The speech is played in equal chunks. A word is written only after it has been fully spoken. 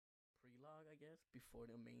before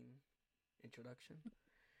the main introduction.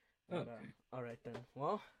 But Okay. all right then.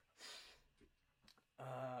 Well,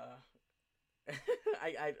 uh,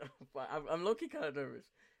 I I'm low-key kind of nervous.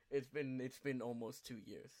 It's been almost 2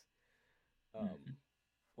 years. Hmm.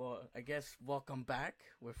 Well, I guess welcome back.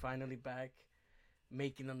 We're finally back,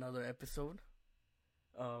 making another episode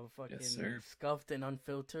of Yes, fucking sir. scuffed and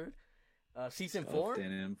unfiltered. Season Soft four.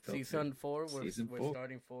 and unfiltered. Season four. We're Season we're 4.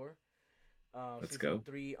 starting four. Let's Season go.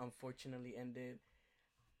 three unfortunately ended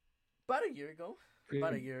about a year ago. About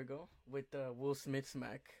a Pretty- year ago with Will Smith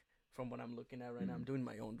smack. From what I'm looking at right now, I'm hmm. doing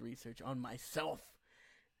my own research on myself.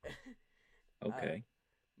 uh, Okay.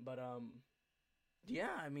 but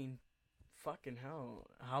yeah. I mean, fucking hell.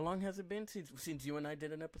 How long has it been since you and I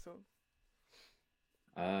did an episode?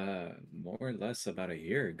 More or less about a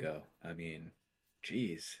year ago. I mean,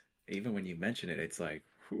 geez. Even when you mention it, it's like,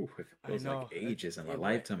 whew, it I feels like know ages and a it went.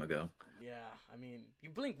 lifetime ago, Yeah, I mean, you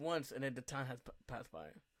blink once and then the time has passed by.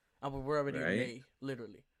 We're already in right? May,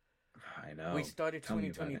 literally. I We know. started Tell me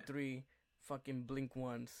about it. 2023, fucking blink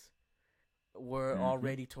once. We're Hmm.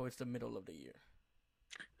 already towards the middle of the year.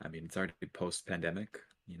 I mean, it's already post-pandemic.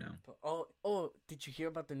 Oh, did you hear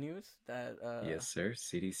about the news that Yes, sir.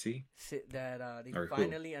 CDC. they Or who?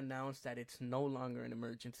 finally announced that it's no longer an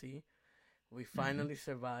emergency. We Hmm. finally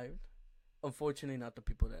survived. Unfortunately, not the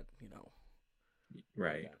people that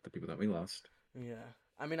Right. that The people that we lost. yeah.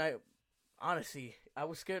 I mean, I honestly I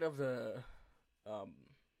was scared of the um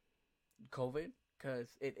COVID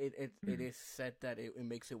because it Hmm. is said that it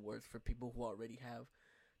makes it worse for people who already have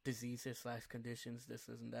diseases slash conditions, this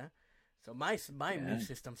and that. So my immune Yeah.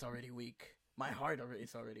 system's already weak. My heart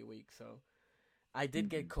is already weak. So I did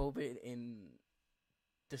get Hmm. COVID in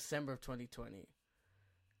December of 2020,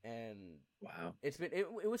 and Wow.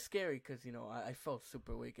 it was scary because I felt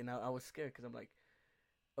super weak, and I was scared because I'm like,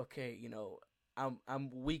 okay, I'm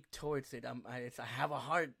weak towards it. I have a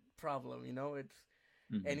heart problem. It's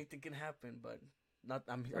Hmm. anything can happen, but not.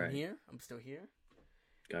 I'm Right. here. I'm still here.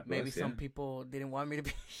 God Maybe bless. some Yeah. people didn't want me to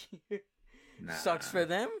be here. Sucks for Nah.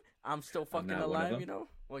 them. I'm still I'm fucking not one of alive. them.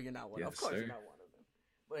 Well, you're not one. Of Yes, course, you're sir. not one of them.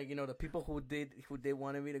 But the people who did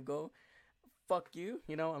wanted me to go, fuck you.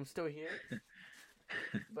 I'm still here.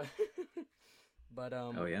 But but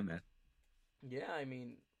Oh yeah, man. yeah. I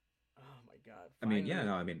mean, oh my god. I mean, yeah, Finally,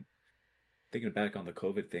 no, I mean, thinking back on the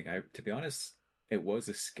COVID thing, to be honest, it was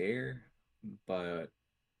a scare, but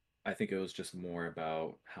I think it was just more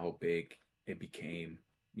about how big it became,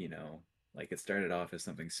 you know, like it started off as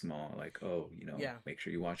something small, like, oh, yeah. make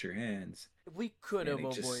sure you wash your hands. We could And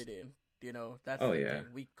have it just, avoided. That's oh the yeah.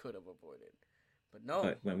 thing. We could have avoided. But no.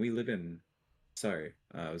 But when we live in, sorry,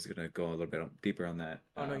 I was gonna go a little bit deeper on that.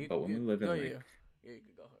 Oh no, you But when we live go in yeah. like Yeah, you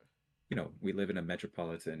could go ahead. we live in a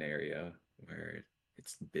metropolitan area where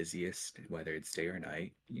it's busiest, whether it's day or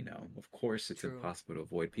night. Of course, it's True. impossible to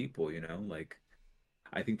avoid people. Like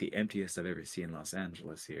I think the emptiest I've ever seen Los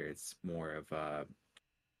Angeles here. It's more of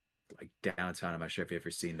like downtown. I'm not sure if you've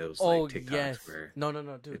ever seen those Oh like yes. TikToks where No, no,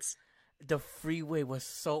 no, dude. it's The freeway was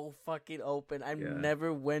so fucking open. I yeah,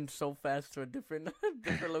 never went so fast to a different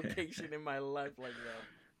different location in my life like that.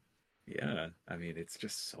 yeah. I mean, it's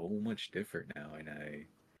just so much different now, and I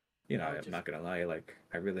would I'm just not gonna lie, like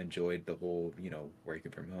I really enjoyed the whole,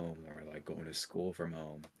 working from home or like going to school from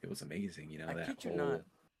home. It was amazing, I that kid you not. whole.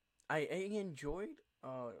 I enjoyed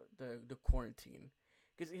the quarantine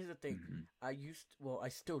because here's the thing. Hmm. I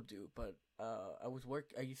still do, but I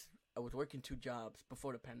was working two jobs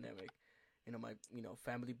before the pandemic. My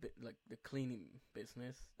family like the cleaning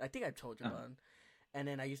business. I think I told you Oh, about it. And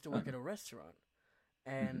then I used to oh. work at a restaurant.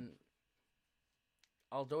 Hmm. And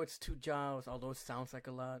although it's two jobs, although it sounds like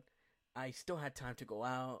a lot, I still had time to go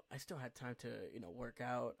out. I still had time to work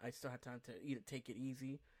out. I still had time to take it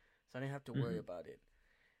easy, so I didn't have to worry Hmm. about it.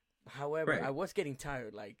 However, I Right. was getting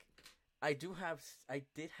tired. Like, I do have, I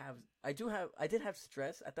did have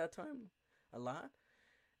stress at that time, a lot.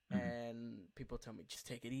 Hmm. And people tell me just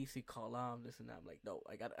take it easy, call off this and that. I'm like, no,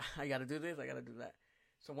 I gotta, I gotta do this, I gotta do that.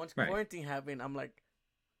 So once Right. quarantine happened, I'm like,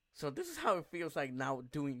 so this is how it feels like now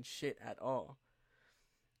doing shit at all.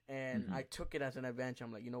 And Hmm. I took it as an adventure.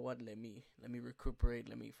 I'm like, you know what? Let me recuperate.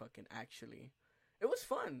 Let me fucking actually. It was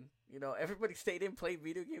fun. Everybody stayed in, played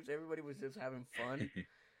video games. Everybody was just having fun.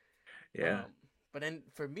 Yeah. Um, but then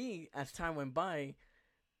for me, as time went by,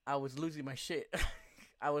 I was losing my shit.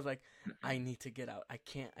 I was like, I need to get out. I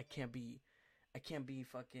can't be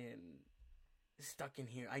fucking stuck in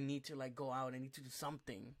here. I need to like go out. I need to do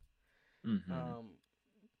something. Hmm. Um,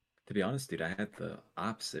 To be honest, dude, I had the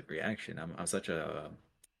opposite reaction. I'm such a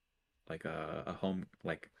like a home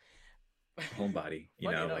like homebody,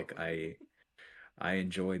 funny enough. like I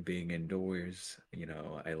enjoy being indoors.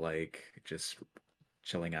 I like just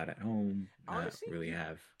chilling out at home, not Honestly, really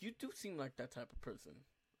have, you do seem like that type of person.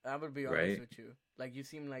 I would be honest right? with you. Like you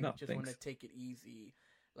seem like you No, just want to thanks. take it easy.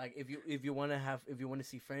 Like if you want to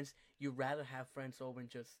see friends, you'd rather have friends over and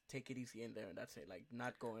just take it easy in there and that's it. Like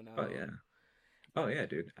not going Oh out. yeah. Oh Like yeah,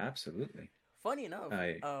 dude. Absolutely. funny enough,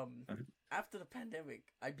 I um, uh, after the pandemic,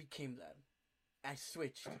 I became that. I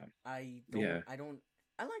switched. uh, I don't. yeah. I don't.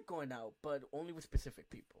 I like going out, but only with specific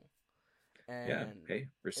people. Yeah. And Hey,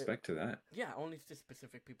 it, respect to that. yeah, only to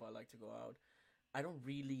specific people I like to go out. I don't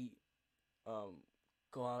really um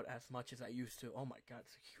go out as much as I used to. Oh my god,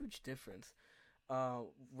 it's a huge difference.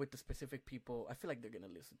 With the specific people, I feel like they're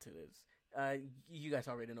gonna listen to this. You guys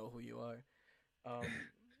already know who you are. Um,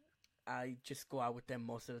 I just go out with them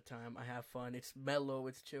most of the time. I have fun. It's mellow.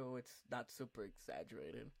 It's chill. It's not super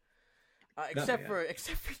exaggerated. No, Except yeah. for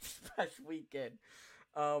except for this past weekend.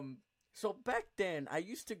 Um, so back then, I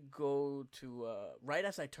used to go to right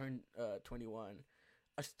as I turned 21.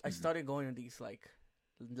 I Hmm. started going to these like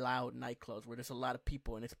loud nightclubs where there's a lot of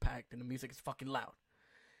people and it's packed and the music is fucking loud.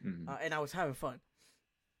 Hmm. And I was having fun.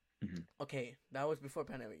 Hmm. Okay, that was before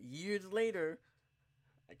pandemic. Years later,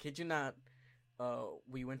 I kid you not,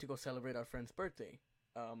 we went to go celebrate our friend's birthday.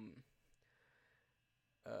 Um,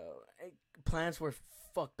 Plans were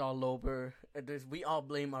fucked all over. We all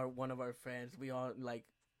blame our one of our friends. We all like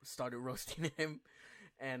started roasting him,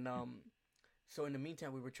 and so in the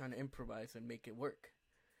meantime, we were trying to improvise and make it work.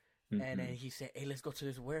 And then Hmm. he said, "Hey, let's go to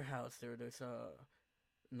this warehouse. There's a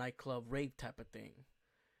nightclub rave type of thing."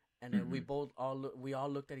 And then Hmm. we all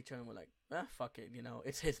looked at each other and we're like, "Ah, fuck it.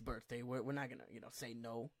 It's his birthday. We're not gonna say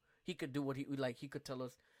no. He could do what he like. He could tell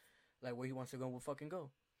us like where he wants to go. We'll fucking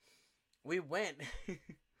go." We went,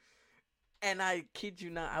 and I kid you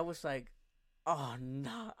not, I was like, "Oh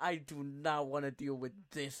no, I do not want to deal with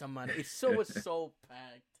this amount. It was so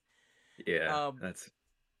packed." Yeah, Um, that's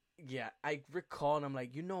yeah, I recall, and I'm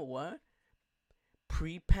like, you know what?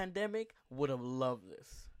 Pre-pandemic, would have loved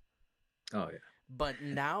this, oh yeah. but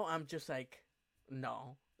now I'm just like,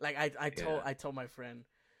 no. Like Yeah. I told my friend,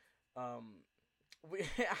 um, we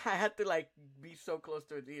I had to like be so close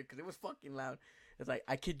to his ear because it was fucking loud. It's like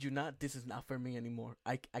I kid you not, this is not for me anymore.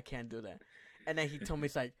 I can't do that. And then he told me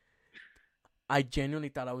it's like I genuinely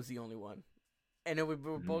thought I was the only one. And then we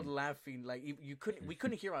were both Mm. laughing. Like you couldn't, we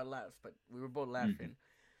couldn't hear our laughs, but we were both Hmm. laughing.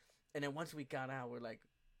 And then once we got out, we're like,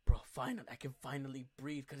 bro, finally, I can finally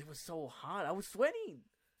breathe because it was so hot. I was sweating.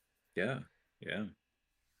 Yeah. Yeah.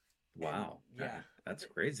 And Wow. yeah, That's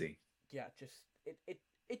crazy. yeah, just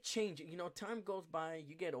it changed. Time goes by.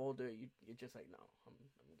 You get older. You're just like, no, I'm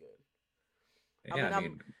good. I Yeah, mean, I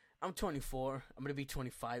mean, I'm 24. I'm gonna be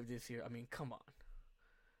 25 this year. I mean, come on.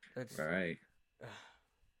 That's all right.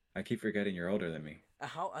 I keep forgetting you're older than me.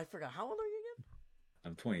 how I forgot. How old are you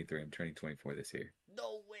I'm 23. I'm turning 24 this year. again?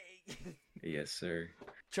 No way. Yes, sir.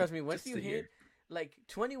 Trust me. Once Just you a hit year. like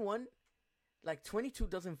 21, like 22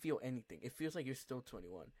 doesn't feel anything. It feels like you're still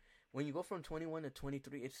 21. When you go from 21 to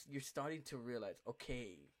 23, you're starting to realize,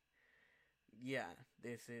 okay, yeah,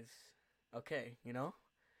 this is okay,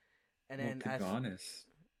 And Well, then to be as honest,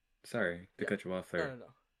 sorry to yeah, cut you off no, there. no, no.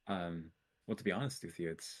 Well, to be honest with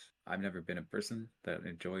you, I've never been a person that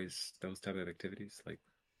enjoys those type of activities. Like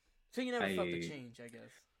So you never felt the I, change, I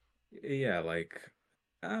guess. yeah, like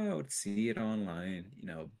I would see it online,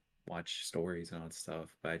 watch stories and all that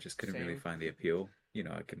stuff, but I just couldn't really Same. find the appeal.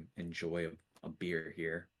 I can enjoy a beer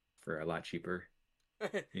here for a lot cheaper.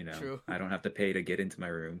 True. I don't have to pay to get into my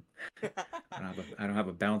room. I don't have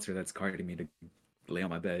a bouncer that's carting me to lay on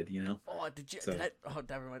my bed. Oh, did So I? Oh,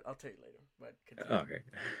 never mind. I'll tell you later. But continue. okay.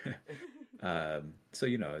 So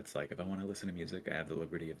it's like if I want to listen to music, I have the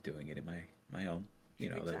liberty of doing it in my own. The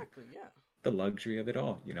Exactly. Yeah. the luxury of it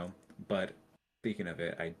all. But speaking of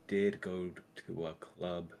it, I did go to a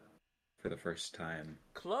club for the first time.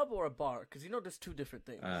 Club or a bar? Because there's two different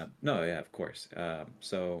things. No, yeah, of course.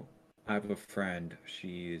 So I have a friend. She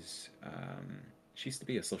used to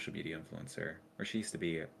be a social media influencer, or she used to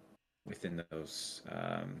be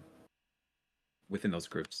within those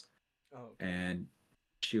groups, Oh, okay. and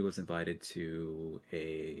she was invited to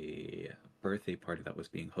a birthday party that was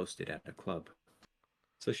being hosted at a club.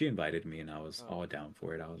 So she invited me, and I was Oh, all down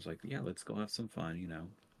for it. I was like, "Yeah, let's go have some fun."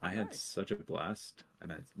 I had nice. such a blast. I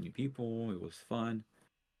met new people. It was fun.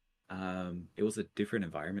 It was a different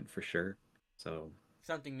environment for sure. So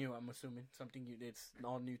Something new. I'm assuming something you. It's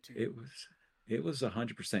all new to you. it was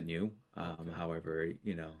 100% new. Okay. However,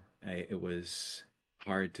 it was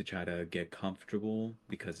hard to try to get comfortable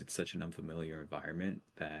because it's such an unfamiliar environment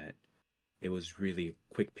that it was really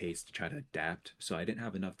quick pace to try to adapt. So I didn't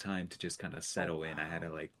have enough time to just kind of Oh settle in. I had to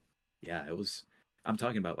wow. like, yeah, it was. I'm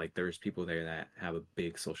talking about like there's people there that have a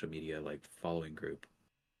big social media like following group,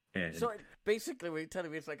 and So basically, what you're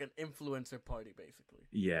telling me it's like an influencer party, basically.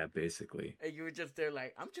 yeah, basically, And you were just there,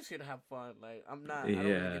 like, I'm just here to have fun. Like, I'm not. I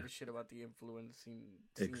don't really yeah, give a shit about the influencing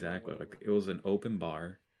scene or exactly. Like whatever. it was an open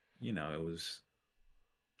bar, it was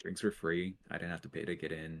drinks were free. I didn't have to pay to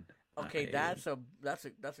get in. Okay, I that's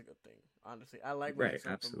a good thing. Honestly, I like when Right, it's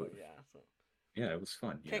open, but absolutely. yeah, so Yeah, it was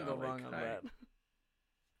fun. can't go wrong on that.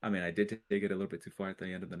 I mean, I did take it a little bit too far at the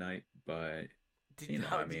end of the night, but I Did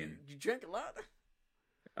mean, you drink a lot?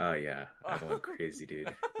 oh yeah, I went crazy,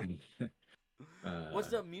 dude. Was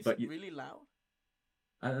the But music really loud?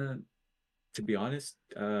 uh, to be honest,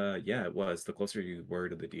 yeah, it was. The closer you were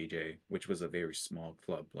to the DJ, which was a very small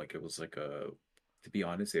club, like it was like to be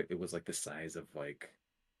honest, it was like the size of like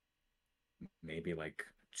maybe like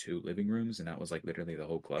two living rooms, and that was like literally the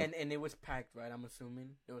whole club. And it was packed, right? I'm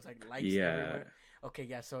assuming there was like lights Yeah, everywhere. Okay,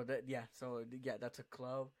 yeah. So that's a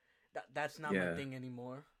club. That's not my yeah. thing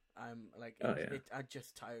anymore. I'm like Oh yeah. it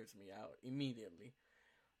just tires me out immediately.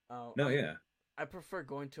 Uh, No, I yeah. I prefer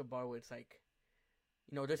going to a bar where it's like,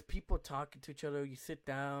 there's people talking to each other. You sit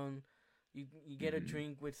down, you get a Hmm.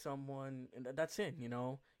 drink with someone, and that's it.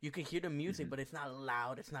 You can hear the music, Hmm. but it's not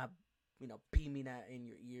loud. It's not beaming at in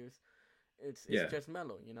your ears. It's Yeah, just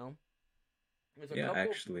mellow. There's a yeah. couple.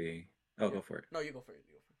 Actually, oh, Yeah. go for it. No, you go for it.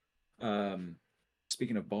 You go for Um,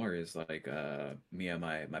 Speaking of bars, like me and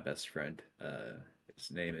my best friend,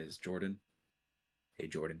 his name is Jordan. Hey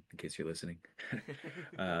Jordan, in case you're listening.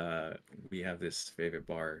 it. uh, we have this favorite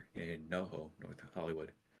bar in NoHo, North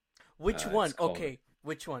Hollywood. Which It's one? called Okay,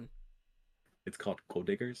 which one? it's called Gold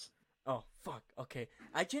Diggers. Oh fuck. Okay,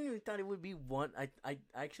 I genuinely thought it would be one. I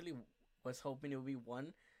actually was hoping it would be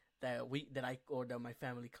one that my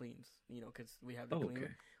family cleans. Because we have the Oh, cleaner.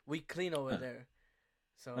 okay. We clean over Huh. there.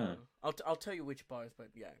 So Huh. I'll tell you which bars, but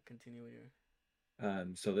yeah, continue with your.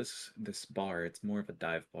 So this bar, it's more of a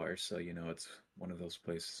dive bar, so it's one of those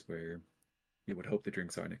places where you would hope the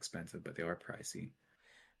drinks aren't expensive, but they are pricey.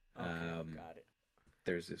 Okay, Um, got it.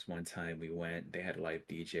 there's this one time we went, they had a live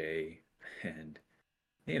DJ, and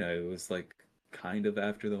it was like kind of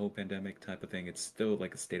after the whole pandemic type of thing. It's still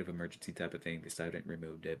like a state of emergency type of thing. They still hadn't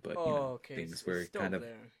removed it, but Oh, okay, things it's were still kind of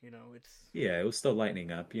there. It's. yeah, it was still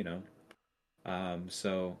lightening up.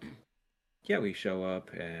 So yeah, we show up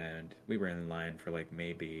and we were in line for like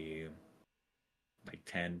maybe like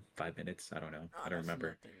 5 minutes. I don't know. Oh, I don't that's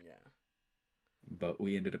remember. nothing. Yeah. But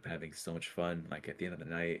we ended up having so much fun. Like at the end of the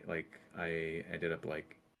night, like I ended up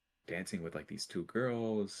like dancing with like these two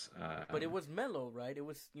girls. But it was mellow, right? It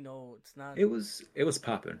was, it's not. It was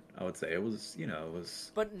popping. I would say it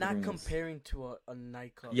was But not everyone was comparing to a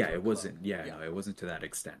nightclub yeah. to a It club. wasn't yeah Yeah. no. It wasn't to that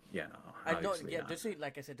extent. Yeah, no, I know. obviously Yeah, not.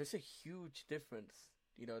 like I said, there's a huge difference.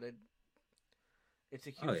 That it's a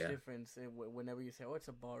Oh huge yeah, difference whenever you say, "Oh, it's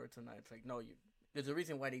a bar, it's a night." It's like, no, there's a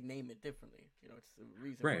reason why they name it differently. It's a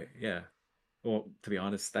reason why. right. Yeah. Well, to be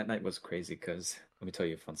honest, that night was crazy because let me tell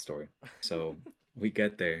you a fun story. So we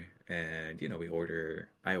get there and we order.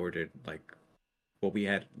 I ordered like well, we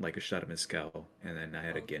had like a shot of mezcal and then I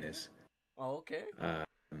had a Okay. Guinness. Oh, okay.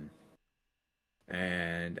 Um,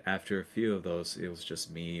 and after a few of those, it was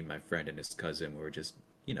just me, my friend, and his cousin. We were just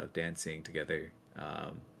dancing together.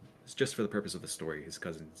 It's just for the purpose of the story. His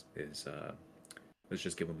cousin is let's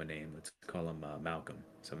just give him a name. Let's call him Malcolm.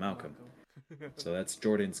 So Malcolm. Malcolm. So that's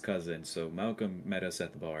Jordan's cousin. So Malcolm met us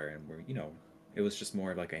at the bar, and it was just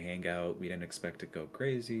more of like a hangout. We didn't expect to go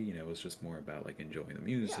crazy. It was just more about like enjoying the Yeah.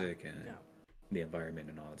 music and Yeah. the environment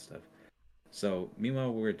and all that stuff. So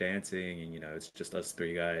meanwhile, we're dancing, and it's just us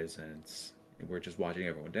three guys, and we're just watching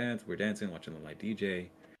everyone dance. We're dancing, watching the light DJ,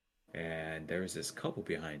 and there was this couple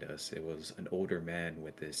behind us. It was an older man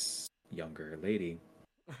with this younger lady.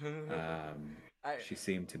 Um, I. she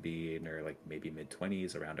seemed to be in her like maybe mid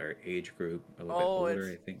 20s, around our age group, a little bit Oh, older,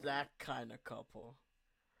 it's I think. that kind of couple.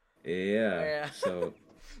 Yeah. Yeah. So,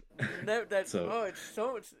 so Oh, it's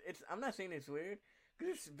so it's. I'm not saying it's weird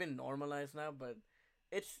because it's been normalized now, but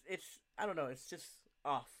it's. I don't know. It's just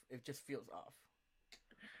off. It just feels off.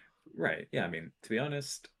 right. Yeah. I mean, to be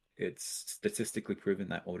honest, it's statistically proven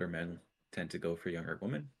that older men tend to go for younger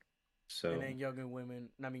women. And So, then younger women,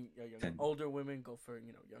 I mean, tend older women go for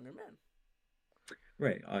younger men.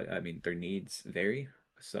 right. I mean, their needs vary.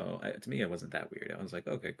 So, to me, it wasn't that weird. I was like,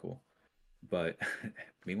 okay, cool. But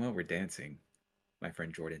meanwhile, we're dancing. My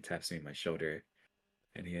friend Jordan taps me on my shoulder,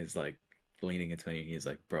 and he is like leaning into me. And he's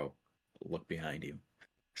like, "Bro, look behind you."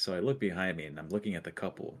 So I look behind me, and I'm looking at the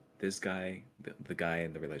couple. This guy, the guy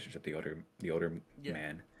in the relationship, the older Yeah,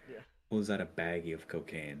 man, yeah. pulls out a baggie of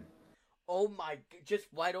cocaine. Oh my!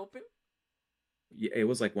 Just wide open. Yeah, it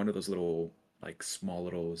was like one of those little. like small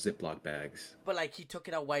little Ziploc bags. But like he took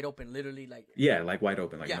it out wide open, literally like Yeah, like wide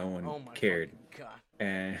open, like yeah. no one Oh my cared. fucking god.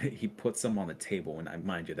 And he puts them on the table, and I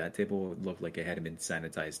mind you, that table looked like it hadn't been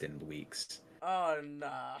sanitized in weeks. Oh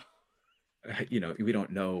nah. We don't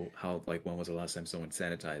know how like when was the last time someone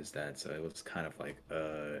sanitized that, so it was kind of like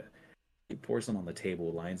he pours them on the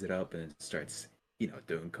table, lines it up, and starts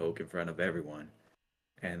doing coke in front of everyone.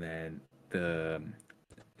 And then the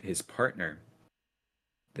his partner,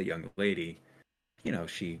 the young lady,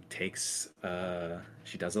 she takes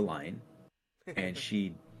she does a line, and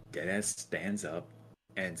she deadass stands up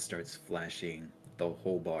and starts flashing the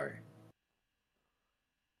whole bar.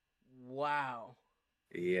 Wow.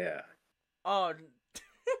 Yeah. Oh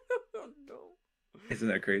no. Isn't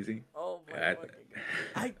that crazy? Oh my I, fucking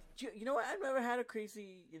god. You know what? I've never had a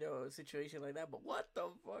crazy, situation like that, but what the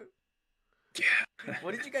fuck? yeah.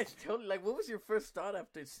 What did you guys tell? Like, what was your first thought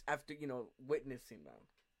after witnessing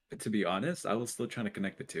that? To be honest, I was still trying to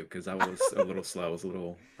connect the two because I was a little slow. I was a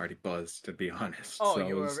little already buzzed, to be honest. Oh, So I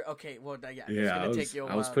you was, were okay. Well, yeah, it's yeah, gonna take you a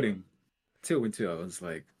I was while. putting two and two. I was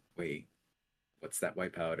like, wait, what's that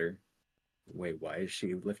white powder? Wait, why is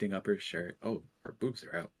she lifting up her shirt? Oh, her boobs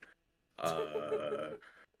are out. Uh,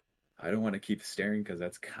 I don't want to keep staring because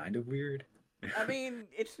that's kind of weird. I mean,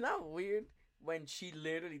 it's not weird when she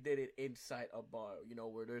literally did it inside a bar,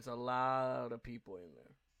 where there's a lot of people in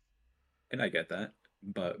there. And I get that,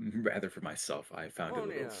 but rather for myself, I found it a Oh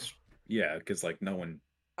little, yeah. yeah, because like no one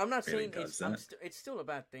I'm not really saying does that. it's still a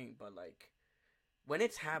bad thing, but like when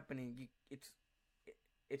it's happening,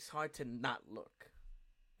 it's hard to not look,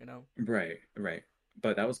 you know. Right, right.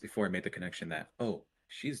 But that was before I made the connection that, oh,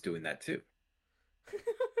 she's doing that too.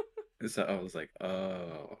 So I was like,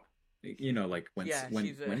 oh, like Yeah, when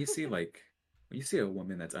she's when you see like when you see a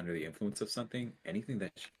woman that's under the influence of something, anything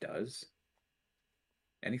that she does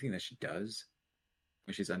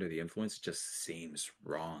when she's under the influence just seems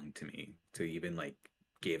wrong to me to even like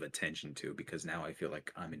give attention to because now I feel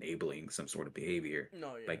like I'm enabling some sort of behavior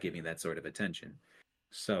no, by yeah, giving that sort of attention.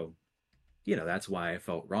 So, that's why I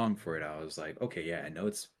felt wrong for it. I was like, okay, yeah, I know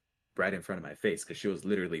it's right in front of my face because she was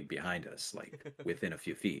literally behind us, like within a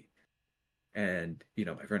few feet. And,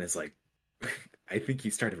 my friend is like, I think he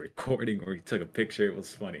started recording or he took a picture. It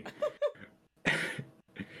was funny.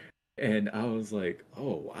 And I was like,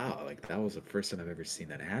 oh, wow. Like, that was the first time I've ever seen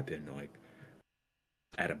that happen. Like,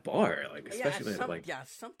 at a bar. Like, yeah. especially at, like, Yeah,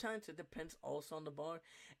 sometimes it depends also on the bar,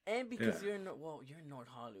 and yeah. because you're in North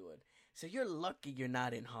Hollywood, so you're lucky you're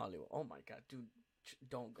not in Hollywood. Oh my god, dude,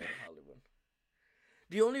 don't go to Hollywood.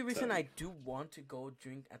 The only reason So, I do want to go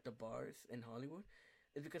drink at the bars in Hollywood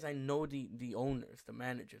is because I know the owners, the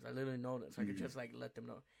managers. I literally know them, so I could just like let them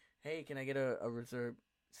know, hey, can I get a reserved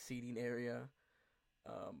seating area?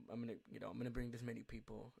 I'm gonna bring this many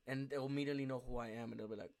people, and they'll immediately know who I am, and they'll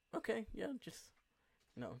be like, okay, yeah,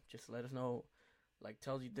 just let us know, like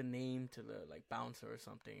tell you the name to the like bouncer or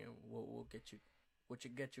something, and we'll get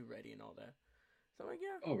you ready and all that. So I'm like,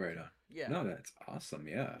 yeah, oh, right okay. on. Yeah. No, that's awesome.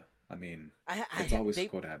 Yeah. I mean, I it's always they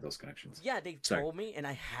cool to have those connections. yeah they Sorry. told me, and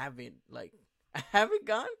I haven't like I haven't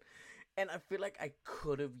gone, and I feel like I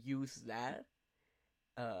could have used that.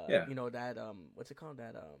 Yeah. That what's it called,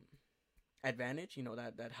 that advantage,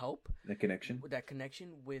 that help, The connection. that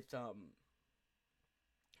connection with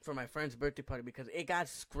for my friend's birthday party, because it got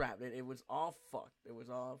scrapped. It was all fucked. It was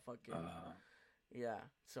all fucking yeah.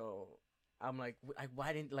 So I'm like,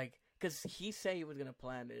 why didn't like? Because he said he was gonna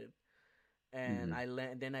plan it, and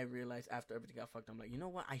then I realized after everything got fucked, I'm like, you know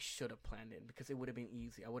what? I should have planned it because it would have been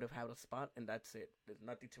easy. I would have had a spot, and that's it. There's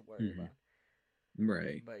nothing to worry about.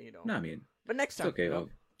 Right. But No, I mean, but next it's time, okay.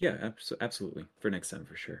 Yeah, absolutely. For next time,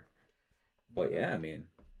 for sure. But But yeah, I mean,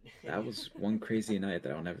 that was one crazy night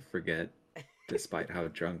that I'll never forget, despite how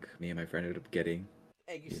drunk me and my friend ended up getting,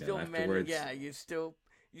 and you still manage. afterwards. Yeah,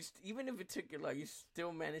 even if it took you like, you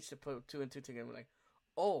still managed to put two and two together. Like,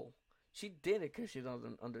 oh, she did it because she's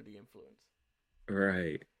under the influence.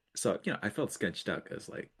 Right. So, I felt sketched out because,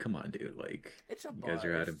 like, come on, dude. Like, It's a you guys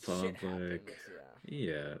bar. are out in It's shit happens. public. Yeah.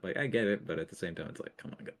 Yeah, like, I get it, but at the same time, it's like,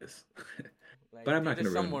 come on, guys. Like, But I'm do not going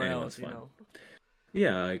this to ruin somewhere anyone's else, fun.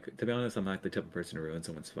 Yeah, like, to be honest, I'm not the type of person to ruin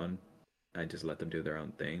someone's fun. I just let them do their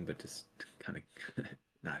own thing, but just kind of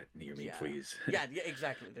not near me, Yeah. please. Yeah,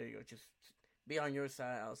 exactly. There you go. Just be on your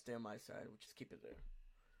side. I'll stay on my side. We'll just keep it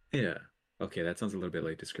there. Yeah. Okay, that sounds a little bit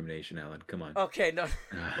like discrimination, Alan. Come on. Okay, no.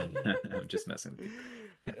 I'm just messing with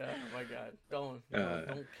you. Oh my god! Don't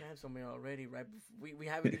cancel me already. Right? We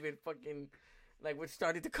haven't even fucking like we're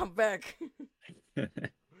starting to come back.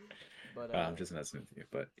 But I'm just messing with you.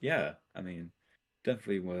 But yeah, I mean,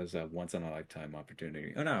 definitely was a once in a lifetime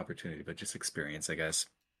opportunity. Oh, not opportunity, but just experience, I guess.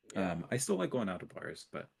 yeah. I still like going out to bars,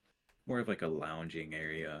 but more of like a lounging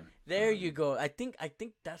area. There you go. I think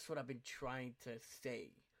that's what I've been trying to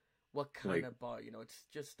say. What kind Like of bar? It's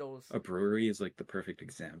just those. a brewery is like the perfect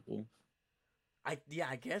example. I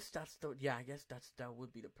guess that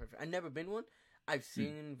would be the perfect. I've never been one. I've Hmm.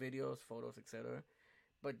 seen videos, photos, etc.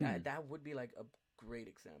 But Hmm. that would be like a great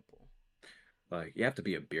example. Like you have to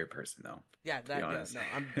be a beer person though, Yeah, to be yeah, honest. no,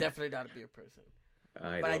 I'm definitely not a beer person.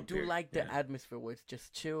 I But I love do beer. like the Yeah. atmosphere where it's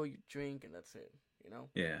just chill, you drink, and that's it. You know?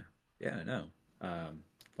 Yeah. Yeah, I know.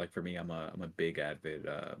 Like for me, I'm a big avid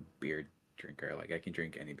beer drinker. Like I can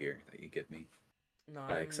drink any beer that you give me, No,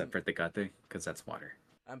 except for Tecate, because that's water,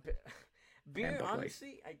 I'm and beer. Bud Light.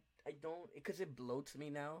 Honestly, I don't because it bloats me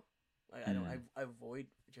now. Like I don't. Mm. I avoid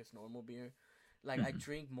just normal beer. Like I Hmm.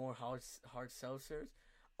 drink more hard seltzers,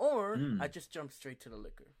 or I Mm. just jump straight to the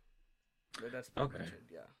liquor. That's pretty much Okay. it.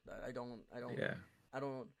 Yeah, I don't Yeah. I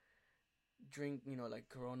don't drink, like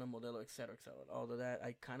Corona, Modelo, etc., etc. All of that,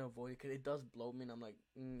 I kind of avoid it because it does bloat me, and I'm like,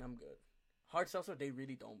 I'm good. Hard seltzer, they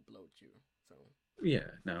really don't bloat you. So, Yeah.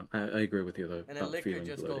 No, I agree with you though and then about liquor feeling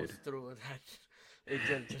just goes bloated. through that. It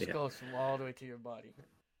just Yeah. goes all the way to your body.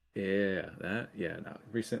 Yeah. That. Yeah. No.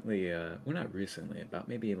 Recently, well, not recently. About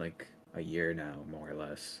maybe like a year now, more or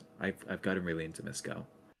less. I've gotten really into mezcal.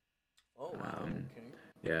 Oh wow, Um. okay.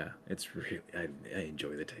 Yeah. It's really I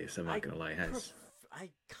enjoy the taste. I'm not I gonna lie. It has I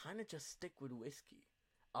kind of just stick with whiskey.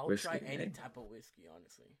 I'll try whiskey. any Hey, type of whiskey,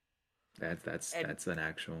 honestly. And that's an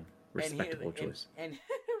actual and here respectable and choice. and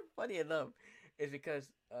funny enough, is because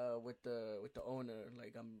with the owner,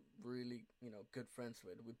 like I'm really good friends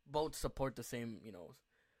with. We both support the same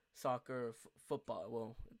soccer, football.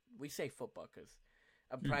 Well, we say football because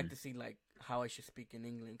I'm Hmm. practicing like how I should speak in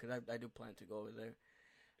England because I do plan to go over there.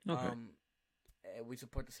 Okay. Um, we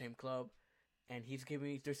support the same club, and he's giving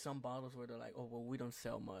me. There's some bottles where they're like, "Oh well, we don't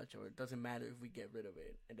sell much, or it doesn't matter if we get rid of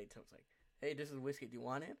it." And they tell us like, "Hey, this is whiskey. Do you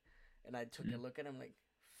want it?" And I took a look at him like,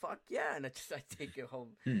 "Fuck yeah!" And I take it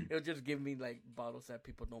home. Mm-hmm. It'll just give me like bottles that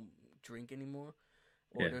people don't drink anymore,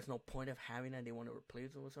 or Yeah. there's no point of having it. They want to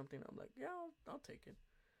replace it with something. I'm like, yeah, I'll take it.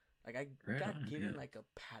 Like I Right got on. Yeah. given like a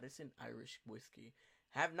Patterson Irish whiskey.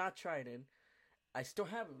 Have not tried it. I still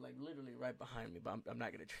have it like literally right behind me, but I'm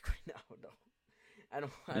not gonna drink right now though. I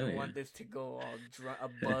Oh don't yeah. want this to go all a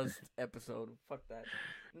buzzed episode. Fuck that.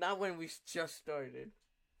 Not when we just started.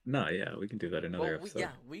 No, yeah, we can do that another Well, we episode.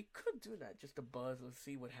 yeah we could do that. Just a buzz. Let's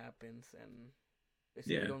see what happens, and let's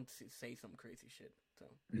see we Yeah. don't say some crazy shit. So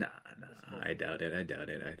Nah, let's nah, I hopefully doubt not. it. I doubt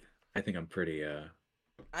it. I think I'm pretty I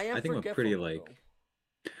am I think I'm forgetful pretty though, like though.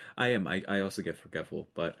 I am. I also get forgetful,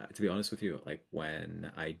 but to be honest with you, like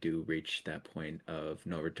when I do reach that point of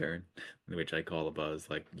no return, which I call a buzz,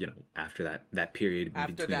 like after that period in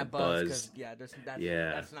After between a that buzz, because buzz, yeah,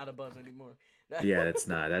 yeah, that's not a buzz anymore. yeah, it's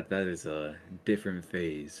not that is a different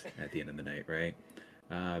phase at the end of the night, right?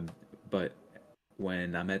 Um, but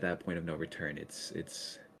when I'm at that point of no return, it's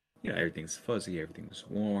everything's fuzzy, everything's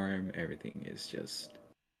warm, everything is just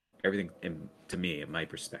everything. To me, in my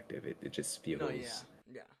perspective, it just No, yeah, feels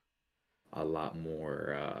yeah. a lot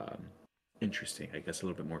more interesting. I guess a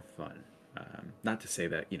little bit more fun. Not to say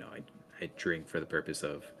that I drink for the purpose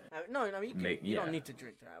of No, no, you don't yeah, need to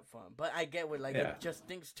drink to have fun, but I get what like yeah, it just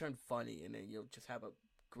things turn funny, and then you'll just have a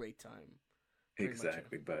great time. Pretty much,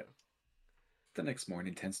 exactly. yeah. But the next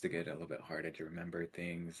morning tends to get a little bit harder to remember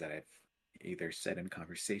things that I've either said in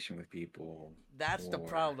conversation with people That's the or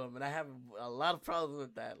problem, and I have a lot of problems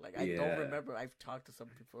with that. Like I don't yeah, remember I've talked to some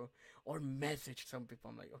people or messaged some people.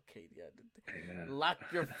 I'm like, okay, yeah, yeah, lock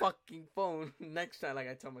your fucking phone next time. Like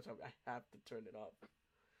I tell myself, I have to turn it off.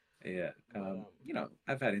 yeah. But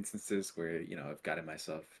I've had instances where I've gotten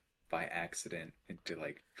myself by accident into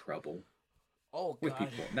like trouble oh with god,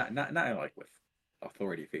 people, not like with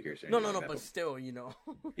authority figures or no, anything no, like no. that, But but still,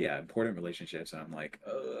 yeah, important relationships. And I'm like,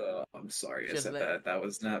 I'm sorry I just said let that. That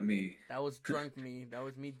was not me. that was drunk me. That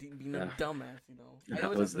was me being a Uh, dumbass. I that always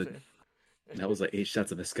have was to the say. that was like 8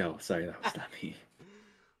 shots of mezcal. Sorry, that was not me.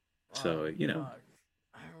 Oh So fuck!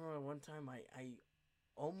 I remember one time I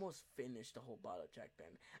almost finished the whole bottle of Jack then.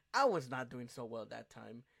 I was not doing so well that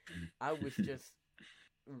time. I was just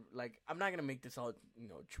like I'm not gonna make this all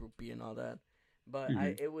droopy and all that, but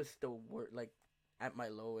Mhm. it was the worst. Like at my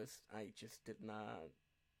lowest, I just did not.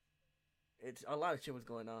 It's a lot of shit was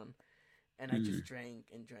going on, and I just Mhm. drank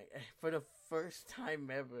and drank. For the first time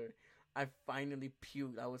ever, I finally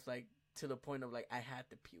puked. I was like to the point of like I had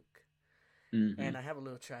to puke. Mhm. And I have a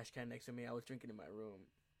little trash can next to me. I was drinking in my room,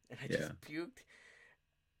 and I Yeah. just puked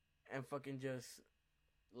and fucking just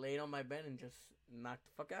laid on my bed and just knocked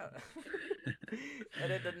the fuck out.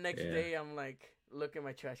 And then the next Yeah. day, I'm like, look at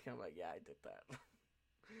my trash can. I'm like, yeah, I did that.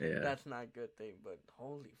 Yeah. That's not a good thing, but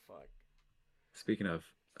holy fuck. Speaking of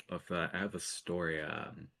I have a story.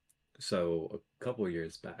 So a couple of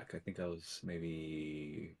years back, I think I was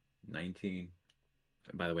maybe 19.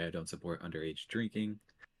 By the way, I don't support underage drinking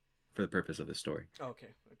for the purpose of the story. Okay,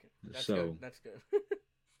 okay, that's good. So That's good.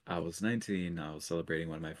 I was 19. I was celebrating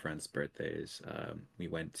one of my friend's birthdays. We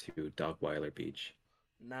went to Dogweiler Beach,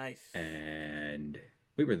 Nice. and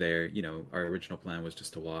we were there. Our original plan was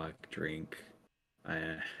just to walk, drink.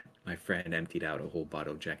 Uh, my friend emptied out a whole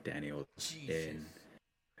bottle of Jack Daniels Jesus.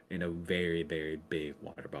 in a very, very big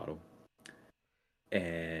water bottle.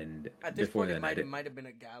 And At this before point, it then, I might did. might have been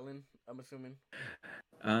a gallon. I'm assuming.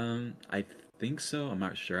 I think so. I'm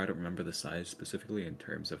not sure. I don't remember the size specifically in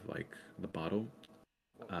terms of like the bottle.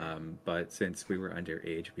 Okay. But since we were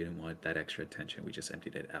underage, we didn't want that extra attention. We just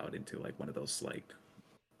emptied it out into like one of those like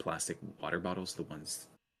plastic water bottles, the ones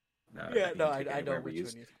Yeah. that you No, can I take I know anywhere we which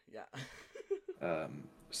one used. you. Yeah.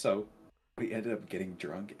 So we ended up getting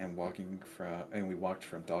drunk and we walked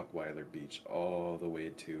from Dockweiler Beach all the way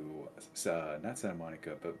to not Santa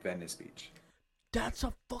Monica, but Venice Beach. That's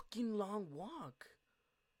a fucking long walk.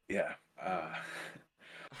 Yeah.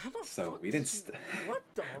 How the So fuck we didn't. did you? What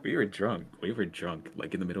the? We were drunk. We were drunk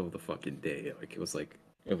like in the middle of the fucking day. Like it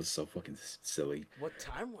was so fucking silly. What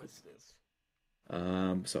time was this?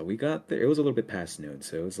 So we got there. It was a little bit past noon,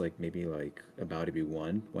 so it was like maybe like about to be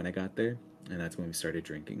 1 when I got there, and that's when we started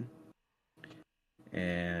drinking.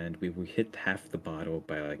 And we hit half the bottle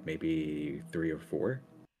by like maybe 3 or 4,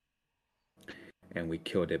 and we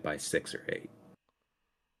killed it by 6 or 8.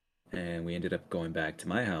 And we ended up going back to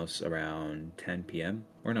my house around 10 p.m.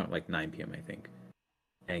 or not, like 9 p.m. I think.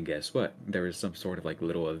 And guess what? There was some sort of like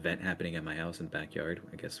little event happening at my house in the backyard.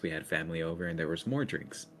 I guess we had family over and there was more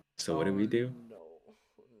drinks. So what did Oh we do? no,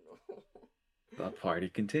 no, The party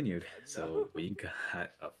continued. no. So we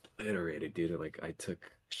got obliterated, dude. Like I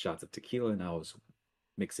took shots of tequila and I was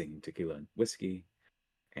mixing tequila and whiskey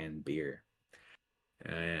and beer.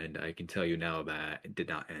 And I can tell you now that it did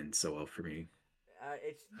not end so well for me.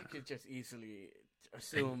 It's you could just easily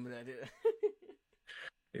assume that it.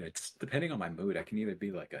 Yeah, it's depending on my mood. I can either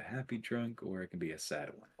be like a happy drunk or it can be a sad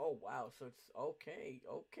one. Oh wow, so it's okay,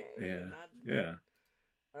 okay, Yeah, not yeah.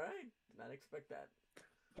 all right. Did not expect that.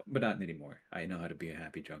 But not anymore. I know how to be a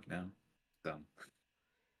happy drunk now. So,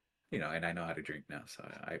 and I know how to drink now. So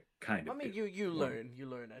I kind I of do. mean, you Well,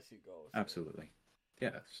 learn as you go. So absolutely.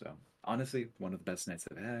 Yeah. So honestly, one of the best nights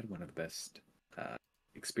I've had, one of the best uh,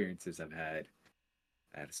 experiences I've had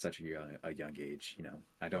at such a young age.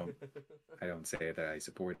 I don't say that I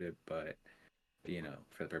support it, but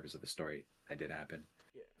for the purpose of the story, that did happen.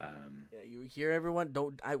 yeah, Um, yeah. You hear everyone?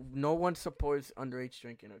 Don't I? No one supports underage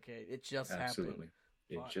drinking. Okay, it just happened. absolutely,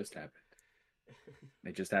 it Fuck. just happened.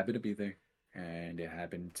 It just happened to be there, and it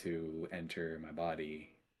happened to enter my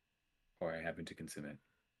body, or I happened to consume it.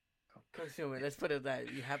 So, Consume it. Let's put it that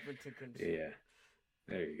you happen to consume yeah, it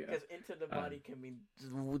there you go. because into the Um, body can mean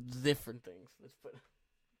different things. Let's put.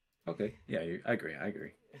 okay, yeah, I agree. I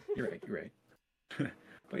agree. You're right. You're right.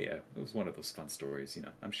 But yeah, it was one of those fun stories.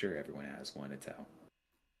 I'm sure everyone has one to tell.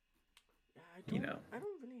 Yeah, You know, I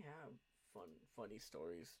don't really have funny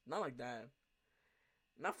stories. Not like that.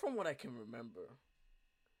 Not from what I can remember.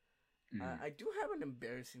 mm, I do have an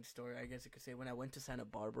embarrassing story, I guess you could say. When I went to Santa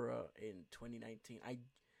Barbara in 2019,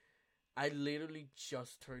 I literally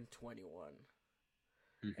just turned 21,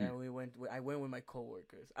 hmm and I went with my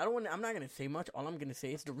coworkers. I don't want. I'm not gonna say much. All I'm gonna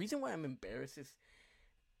say is the reason why I'm embarrassed is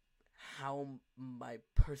how my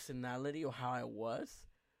personality or how I was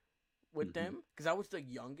with hmm them, because I was the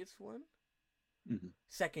youngest one, hmm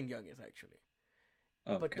second youngest actually.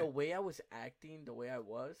 But the okay. way I was acting, the way I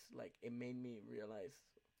was, like it made me realize.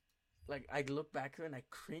 Like I look back and I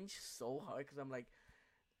cringe so hard because I'm like,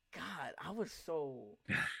 God, I was so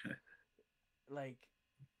like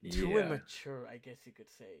too Yeah. immature, I guess you could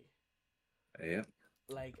say. Yep.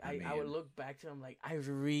 Like I I would mean, look back to I'm like, I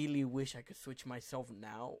really wish I could switch myself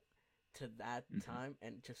now to that mhm. time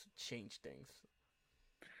and just change things.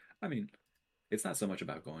 I mean, it's not so much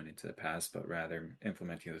about going into the past, but rather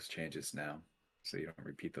implementing those changes now, so you don't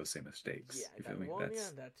repeat those same Yeah, mistakes. You feel that me? well, yeah,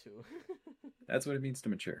 That's that too. that's what it means to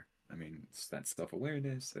mature. I mean, it's that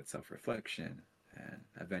self-awareness, that self-reflection, and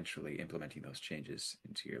eventually implementing those changes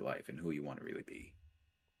into your life and who you want to really be.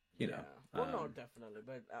 You know. Yeah. Well, no, definitely.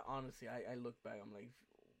 But honestly, I look back, I'm like,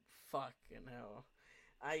 fucking hell.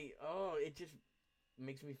 It just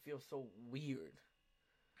makes me feel so weird.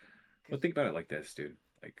 Cause But think about it like this, dude.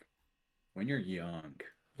 Like when you're young,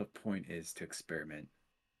 the point is to experiment,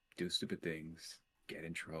 do stupid things, get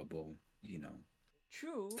in trouble,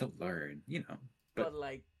 true, to learn. But but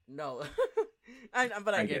like no,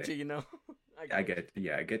 but I I get get it. you. You know, I I get you. get,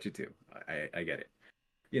 yeah, I get you too. I get it.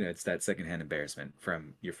 it's that secondhand embarrassment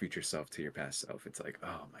from your future self to your past self. It's like,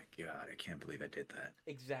 oh my God, I can't believe I did that.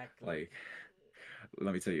 Exactly. Like,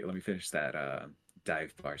 let me finish that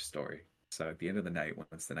dive bar story. So at the end of the night,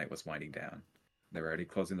 once the night was winding down, they were already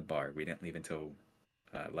closing the bar. We didn't leave until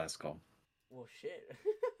last call. Well, shit.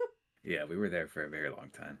 Yeah, we were there for a very long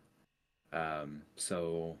time.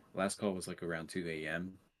 So last call was like around 2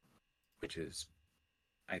 a.m., which is,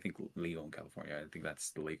 I think, legal in California. I think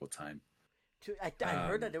that's the legal time. I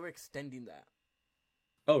heard that Um, they were extending that.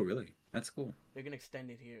 oh, really? That's cool. They're gonna extend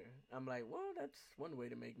it here. I'm like, well, that's one way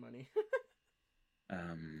to make money.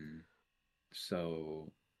 Um,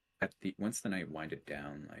 so at the once the night winded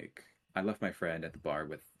down, like I left my friend at the bar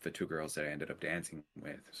with the two girls that I ended up dancing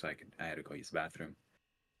with, so I had to go use the bathroom.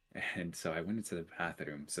 And so I went into the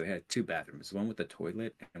bathroom. So they had two bathrooms, one with the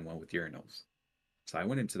toilet and one with urinals. So I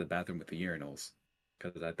went into the bathroom with the urinals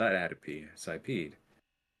because I thought I had to pee. So I peed,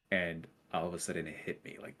 and all of a sudden it hit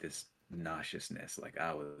me like this nauseousness. Like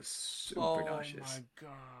I was super Oh my nauseous.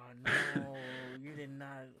 god, no, you did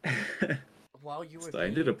not. While you were So I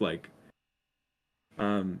ended peeing? up like,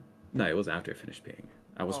 um, no, it was after I finished peeing.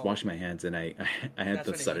 I was Oh, washing my hands and I had that's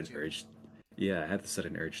the when it hit sudden you. urge. Yeah, I had the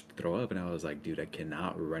sudden urge to throw up, and I was like, dude, I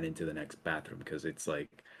cannot run into the next bathroom because it's like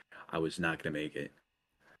I was not gonna make it.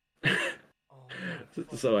 Oh my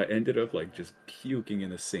So I fucking ended up like god. just puking in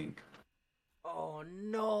the sink. Oh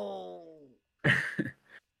no.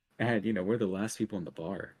 And we're the last people in the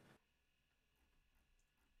bar.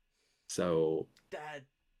 So, That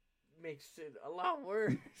makes it a lot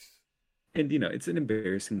worse. and it's an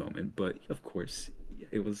embarrassing moment, but of course,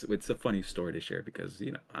 it's a funny story to share because,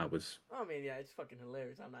 I was I mean, yeah, it's fucking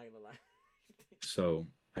hilarious. I'm not gonna lie. so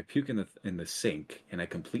I puke in the sink and I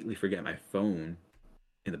completely forget my phone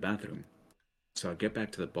in the bathroom. So I get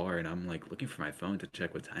back to the bar and I'm like looking for my phone to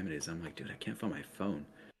check what time it is. I'm like, dude, I can't find my phone.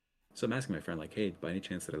 So I'm asking my friend, like, hey, by any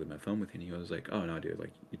chance did I leave my phone with you? And he was like, oh no, dude,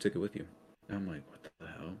 like you took it with you. And I'm like, what the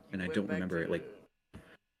hell? You And I went don't back to remember it. Like, the.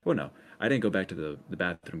 well, no, I didn't go back to the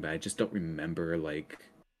bathroom, but I just don't remember like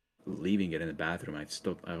leaving it in the bathroom.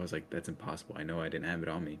 I was like, that's impossible. I know I didn't have it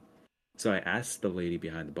on me. So I asked the lady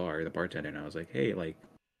behind the bar, the bartender, and I was like, hey, like,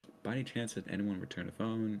 by any chance did anyone return a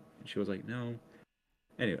phone? And she was like, no.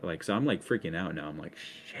 Anyway, like, so I'm like freaking out now. I'm like,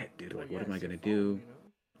 shit, dude, Well, like, what yeah, am I it's your gonna phone, do? you know.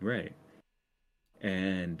 Right.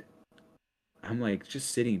 And I'm like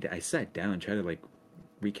just sitting. I sat down, tried to like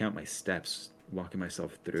recount my steps, walking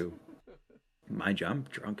myself through. Mind you, I'm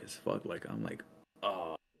drunk as fuck. Like I'm like,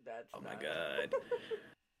 oh, That's oh my not. god.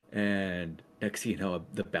 And next thing you know,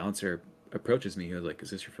 the bouncer approaches me. He was like, "Is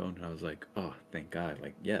this your phone?" And I was like, "Oh, thank God!"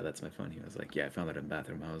 Like, yeah, that's my phone. He was like, "Yeah, I found that in the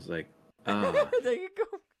bathroom." I was like, "Ah, There you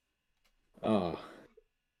go. oh."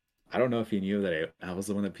 I don't know if he knew that I was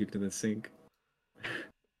the one that puked in the sink.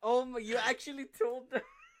 Oh my! You actually told them.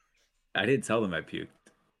 I didn't tell them I puked.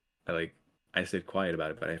 I like I stayed quiet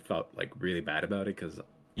about it, but I felt like really bad about it because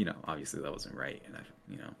obviously that wasn't right, and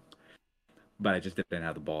but I just didn't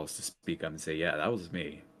have the balls to speak up and say, yeah, that was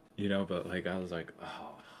me, But like I was like,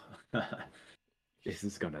 oh, this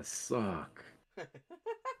is gonna suck.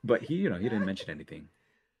 But he didn't mention anything,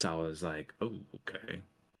 so I was like, oh, okay,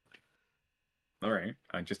 all right.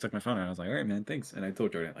 I just took my phone and I was like, all right, man, thanks. And I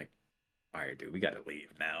told Jordan like, all right, dude, we gotta leave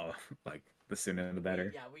now. Like the sooner the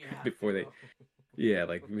better, Yeah, we have to before they, go. yeah,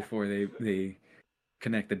 like before they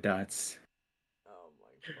connect the dots. Oh my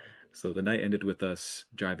fucking So the night ended with us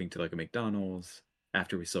driving to like a McDonald's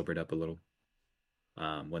after we sobered up a little.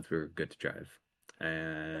 Once we were good to drive, that's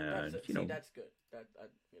and see, that's good. That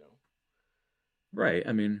you know, right.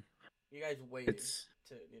 I mean, you guys waited it's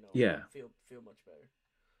to yeah, feel much better.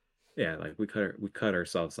 yeah. Like we cut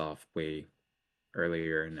ourselves off way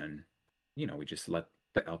earlier, and then we just let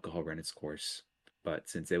the alcohol run its course. But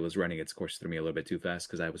since it was running its course through me a little bit too fast,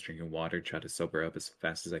 because I was drinking water, tried to sober up as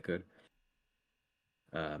fast as I could,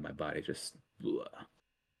 my body just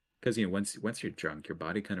because once you're drunk, your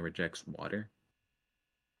body kind of rejects water.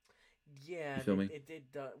 Yeah, You feel me? it did.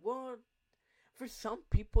 Well, for some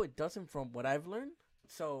people, it doesn't. From what I've learned,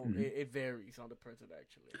 so Hmm. it varies on the person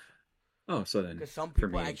actually. Oh, so then Because some for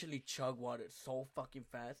people me, actually chug water so fucking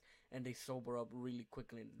fast and they sober up really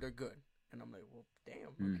quickly and they're good. And I'm like, well,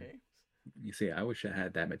 damn, mm, okay. you see, I wish I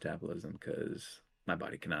had that metabolism because my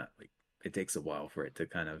body cannot like it takes a while for it to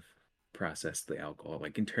kind of process the alcohol.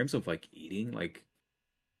 Like in terms of like eating, like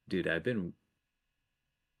dude, I've been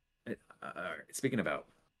speaking about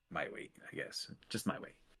my weight, I guess, just my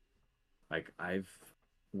weight. Like I've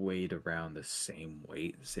weighed around the same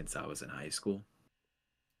weight since I was in high school.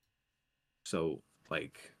 So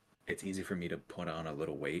like it's easy for me to put on a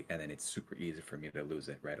little weight and then it's super easy for me to lose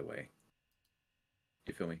it right away.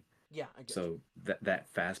 You feel me? Yeah, I get you. So that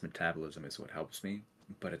fast metabolism is what helps me.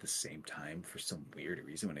 but at the same time, for some weird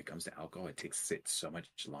reason, when it comes to alcohol, it takes it so much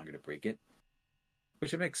longer to break it,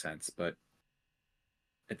 which it makes sense. But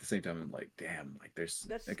at the same time, I'm like, damn, like there's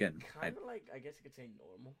That's again, I kind of like, I guess you could say,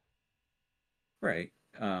 normal. right.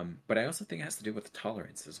 But I also think it has to do with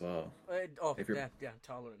tolerance as well. Oh, If you're, yeah, yeah,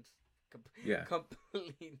 tolerance. yeah,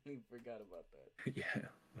 Completely forgot about that. yeah.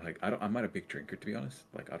 Like I'm not a big drinker to be honest.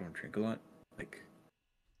 Like I don't drink a lot. Like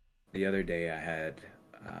the other day,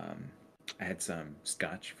 um, I had some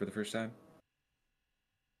scotch for the first time,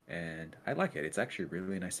 and I like it. It's actually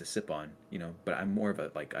really nice to sip on, you know. But I'm more of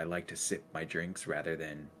a like I like to sip my drinks rather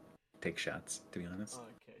than take shots, to be honest.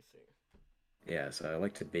 Okay, I see. Yeah, so I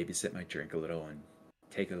like to babysit my drink a little and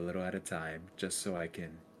take it a little at a time, just so I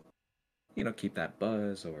can, you know, keep that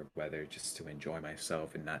buzz, or whether just to enjoy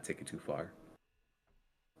myself and not take it too far.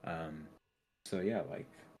 Um, so yeah, like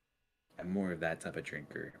I'm more of that type of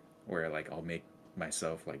drinker, where like I'll make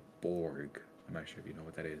myself like Borg. I'm not sure if you know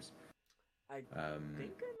what that is. I Um,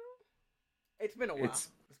 think I know. It's been a while. it's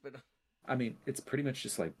It's been. I mean, it's pretty much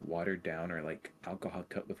just like watered down or like alcohol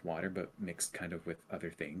cut with water, but mixed kind of with other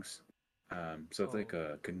things. So it's Oh, like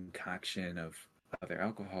a concoction of other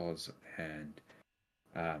alcohols and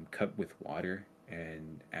cut with water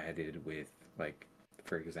and added with like,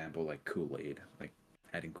 for example, like Kool-Aid, like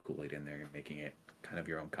adding Kool-Aid in there and making it kind of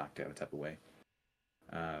your own cocktail type of way.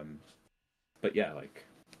 Um, but yeah, like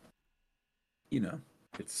you know,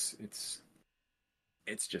 it's it's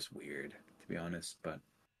it's just weird to be honest, but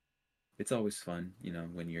it's always fun, you know,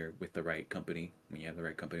 when you're with the right company. When you have the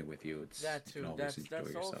right company with you, it's that you can too. always enjoy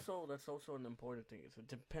yourself. That's also an important thing. It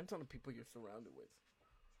depends on the people you're surrounded with.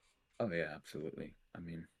 Oh yeah, absolutely. I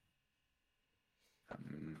mean,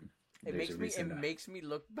 there's a It reason. makes me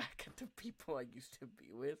look back at the people I used to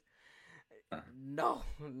be with. Uh, No,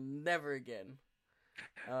 never again.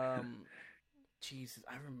 Um, Jesus,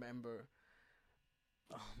 I remember.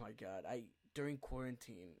 Oh my God, I during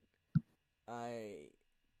quarantine, I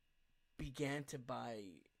began to buy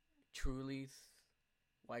Trulies,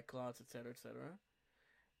 White Claws, etc.,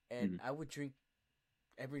 and mm-hmm, I would drink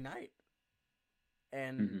every night.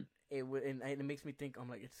 And mm-hmm, and it makes me think. I'm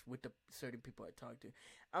like, it's with the certain people I talk to.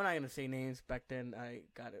 I'm not gonna say names. Back then, I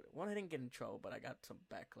got it. Well, I didn't get in trouble, but I got some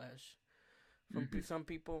backlash from mm-hmm, some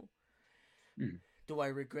people. mm-hmm. Do I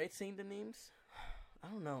regret saying the names? I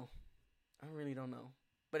don't know. I really don't know.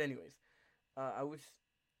 But anyways, I was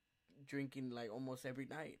drinking like almost every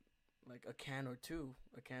night, like a can or two,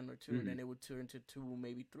 and Mm-hmm. then it would turn to two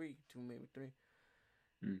maybe three,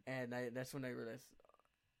 Mm-hmm. and that's when I realized,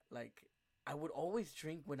 like, I would always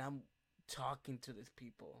drink when I'm talking to these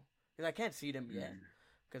people because I can't see them yet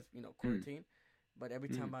because quarantine. But every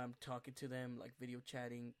Mm-hmm. time I'm talking to them, like video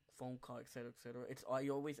chatting, phone call, etc., it's I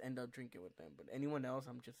always end up drinking with them. But anyone else,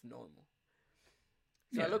 I'm just normal.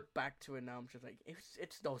 So I Yeah. look back to it now. I'm just like,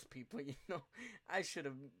 it's those people, I should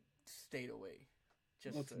have stayed away.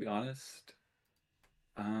 Well, Just to be honest,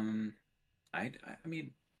 um, I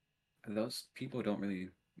mean, those people don't really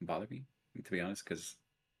bother me, to be honest, because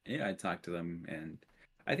yeah, I talk to them, and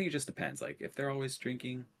I think it just depends. Like, if they're always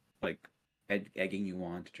drinking, like egging you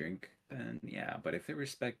on to drink, then yeah. But if they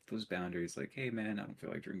respect those boundaries, like, hey man, I don't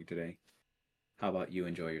feel like drinking today. How about you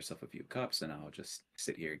enjoy yourself a few cups, and I'll just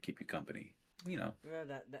sit here and keep you company. You know, yeah,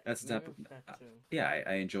 that that's the type of that too. yeah.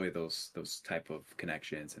 I enjoy those type of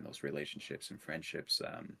connections and those relationships and friendships.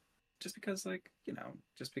 Just because like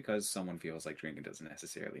just because someone feels like drinking doesn't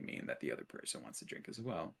necessarily mean that the other person wants to drink as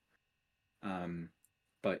well. Um,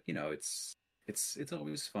 but it's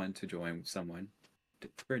always fun to join someone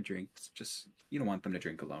for a drink. It's just you don't want them to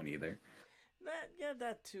drink alone either.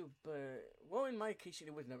 That too. But well, in my case,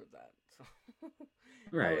 it was never that. So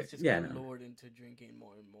I Right? was just Yeah. getting No. lured into drinking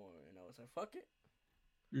more and more, and I was like, fuck it.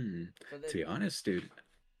 Mm. So To that be honest, dude,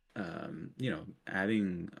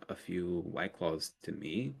 adding a few White Claws to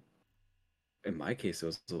me, in my case, it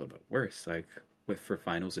was a little bit worse. Like with for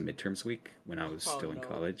finals and midterms week when I was oh still in no,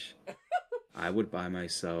 college, I would buy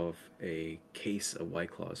myself a case of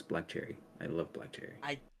White Claws, black cherry. I love black cherry.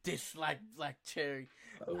 I dislike black cherry.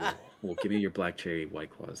 Oh, well, give me your black cherry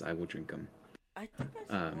White Claws. I will drink them. I think well,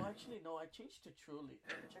 Um, actually, no, I changed to Truly.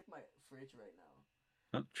 Let me check my fridge right now.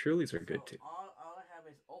 oh, Trulies are So good too. all I have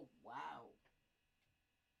is, oh wow,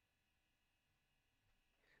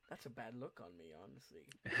 that's a bad look on me, honestly.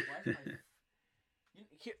 Why is my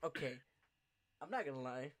here? Okay, I'm not gonna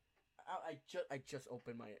lie. I just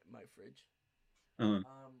opened my fridge. Uh,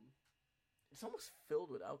 Um, it's almost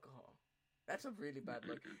filled with alcohol. That's a really bad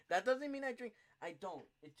look. That doesn't mean I drink. I don't.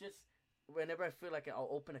 It just whenever I feel like it, I'll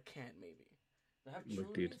open a can maybe. I have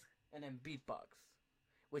look, dude. Trulies and then Beatbox,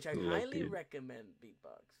 which I Look, highly dude. recommend.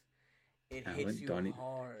 Beatbox. It hits Alan, you don't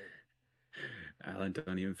hard. Alan,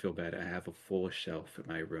 don't even feel bad. I have a full shelf in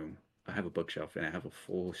my room. I have a bookshelf and I have a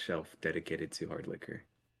full shelf dedicated to hard liquor.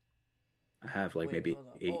 I have like Wait, maybe hold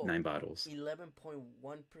on. eight, Oh, 9 bottles.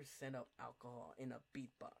 11.1% of alcohol in a beat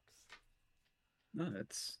box. No,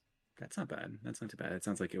 that's not bad. That's not too bad. It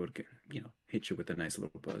sounds like it would, hit you with a nice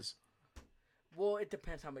little buzz. Well, it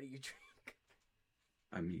depends how many you drink.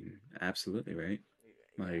 I mean, absolutely right.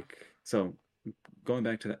 Yeah. Like, so going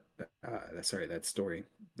back to sorry, that story.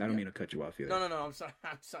 I don't Yeah. mean to cut you off No, either. no, no. I'm sorry.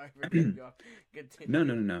 I'm sorry for cutting you off. No,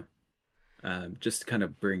 no, Continue. no, no. Just to kind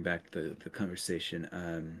of bring back the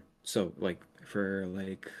conversation. So like for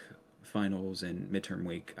like finals and midterm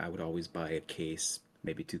week, I would always buy a case,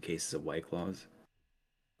 maybe 2 cases of White Claws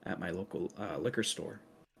at my local liquor store.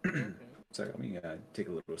 Okay. Sorry, let me take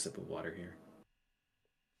a little sip of water here.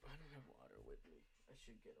 I don't have water with me. I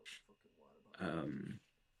should get a fucking water bottle. Um,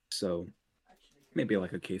 so Actually, here. maybe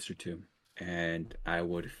like a case or two, and I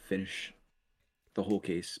would finish the whole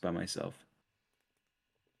case by myself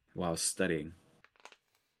while studying,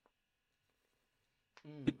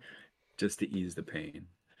 Mm. just to ease the pain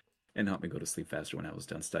and help me go to sleep faster when I was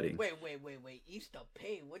done studying. Wait. Ease the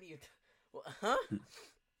pain. What are you? Huh?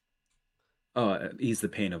 Oh, ease the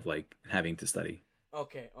pain of like having to study.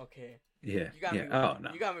 Okay. Yeah, You got yeah. me. Oh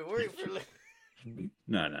no, You got me worried for.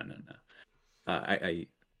 no, no, no, no.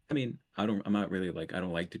 I mean, I'm not really like, I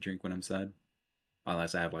don't like to drink when I'm sad,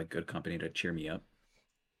 unless I have like good company to cheer me up.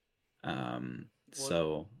 Um, Well,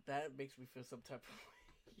 so, that makes me feel some type of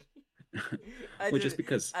way. I well, do. just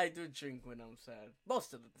because, I do drink when I'm sad.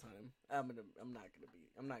 Most of the time. I'm not gonna be.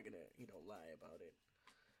 I'm not gonna. Lie about it.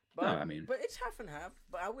 no, But I mean, it's half and half.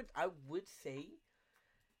 But I would say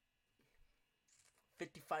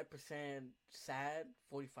 55% sad,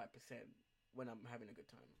 45% when I'm having a good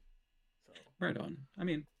time. So right on. I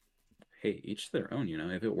mean, hey, each their own.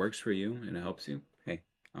 If it works for you and it helps you, hey,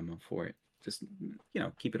 I'm all for it. Just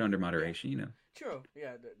keep it under yeah, moderation. true.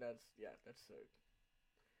 Yeah,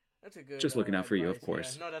 that's a good Just looking out for you, of advice. Yeah,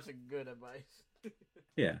 course. no, that's a good advice.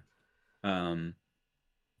 Yeah. Um,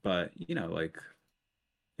 but like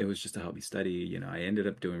it was just to help me study. I ended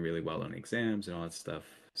up doing really well on exams and all that stuff.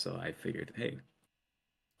 So I figured, hey,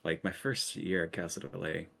 like my first year at Castle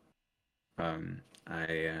LA,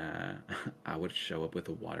 I would show up with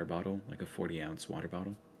a water bottle, like a 40-ounce water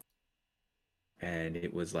bottle, and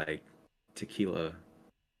it was like tequila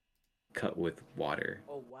cut with water.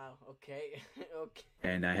 Oh wow. Okay. Okay.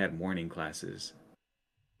 And I had morning classes.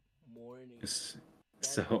 Morning. That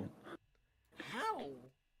So, how?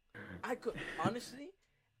 I could honestly.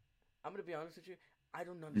 I'm gonna be honest with you. I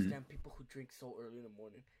don't mm, understand people who drink so early in the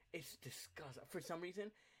morning. It's disgusting. For some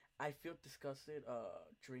reason, I feel disgusted.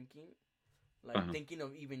 Drinking, like uh, thinking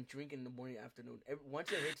of even drinking in the morning, afternoon.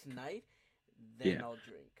 Once it hits night, then yeah. I'll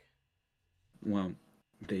drink. Well,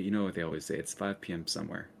 you know what they always say, it's 5 p.m.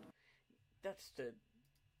 somewhere. That's the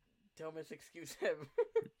dumbest excuse ever.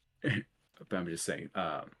 But I'm just saying.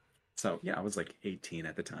 So yeah, I was like 18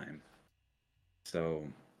 at the time. So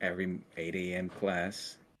every 8 a.m.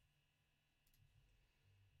 class,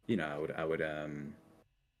 I would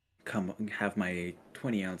come have my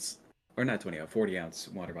 20-ounce, or not 20 ounce, 40-ounce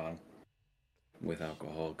water bottle with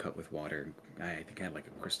alcohol cut with water. I think I had like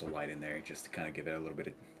a Crystal Light in there just to kind of give it a little bit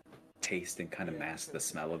of taste and kind of Yeah. mask the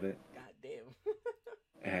smell of it. God damn.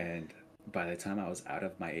 And by the time I was out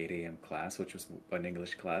of my 8 a.m. class, which was an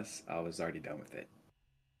English class, I was already done with it.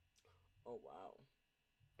 Oh wow.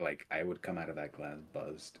 Like I would come out of that class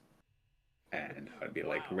buzzed, and I'd be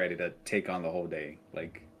like Wow. ready to take on the whole day.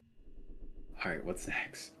 Like, all right, what's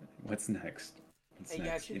next? What's next? What's And you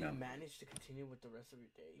next? actually managed to continue with the rest of your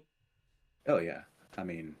day. Oh yeah. I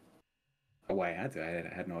mean, oh, I had to.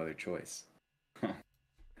 I had no other choice.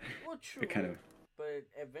 Well, It kind true, of but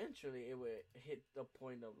eventually it would hit the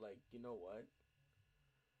point of like, you know what?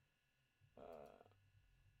 Uh,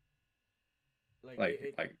 like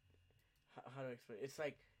like how to explain? It's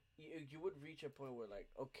like you would reach a point where like,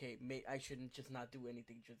 okay, I shouldn't just not do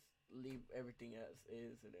anything, just leave everything as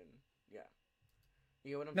is, and then yeah,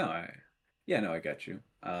 you know what I'm no, saying? I yeah, no, I got you.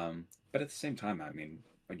 But at the same time, I mean,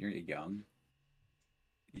 when you're young,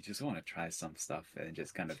 you just want to try some stuff and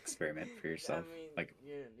just kind of experiment for I yourself. mean, Like,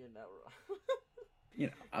 you're not wrong.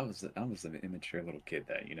 I was an immature little kid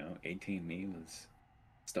that 18 me was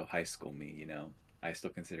still high school me. I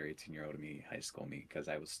still consider 18-year-old me high school me because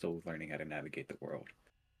I was still learning how to navigate the world.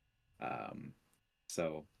 Um,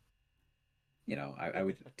 so I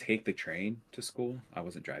would take the train to school. I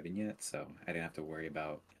wasn't driving yet, so I didn't have to worry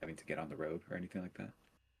about having to get on the road or anything like that.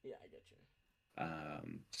 Yeah, I get you.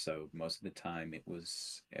 So most of the time it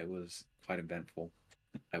was quite eventful.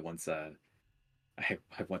 I once I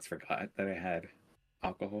once forgot that I had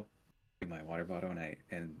alcohol. my water bottle, and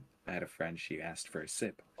I had a friend. She asked for a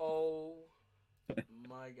sip, Oh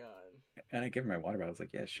my god. and I gave her my water bottle. I was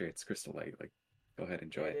like, "Yeah, sure, it's Crystal Light. Like, go ahead,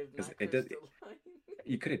 enjoy It it." is Because not it does. crystalline.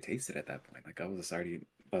 You couldn't taste it at that point. Like I was already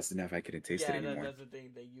busted enough. I couldn't taste it Yeah, anymore. that's the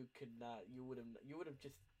thing that you could not. You would have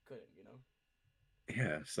just couldn't. You know.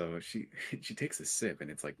 Yeah, so she she takes a sip, and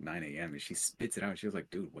it's like 9 a.m. and she spits it out. She was like,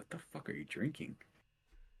 "Dude, what the fuck are you drinking?"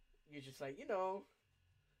 You're just like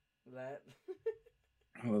that.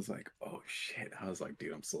 I was like, "Oh shit!" I was like,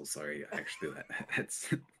 "Dude, I'm so sorry. Actually,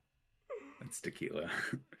 that's tequila,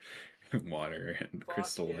 water, and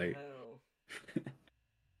Crystal Fucking Light." hell.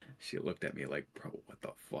 She looked at me like, "Bro, what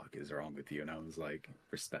the fuck is wrong with you?" And I was like,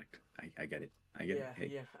 "Respect. I get it. I get it. Yeah, Hey,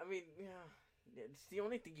 yeah. I mean, yeah. It's the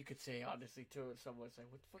only thing you could say honestly to someone saying,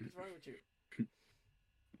 "What the fuck is wrong with you?"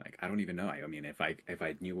 like I don't even know. I mean, if I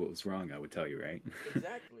knew what was wrong, I would tell you, right?"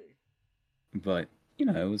 Exactly. But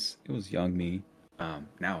it was young me.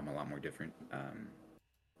 Now I'm a lot more different.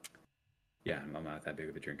 Yeah, I'm not that big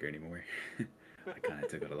of a drinker anymore. I kind of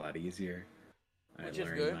took it a lot easier. I Which is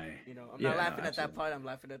learned good. my I'm not yeah, no, laughing at that absolutely. part. I'm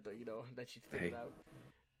laughing at the that she spit it Hey, out.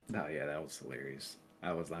 no, yeah, that was hilarious.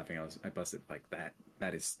 I was laughing. I busted like that.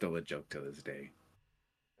 That is still a joke to this day.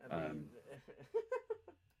 I mean, Um,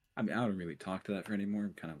 I mean, I don't really talk to that friend anymore.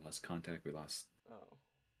 We kind of lost contact. oh,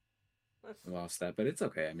 that's We lost that, but it's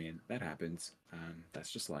okay. I mean, that happens.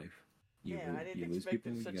 That's just life. yeah. I didn't You lose expect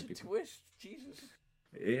people. it You such got a people. twist. Jesus.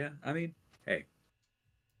 Yeah, I mean, hey,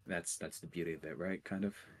 that's the beauty of it, right? Kind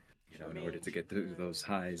of, I in order mean, to get through yeah, those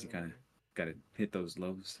highs, you kind of sure. got to hit those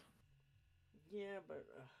lows. Yeah, but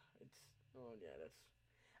it's oh yeah, that's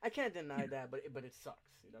I can't deny Yeah. that, but it sucks,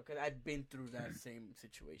 because I've been through that Sure. same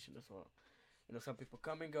situation as well. Some people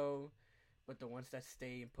come and go, but the ones that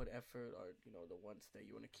stay and put effort are the ones that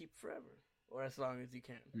you want to keep forever or as long as you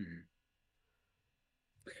can. Mhm.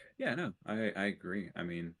 Yeah, no, I agree. I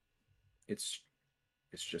mean, it's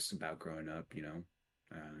it's just about growing up,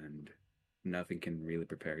 and nothing can really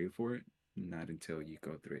prepare you for it. Not until you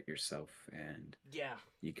go through it yourself and Yeah,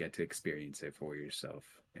 you get to experience it for yourself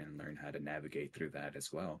and learn how to navigate through that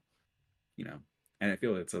as well. you know. And I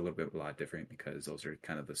feel it's a little bit a lot different because those are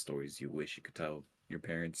kind of the stories you wish you could tell your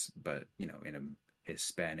parents, but in a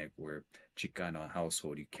Hispanic or Chicano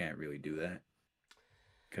household, you can't really do that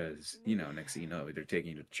because next thing you know, they're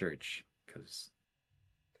taking you to church. Because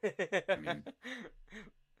I mean,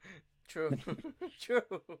 true, true.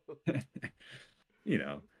 you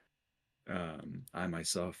know, I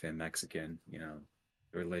myself am Mexican.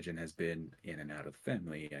 Religion has been in and out of the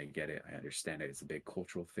family. I get it. I understand it. It's a big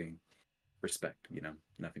cultural thing. Respect.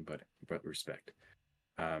 Nothing but respect.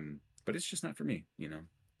 But it's just not for me.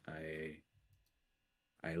 I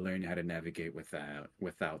I learned how to navigate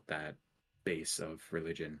without that base of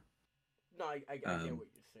religion. No, I get Um, what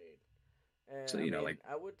you're saying. so I mean, like,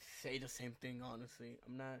 I would say the same thing. Honestly,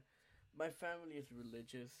 I'm not. My family is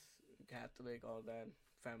religious, Catholic, all that.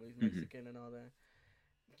 Family's mhm. Mexican and all that.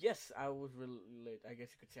 Yes, I was I guess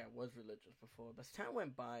you could say I was religious before, but as time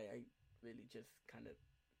went by, I really just kind of.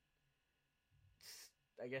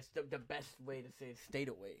 I guess the best way to say it, stayed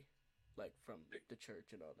away, like from the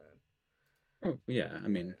church and all that. Oh yeah, I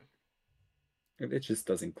mean, Yeah, if it just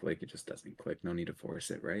doesn't click. It just doesn't click. No need to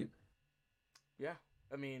force it, right? yeah.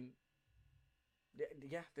 I mean,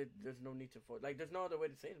 yeah. There's no need to for like. There's no other way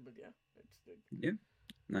to say it, but yeah, it's the. Yeah.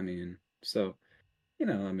 I mean, so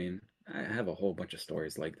I mean, I have a whole bunch of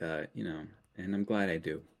stories like that, and I'm glad I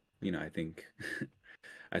do. I think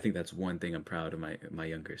I think that's one thing I'm proud of my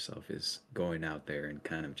younger self is going out there and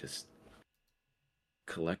kind of just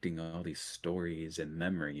collecting all these stories and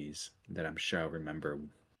memories that I'm sure I'll remember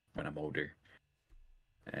when I'm older.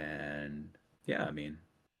 And yeah, I mean,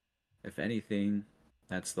 if anything,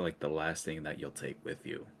 that's like the last thing that you'll take with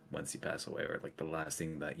you once you pass away, or like the last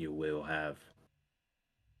thing that you will have.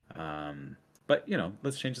 But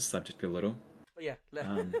let's change the subject a little. But yeah.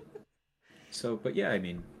 Um, but yeah, I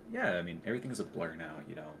mean, everything's a blur now.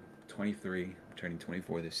 23, I'm turning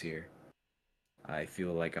 24 this year. I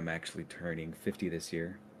feel like I'm actually turning 50 this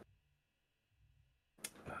year.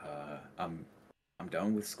 I'm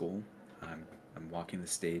done with school. I'm walking the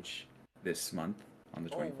stage this month on the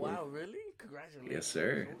Oh 24th. wow, really? Yes, Congratulations!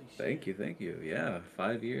 sir. Holy Thank shit! you, thank you. Yeah,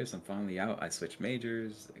 5 years. I'm finally out. I switched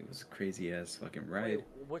majors. It was a crazy ass fucking Wait, ride.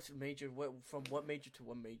 what's major? What from what major to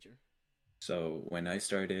what major? So when I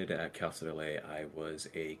started at Cal State LA, I was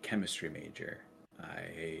a chemistry major.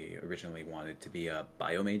 I originally wanted to be a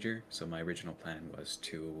bio major, so my original plan was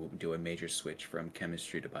to do a major switch from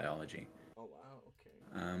chemistry to biology. Oh wow, okay.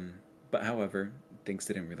 Um, but however, things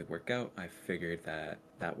didn't really work out. I figured that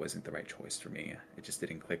that wasn't the right choice for me. It just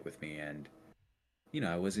didn't click with me, and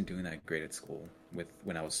I wasn't doing that great at school with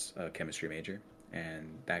when I was a chemistry major,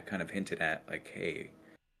 and that kind of hinted at like, hey,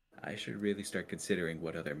 I should really start considering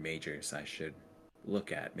what other majors I should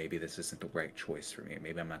look at. Maybe this isn't the right choice for me.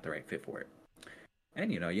 Maybe I'm not the right fit for it.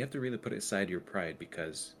 And you have to really put aside your pride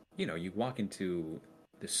because you walk into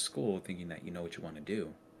this school thinking that you know what you want to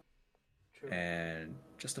do, True. and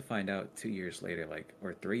just to find out 2 years later, like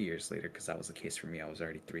or 3 years later, because that was the case for me. I was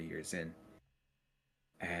already 3 years in,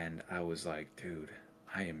 and I was like, dude,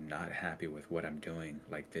 I am not happy with what I'm doing.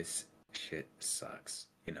 Like this shit sucks.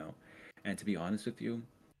 And to be honest with you,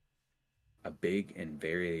 a big and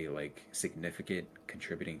very like significant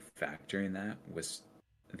contributing factor in that was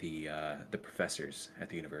the professors at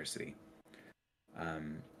the university.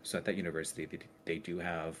 So at that university, they do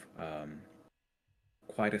have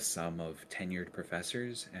quite a sum of tenured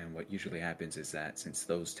professors, and what usually happens is that since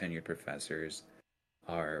those tenured professors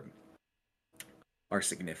are are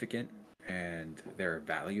significant and they're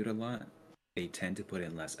valued a lot, they tend to put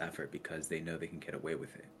in less effort because they know they can get away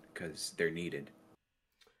with it because they're needed.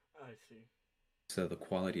 I see. So the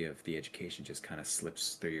quality of the education just kind of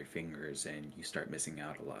slips through your fingers and you start missing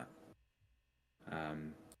out a lot.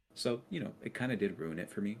 Um, so it kind of did ruin it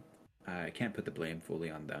for me. I can't put the blame fully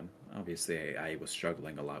on them. Obviously, I was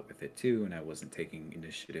struggling a lot with it too, and I wasn't taking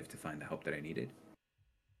initiative to find the help that I needed.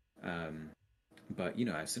 Um, but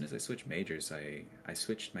as soon as I switched majors, I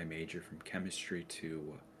switched my major from chemistry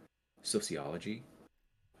to sociology,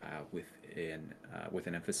 with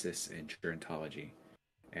an emphasis in gerontology,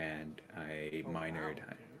 and I Oh wow. minored.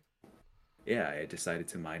 Okay. Yeah, I decided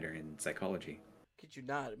to minor in psychology. Kid you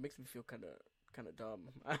not? It makes me feel kind of dumb.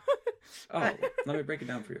 Oh, let me break it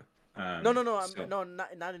down for you. No, no, no. So No,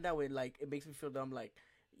 not in that way. Like it makes me feel dumb. Like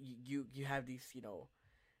you have these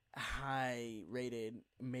high rated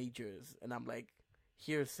majors, and I'm like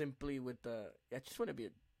here simply with the I just want to be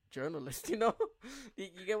a journalist. You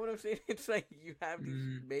get what I'm saying? It's like you have these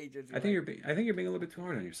mm, majors. I You're think like I think you're being a little bit too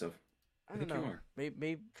hard on yourself. I I don't think you know. are.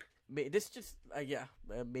 Maybe this just yeah.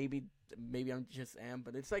 Maybe I'm just am,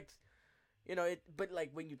 but it's like it. But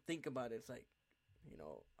like when you think about it, it's like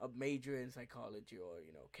a major in psychology or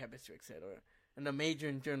chemistry, etc., and a major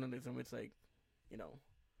in journalism. It's like you know.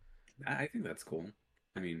 I think that's cool.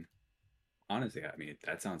 I mean, honestly, I mean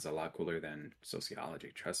that sounds a lot cooler than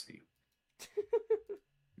sociology. Trust me,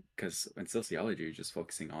 because in sociology, you're just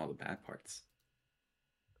focusing on all the bad parts.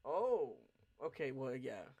 Oh, okay. Well,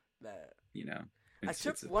 yeah, that You know, I it's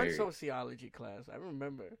took it's a one very. sociology class. I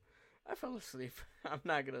remember. I fell asleep. I'm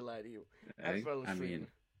not gonna lie to you. I fell I asleep. mean,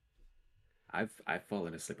 I've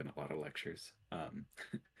fallen asleep in a lot of lectures.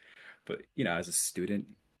 But as a student,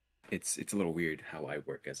 it's a little weird how I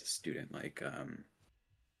work as a student. Like,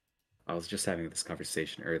 I was just having this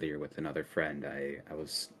conversation earlier with another friend. I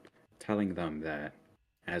was telling them that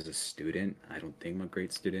as a student, I don't think I'm a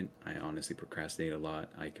great student. I honestly procrastinate a lot.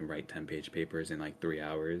 I can write 10-page papers in like 3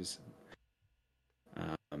 hours,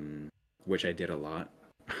 um, which I did a lot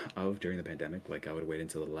of during the pandemic. Like, I would wait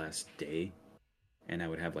until the last day and I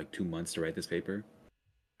would have like 2 months to write this paper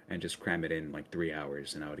and just cram it in like 3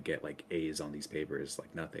 hours, and I would get like A's on these papers,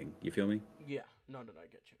 like nothing. You feel me? Yeah. No, no, no. I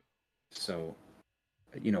get you. So,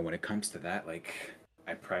 when it comes to that, like,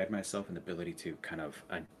 I pride myself in the ability to kind of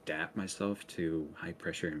adapt myself to high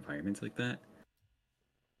pressure environments like that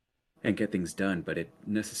and get things done, but it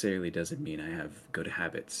necessarily doesn't mean I have good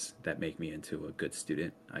habits that make me into a good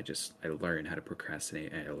student. I learn how to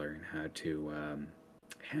procrastinate, and I learn how to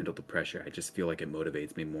handle the pressure. I just feel like it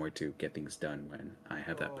motivates me more to get things done when I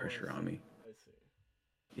have that Oh, I pressure on see. me. I see.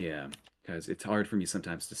 Yeah, because it's hard for me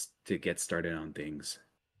sometimes to get started on things,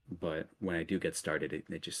 but when I do get started,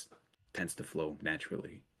 it just tends to flow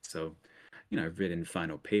naturally. So, I've written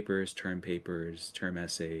final papers, term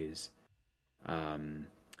essays, um,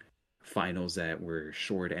 finals that were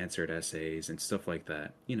short answered essays, and stuff like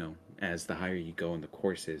that. As the higher you go in the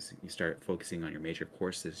courses, you start focusing on your major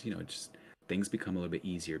courses, just things become a little bit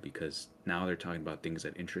easier because now they're talking about things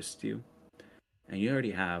that interest you, and you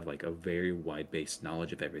already have like a very wide based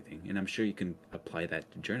knowledge of everything, and I'm sure you can apply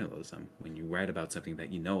that to journalism when you write about something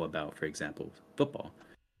that you know about. For example, football.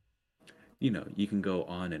 You can go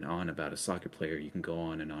on and on about a soccer player, you can go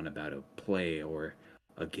on and on about a play or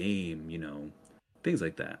a game, things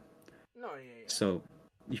like that. No, yeah, yeah. So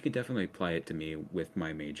you can definitely apply it to me with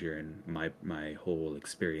my major and my whole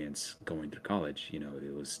experience going through college.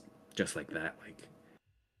 It was just like that. Like,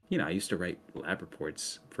 I used to write lab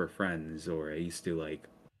reports for friends, or I used to like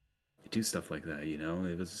do stuff like that.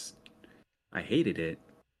 It was, I hated it,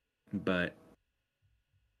 but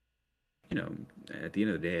you know, at the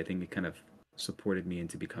end of the day, I think it kind of supported me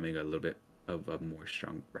into becoming a little bit of a more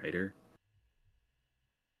strong writer.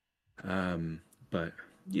 Um, But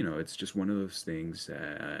it's just one of those things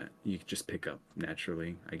that you just pick up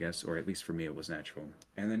naturally, I guess, or at least for me, it was natural.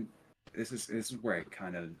 And then this is where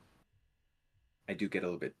I do get a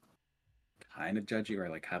little bit kind of judgy or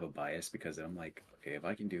like have a bias because I'm like, okay, if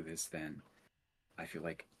I can do this, then I feel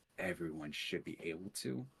like everyone should be able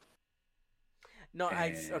to. No,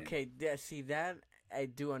 And okay. Yeah, see that I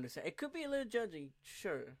do understand. It could be a little judgy,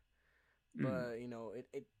 sure, mm, but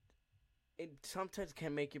it sometimes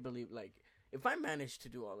can make you believe like if I manage to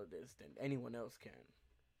do all of this, then anyone else can.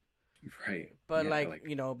 right, But yeah, like like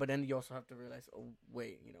but then you also have to realize, oh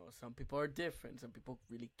wait, some people are different. Some people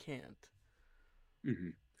really can't. hmm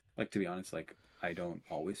like to be honest, like I don't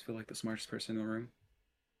always feel like the smartest person in the room.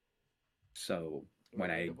 So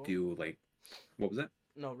when I Relatable. do like, what was that?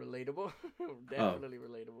 No, relatable. Oh, Definitely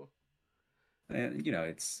relatable. and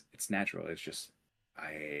it's natural. It's just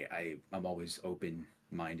I'm always open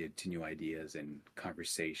minded to new ideas and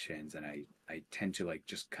conversations, and I tend to like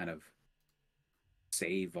just kind of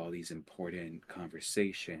save all these important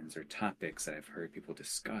conversations or topics that I've heard people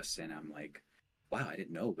discuss, and I'm like, wow, I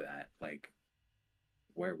didn't know that. Like,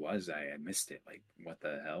 where was I? I missed it. Like, what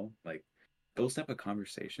the hell? Like, those type of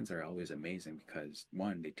conversations are always amazing because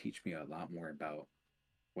one, they teach me a lot more about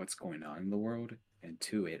what's going on in the world, and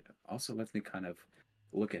two, it also lets me kind of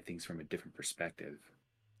look at things from a different perspective.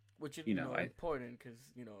 Which is I important because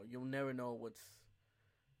you'll never know what's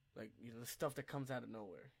like the stuff that comes out of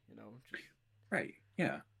nowhere. Just right,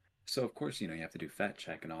 yeah. So of course, you have to do fact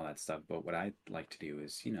check and all that stuff. But what I like to do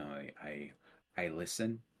is, I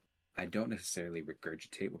listen. I don't necessarily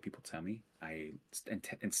regurgitate what people tell me.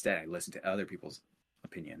 Instead I listen to other people's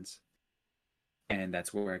opinions, and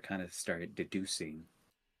that's where I kind of started deducing.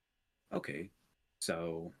 Okay,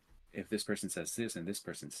 so if this person says this and this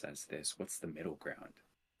person says this, what's the middle ground?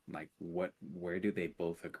 Like, where do they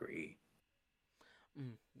both agree?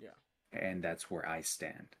 yeah. And that's where I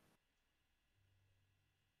stand.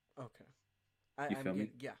 Okay. You I'm feel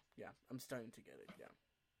me? getting yeah. I'm starting to get it. Yeah.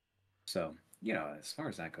 So, as far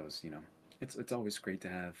as that goes, it's always great to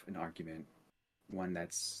have an argument, one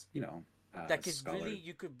that's, That could really scholar.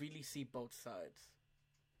 you could really see both sides.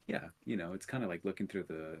 Yeah, it's kind of like looking through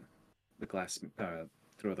the glass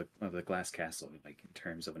through the glass castle, like in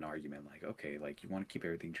terms of an argument. Like, okay, like you want to keep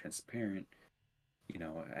everything transparent.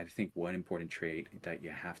 I think one important trait that you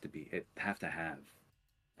have to have,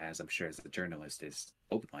 as I'm sure as a journalist, is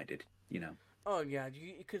open minded. Oh yeah,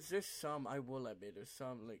 because there's some I will admit there's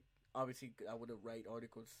some like obviously I would have write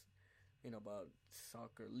articles, about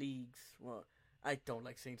soccer leagues. Well, I don't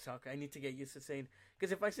like saying soccer. I need to get used to saying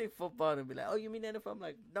because if I say football and be like, oh, you mean NFL? I'm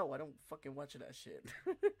like, no, I don't fucking watch that shit.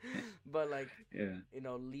 But like, Yeah.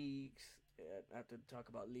 leagues. I have to talk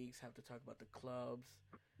about leagues. Have to talk about the clubs.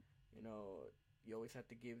 You know, you always have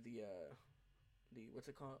to give the what's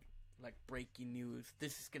it called? Like breaking news.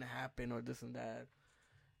 This is gonna happen or this and that.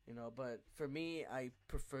 But for me, I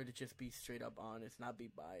prefer to just be straight up honest, not be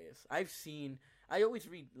biased. I always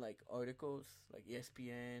read like articles, like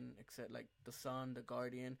ESPN, except like the Sun, the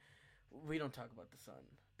Guardian. We don't talk about the Sun.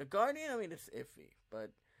 The Guardian, I mean, it's iffy,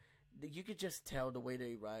 but you could just tell the way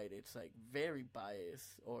they write. It's like very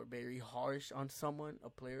biased or very harsh on someone, a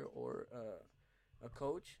player or a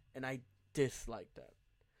coach, and I dislike that.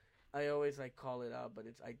 I always like call it out, but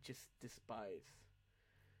I just despise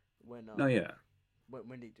when No, yeah.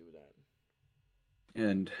 when they do that.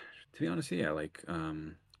 And to be honest, yeah, like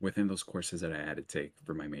within those courses that I had to take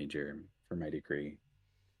for my major, for my degree,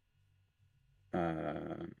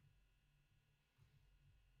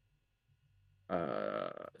 uh,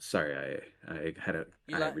 sorry, I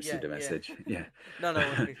Yeah, received a yeah. message. Yeah. No, no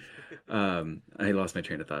worries. I lost my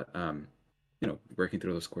train of thought. Working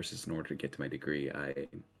through those courses in order to get to my degree,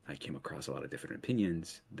 I came across a lot of different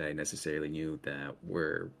opinions that I necessarily knew that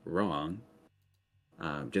were wrong,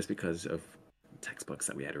 just because of textbooks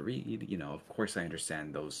that we had to read. Of course, I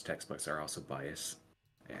understand those textbooks are also biased,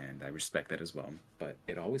 and I respect that as well. But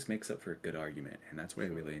it always makes up for a good argument, and that's what I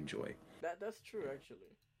True. really enjoy. That's true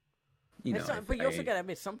actually. You And know, so, but you also gotta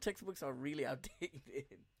admit some textbooks are really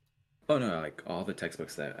outdated. oh no, like all the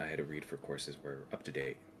textbooks that I had to read for courses were up to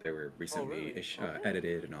date. They were Oh recently really? Okay.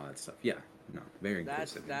 edited and all that stuff. Yeah, no, very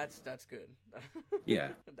That's inclusive. And that's that's good. yeah,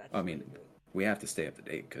 That's I mean, really good. we have to stay up to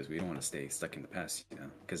date because we don't want to stay stuck in the past,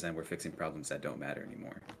 because then we're fixing problems that don't matter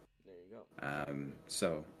anymore. There you go.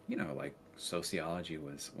 So, like sociology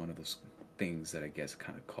was one of those things that I guess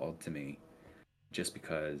kind of called to me just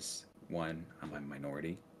because, one, I'm a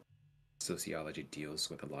minority. Sociology deals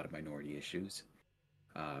with a lot of minority issues,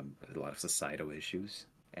 a lot of societal issues,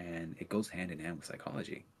 and it goes hand in hand with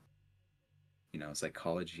psychology.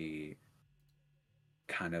 Psychology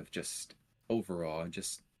kind of just overall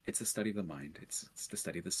just it's the study of the mind. It's the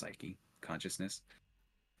study of the psyche, consciousness.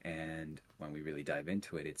 And when we really dive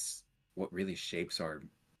into it, it's what really shapes our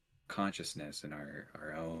consciousness and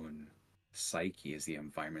our own psyche is the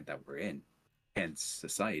environment that we're in, hence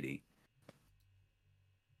society.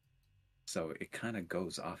 So it kind of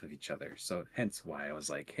goes off of each other. So hence why I was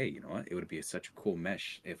like, hey, you know what? It would be such a cool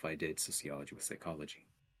mesh if I did sociology with psychology.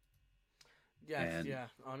 Yes, And yeah.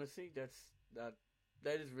 Honestly, that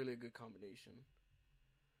that is really a good combination.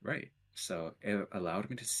 right. So it allowed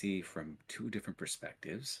me to see from two different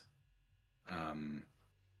perspectives. Um,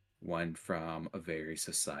 one from a very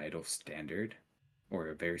societal standard or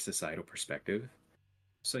a very societal perspective.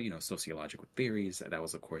 So, sociological theories, that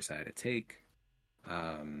was a course I had to take.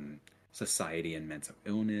 Um, Society and mental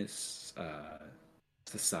illness,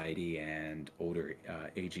 society and older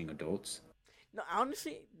aging adults. No,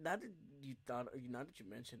 honestly, now that you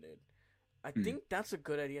mentioned it, I Mm, think that's a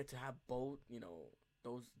good idea to have both.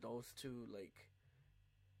 Those two, like,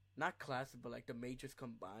 not classes, but like the majors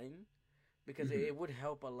combined, because mm-hmm, it would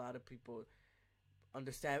help a lot of people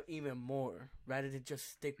understand even more rather than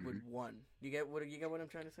just stick with mm-hmm. one. You get what I'm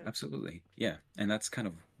trying to say? Absolutely. Yeah. And that's kind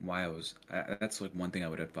of why that's like one thing I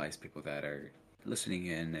would advise people that are listening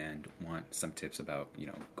in and want some tips about,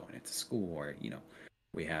 going into school or,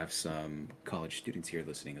 we have some college students here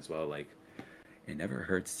listening as well. Like, it never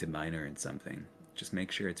hurts to minor in something. Just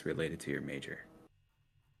make sure it's related to your major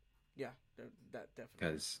Yeah, that definitely.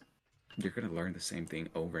 because you're going to learn the same thing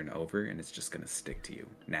over and over and it's just going to stick to you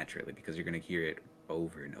naturally because you're going to hear it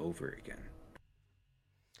over and over again.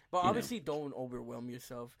 But You know? obviously, don't overwhelm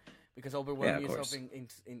yourself, because Yeah, overwhelming of yourself course.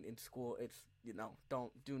 in school, it's,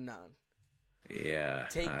 don't do not Yeah.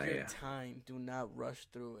 take your Yeah. time. Do not rush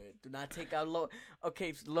through it. Do not take out loan.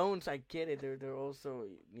 Okay, loans, I get it. They're also,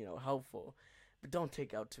 helpful, but don't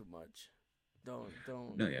take out too much. Don't.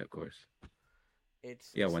 No, yeah, of course.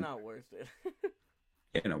 Yeah, It's one not worth it.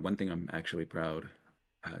 one thing I'm actually proud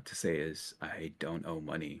to say is I don't owe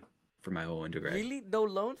money for my whole undergrad. Really, no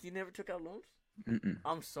loans? You never took out loans? Mm-mm.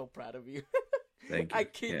 I'm so proud of you. Thank I you.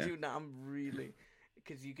 kid Yeah, you not. I'm really,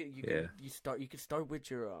 because yeah. you can start with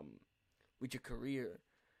your career,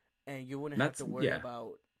 and you wouldn't have That's to worry yeah,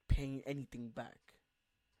 about paying anything back.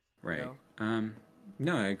 You right. know?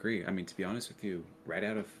 No, I agree. I mean, to be honest with you, right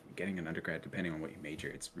out of getting an undergrad, depending on what you major,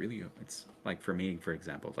 it's like for me, for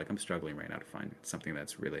example, like I'm struggling right now to find something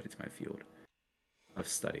that's related to my field of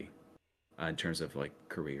study. In terms of like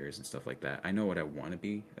careers and stuff like that, I know what I want to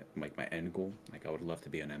be, like my end goal. Like I would love to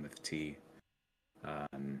be an MFT.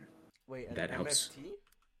 Um, Wait, an that helps. MFT?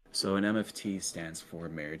 So an MFT stands for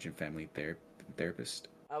marriage and family therapist.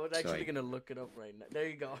 I was So actually I gonna look it up right now. There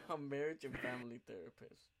you go. A marriage and family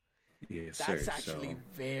therapist. yes sir. That's actually So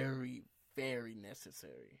very, very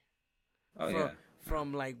necessary. oh From yeah,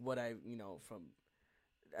 like what from,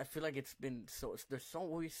 I feel like it's been there's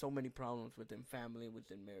always so many problems within family,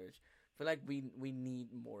 within marriage. I feel like we need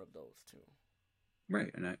more of those too.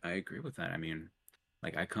 right, and I agree with that. I mean,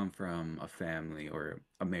 like I come from a family or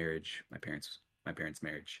a marriage. My parents'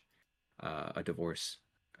 marriage, a divorce,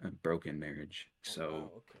 a broken marriage. Oh So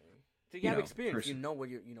wow, okay. So you have experience. person, You know what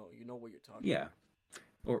you're talking yeah, about.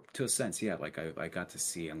 or to a sense, yeah. Like I got to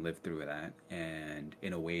see and live through that, and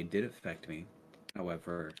in a way, it did affect me.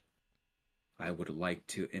 However, I would like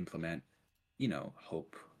to implement,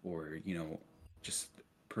 hope or, just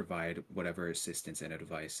provide whatever assistance and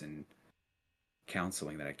advice and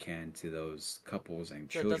counseling that I can to those couples and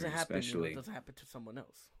So it doesn't children, happen. It especially. doesn't happen to someone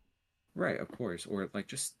else. Right, of course. Or like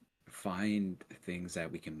just find things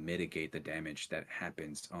that we can mitigate the damage that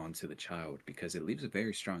happens onto the child because it leaves a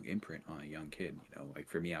very strong imprint on a young kid. Like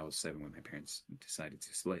for me, I was 7 when my parents decided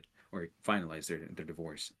to split or finalize their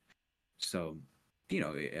divorce. So,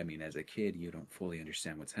 I mean, as a kid, you don't fully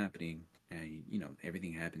understand what's happening, and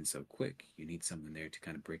everything happens so quick. You need someone there to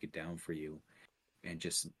kind of break it down for you, and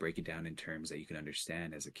just break it down in terms that you can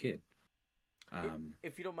understand as a kid. If, Um,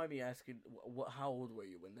 if you don't mind me asking, how old were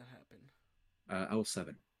you when that happened? I was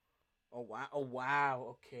 7. Oh wow! Oh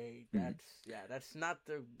wow! Okay, Mhm. that's not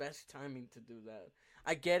the best timing to do that.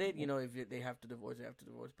 I get it. If they have to divorce, they have to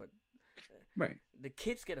divorce, but Right, the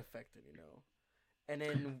kids get affected. And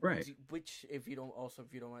then right. if you don't, also,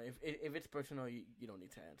 if you don't want, if it's personal, you don't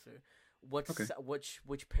need to answer. Okay.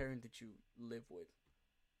 Which parent did you live with?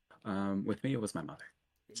 With me, it was my mother.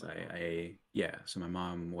 Your So mother. Okay. yeah. So my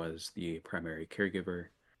mom was the primary caregiver.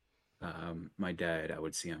 My dad, I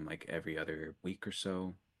would see him like every other week or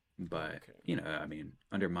so. Oh, But, okay. I mean,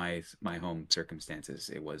 under my home circumstances,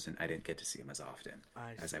 I didn't get to see him as often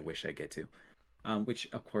I as I see. wish I get to. Which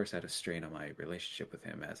of course had a strain on my relationship with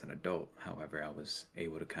him as an adult. However, I was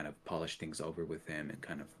able to kind of polish things over with him and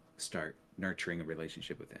kind of start nurturing a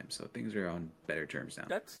relationship with him. So things are on better terms now.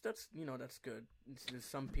 That's that's good. There's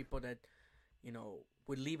some people that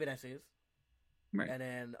would leave it as is, Right. and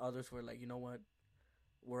then others were like, you know what,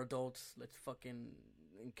 we're adults. Let's fucking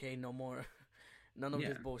okay, no more, none of Yeah.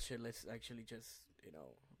 this bullshit. Let's actually just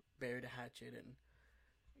bury the hatchet and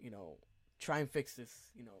try and fix this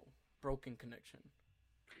broken connection.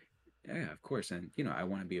 Yeah, of course. And I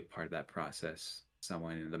want to be a part of that process.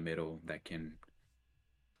 Someone in the middle that can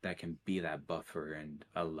be that buffer and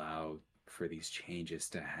allow for these changes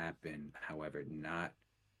to happen. However, not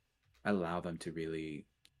allow them to really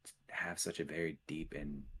have such a very deep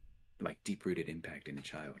and like deep rooted impact in a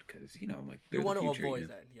child, because like You they're the want to future. avoid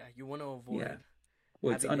that, yeah. You want to avoid Yeah.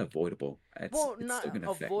 Well, it's having it. unavoidable. It's Well, it's not still gonna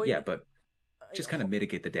affect. avoid. Yeah, but just kind of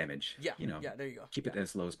mitigate the damage. Yeah, yeah. There you go. Keep Yeah. it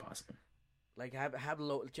as low as possible. Like have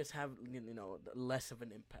low, just have less of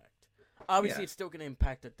an impact. Obviously, Yeah. it's still gonna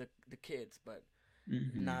impact the kids, but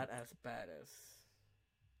Hmm. not as bad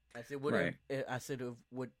as it would Right. as it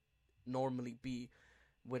would normally be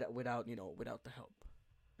without without the help.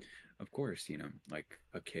 Of course, like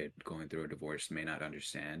a kid going through a divorce may not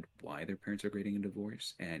understand why their parents are getting a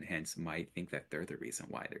divorce, and hence might think that they're the reason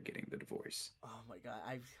why they're getting the divorce. Oh my god,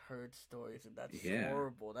 I've heard stories and that's Yeah.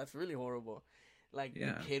 horrible. That's really horrible. Like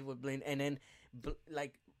Yeah. the kid would blame, and then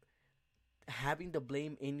like having the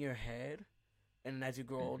blame in your head, and as you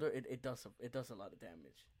grow older, it does a lot of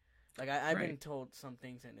damage. Like I've been Right. told some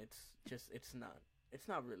things, and it's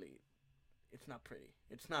not really, it's not pretty.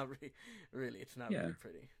 It's not really it's not Yeah. really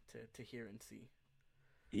pretty to hear and see.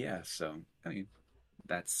 Yeah, so I mean,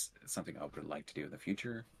 that's something I would like to do in the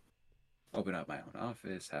future. Open up my own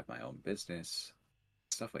office, have my own business,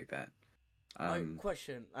 stuff like that.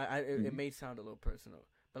 Question, it Mhm. may sound a little personal,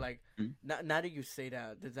 but like Mhm. now that you say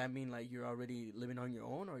that, does that mean like you're already living on your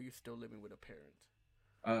own, or are you still living with a parent?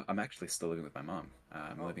 I'm actually still living with my mom.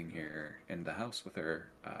 I'm Oh, living here in the house with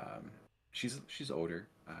her. She's older.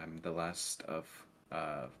 I'm the last of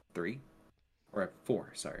three, or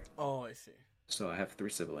four, sorry. oh, I see. So I have three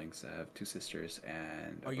siblings. I have two sisters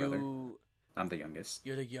and a Are brother. you? I'm the youngest.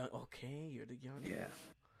 You're the young. Okay, you're the young. Yeah.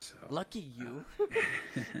 So Lucky you. uh,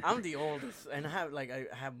 I'm the oldest, and I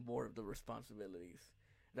have more of the responsibilities.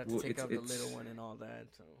 That to well, take it's care of the it's little one and all that.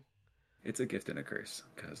 So. it's a gift and a curse,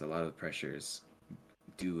 because a lot of the pressures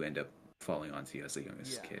do end up falling onto you as the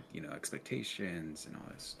youngest Yeah. kid. Expectations and all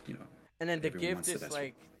this. And then the Everyone gift wants the is best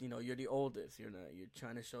like you're the oldest. You're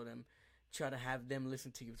trying to show them, try to have them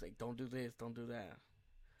listen to you. It's like don't do this, don't do that.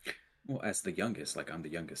 Well, as the youngest, like I'm the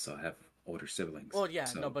youngest, so I have older siblings. Well, yeah,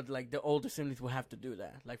 So, no, but like the older siblings will have to do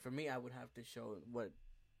that. Like for me, I would have to show what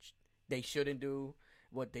they shouldn't do,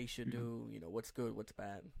 what they should do. What's good, what's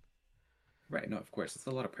bad. right, no, of course, it's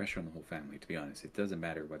a lot of pressure on the whole family. To be honest, it doesn't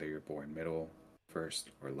matter whether you're born middle,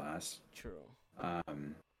 first, or last. True.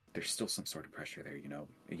 There's still some sort of pressure there.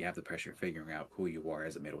 You have the pressure of figuring out who you are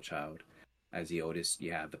as a middle child. As the oldest,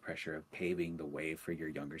 you have the pressure of paving the way for your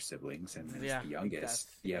younger siblings, and as Yeah, the youngest,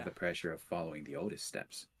 you have yeah. the pressure of following the oldest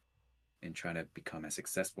steps and trying to become as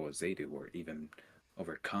successful as they do, or even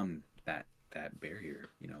overcome that barrier.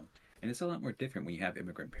 And it's a lot more different when you have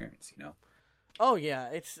immigrant parents. Oh yeah,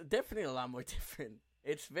 it's definitely a lot more different.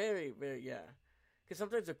 It's very, very, yeah. Because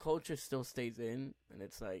sometimes the culture still stays in, and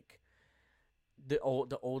it's like the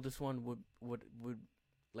oldest one would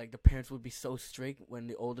like the parents would be so strict when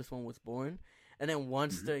the oldest one was born, and then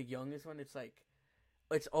once Mhm. the youngest one, it's like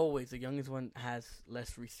it's always the youngest one has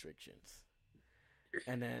less restrictions,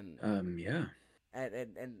 and then Yeah.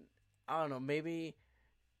 and I don't know, maybe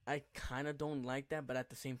I kind of don't like that, but at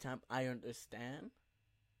the same time I understand.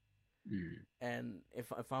 Mm. And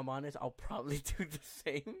if I'm honest, I'll probably do the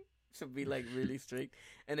same to be like really strict.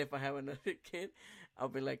 And if I have another kid, I'll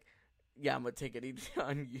be like, yeah, I'm gonna take it easy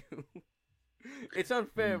on you. It's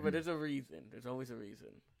unfair, but Mhm. there's a reason. There's always a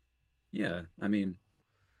reason. Yeah, I mean,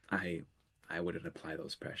 I wouldn't apply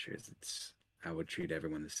those pressures. I would treat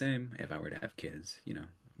everyone the same if I were to have kids. Be Do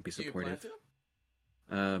you plan supportive.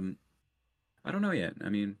 to? I don't know yet. I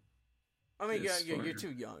mean, I mean, yeah, as you're far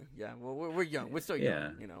too young. Yeah, well, we're young. We're still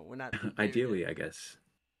Yeah. young. We're not babies ideally, yet. I guess.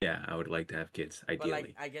 Yeah, I would like to have kids. But Ideally.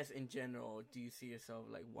 like, I guess in general, do you see yourself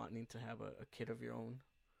like wanting to have a kid of your own?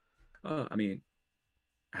 I mean,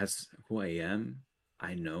 as who I am,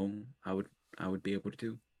 I know I would be able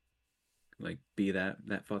to like be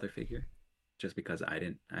that father figure, just because I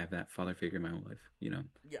didn't have that father figure in my whole life. Yeah,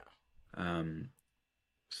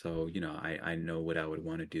 So I know what I would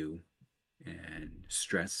want to do and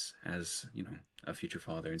stress as a future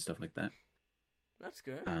father and stuff like that. that's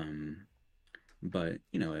good. But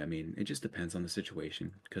I mean, it just depends on the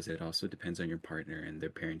situation, because it also depends on your partner and their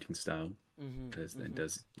parenting style, Mm-hmm. because that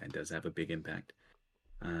does have a big impact.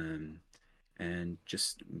 um, and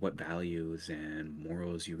just what values and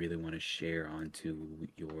morals you really want to share onto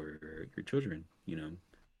your children.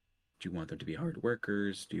 Do you want them to be hard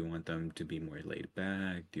workers? Do you want them to be more laid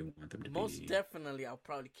back? Do you want them to Most be definitely, I'll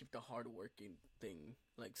probably keep the hard working thing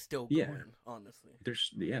like still yeah? going. Honestly,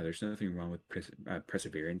 There's nothing wrong with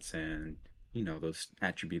perseverance and those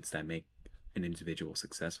attributes that make an individual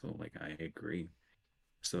successful. Like I agree.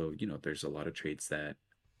 So there's a lot of traits that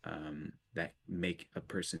make a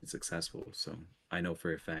person successful. So I know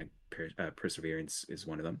for a fact perseverance is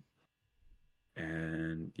one of them.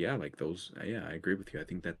 And yeah, like those, yeah, I agree with you. I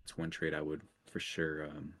think that's one trait I would for sure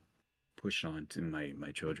push on to my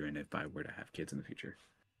children if I were to have kids in the future.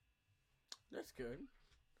 that's good.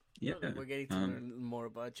 Yeah. We're getting to Um. learn more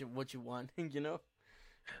about you, what you want.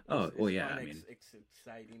 Oh, well, It's yeah. fun. I mean, It's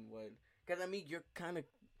exciting. Because I mean, you're kind of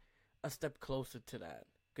a step closer to that.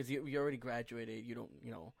 Because you already graduated. You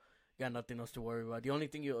don't got nothing else to worry about. The only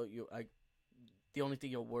thing the only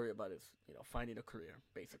thing you'll worry about is finding a career,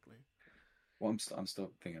 basically. well, I'm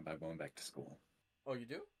still thinking about going back to school. Oh, you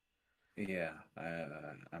do? Yeah.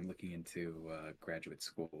 I'm looking into graduate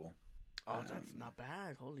school. Oh, that's Um. not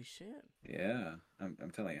bad. Holy shit. Yeah.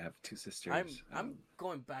 I'm telling you, I have two sisters. I'm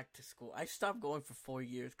going back to school. I stopped going for 4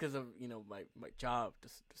 years because of my job, the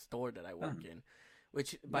store that I work in.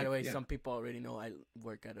 Which, by the way, Yeah. some people already know I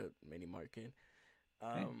work at a mini market.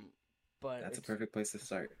 Hey, But that's a perfect place to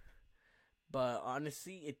start. but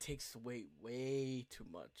honestly, it takes way too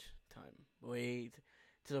much time.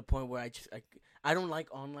 To the point where I don't like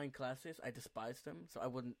online classes. I despise them. So I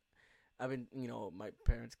wouldn't. I've been my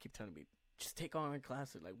parents keep telling me just take online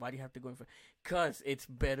classes. Like, why do you have to go in for? Cause it's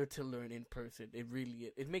better to learn in person. It really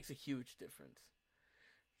is. It makes a huge difference.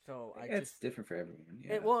 So It's different for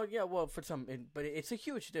everyone. Yeah. well, for some, but it's a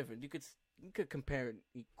huge difference. You could compare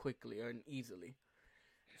it quickly or easily.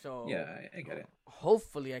 So Yeah, I get it.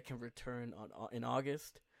 hopefully I can return in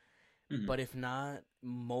August. Hmm. But if not,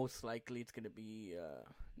 most likely it's gonna be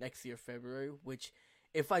next year February. Which,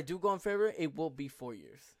 if I do go in February, it will be 4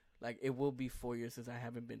 years. Like it will be 4 years since I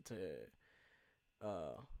haven't been to.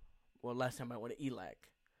 Well, last time I went to ELAC.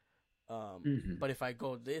 Hmm. But if I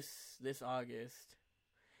go this August,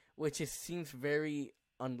 which seems very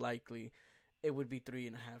unlikely, it would be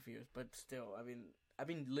 3.5 years. But still, I've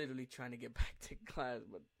been literally trying to get back to class,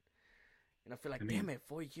 but I feel like I damn mean, it,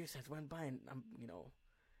 4 years has went by, and I'm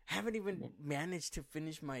haven't even well, managed to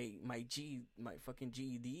finish my fucking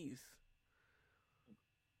GEDs.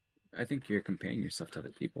 I think you're comparing yourself to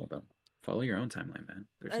other people, though. Follow your own timeline, man.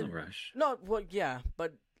 There's no And rush. no, well, yeah,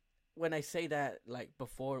 but when I say that, like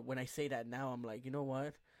before, when I say that now, I'm like, you know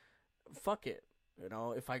what? Fuck it.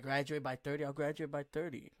 If I graduate by 30, I'll graduate by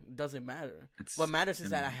 30. It doesn't matter. What It's, matters I is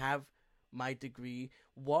that I mean, have my degree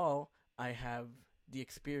while I have the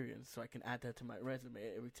experience, so I can add that to my resume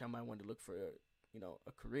every time I want to look for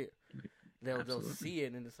a career. They'll absolutely. see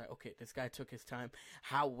it and it's like, okay, this guy took his time.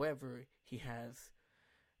 However, he has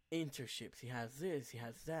internships, he has this, he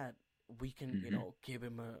has that. We can Hmm. give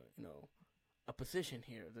him a position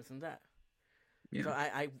here, this and that. Yeah. So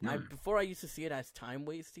I No. before I used to see it as time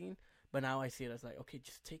wasting, but now I see it as like, okay,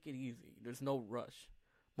 just take it easy. There's no rush.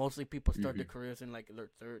 Mostly people start their Hmm. careers in like their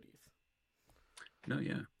 30s. No.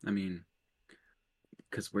 Yeah. I mean,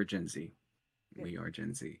 because we're Gen Z. Yeah. We are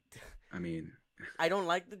Gen Z. I mean, I don't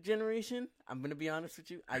like the generation. I'm gonna be honest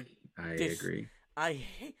with you. I This agree. I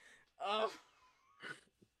hate. Oh,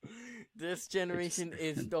 this It's generation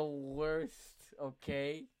is the worst.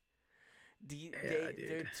 Okay, yeah, dude.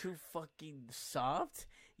 they're too fucking soft.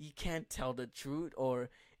 You can't tell the truth, or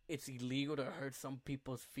it's illegal to hurt some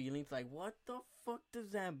people's feelings. Like, what the fuck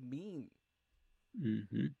does that mean?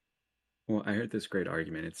 Hmm. Well, I heard this great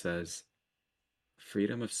argument. It says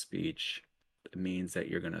freedom of speech means that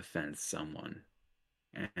you're going to offend someone,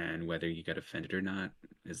 and whether you get offended or not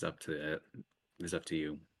is up to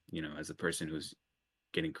you. As a person who's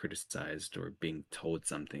getting criticized or being told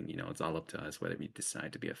something, it's all up to us whether we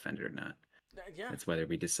decide to be offended or not. Yeah. It's whether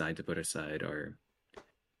we decide to put aside our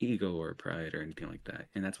ego or pride or anything like that.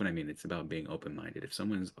 And that's what I mean. It's about being open minded. If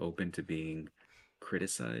someone's open to being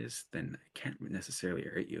criticized, then it can't necessarily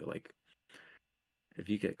hurt you. Like if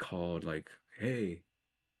you get called like, hey,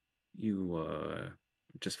 you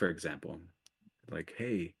just for example, like,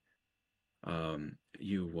 hey,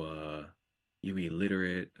 you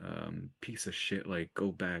illiterate piece of shit, like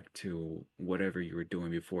go back to whatever you were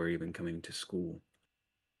doing before even coming to school.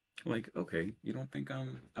 Like, okay, you don't think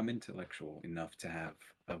I'm intellectual enough to have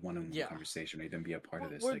a one-on-one Yeah. conversation or even be a part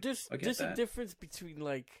of this? Where Like, I get there's a that. difference between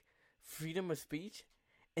like freedom of speech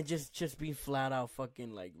and just being flat out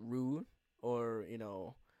fucking like rude or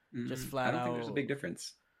just I flat don't think there's a out. big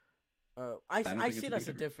difference. I don't I think see it's it a big as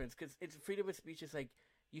a difference. difference because it's freedom of speech. Is like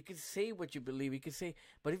you can say what you believe. You can say,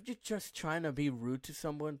 but if you're just trying to be rude to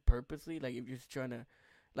someone purposely, like if you're just trying to,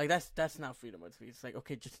 like that's not freedom of speech. It's like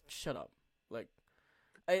okay, just shut up. Like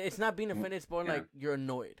it's not being Well, offended. It's more yeah, like you're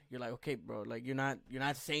annoyed. You're like okay, bro. Like you're not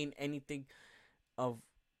saying anything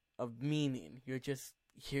of meaning. You're just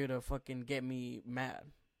here to fucking get me mad.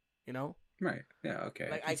 You know. right. Yeah, okay, I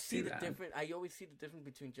Like can I see see the that. difference. I always see the difference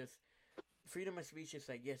between just freedom of speech. Is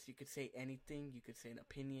like yes, you could say anything. You could say an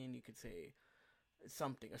opinion. You could say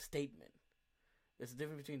something, a statement. There's a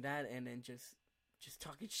difference between that and then just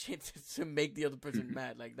talking shit to make the other person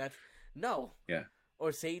mad. Like that's no. Yeah.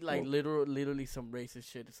 Or say like Well, literally some racist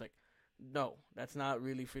shit. It's like no, that's not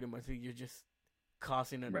really freedom of speech. You're just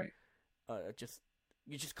causing an right. just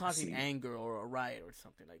you're just causing See, anger or a riot or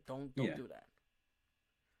something. Like don't yeah, do that.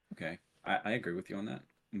 okay. I agree with you on that.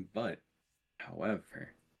 But,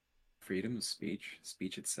 however, freedom of speech,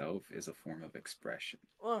 speech itself is a form of expression.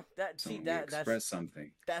 Well, that So see when we that's express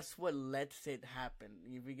something, what lets it happen.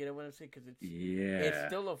 You get what I'm saying? Because it's yeah,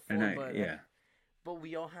 still a and form, but like, yeah. but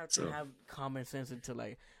we all have to So have common sense into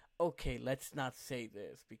like, okay, let's not say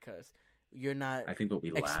this because you're not I think what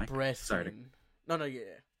we lack. expressing. No, no,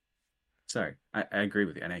 yeah, Sorry, I agree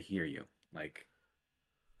with you, and I hear you. Like,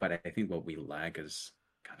 but I think what we lack as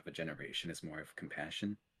kind of a generation is more of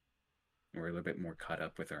compassion. We're a little bit more caught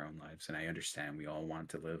up with our own lives, and I understand we all want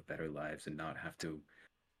to live better lives and not have to,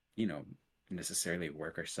 you know, necessarily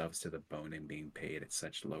work ourselves to the bone and being paid at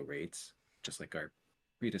such low rates, just like our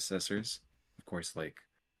predecessors. Of course, like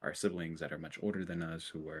our siblings that are much older than us,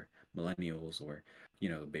 who were millennials or,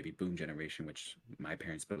 the baby boom generation, which my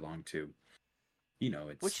parents belong to.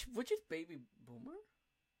 It's which is baby boomer.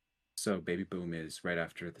 so baby boom is right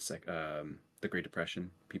after the Great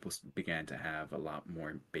Depression. People began to have a lot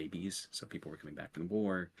more babies, so people were coming back from the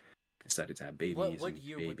war, decided to have babies What and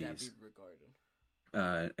year would that be babies. regarded?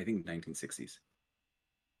 I think 1960s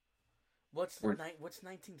What's or what's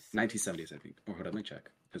 1970s? 1970s. I think. Or hold on, let me check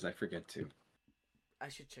because I forget to. I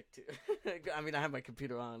should check too. I mean, I have my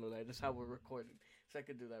computer on, like that's how we're recording, so I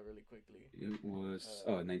could do that really quickly. It was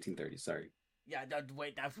 1930s. Sorry. Yeah,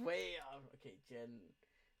 wait, that's way off. Okay, generation.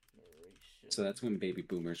 So that's when baby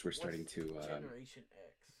boomers were What's starting to Generation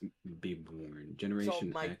X? be born. So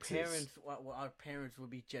Generation my X is. parents, well, our parents would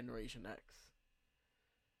be Generation X.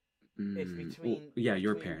 It's Well, between yeah,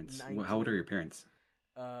 your parents. Well, how old are your parents?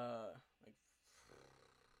 like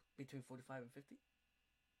between 45 and 50.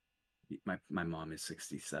 My mom is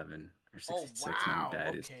 67 or Oh 66. My wow,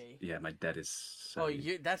 dad is okay. yeah. My dad is Oh,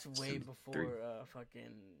 70, that's way 73. before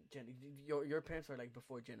fucking your parents are like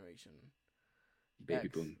before Generation Baby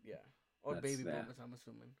X, boom. yeah, or That's baby that. boomers. I'm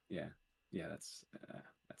assuming. Yeah, yeah.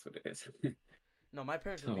 That's what it is. No, my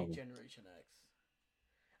parents would be So, Generation X.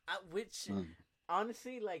 Which um,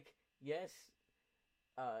 honestly, like, yes,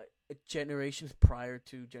 uh, generations prior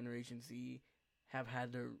to Generation Z have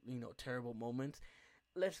had their terrible moments.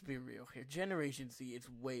 Let's be real here. Generation Z is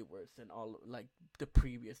way worse than all like the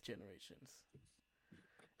previous generations.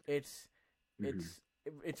 It's mhm.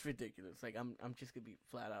 it's ridiculous. Like I'm just gonna be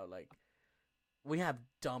flat out like we have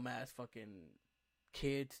dumbass fucking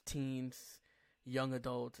kids, teens, young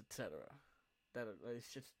adults, etc. That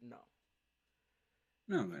it's just no.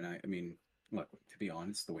 No, and I mean, look. To be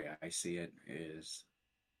honest, the way I see it is,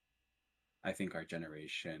 I think our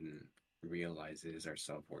generation realizes our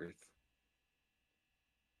self worth.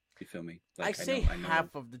 You feel me? I Like I say know, I know.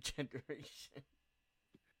 half of the generation.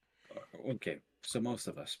 Okay, so most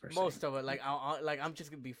of us per se. Most of it, like I'm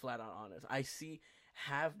just gonna be flat out honest. I see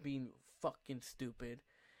have been fucking stupid,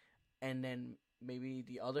 and then maybe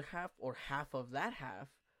the other half or half of that half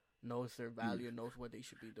knows their Mm, value, knows what they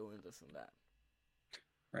should be doing, this and that.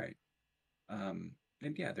 right.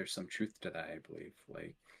 And yeah, there's some truth to that, I believe.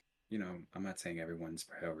 Like, I'm not saying everyone's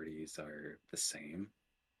priorities are the same.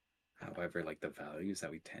 However, like the values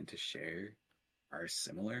that we tend to share are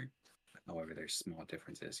similar. However, there's small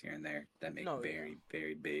differences here and there that make No, yeah. very,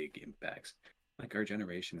 very big impacts. Like our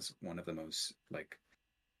generation is one of the most like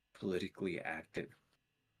politically active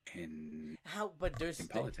in How? But in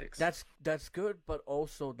politics. that's good, but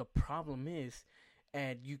also the problem is,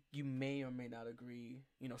 and you may or may not agree.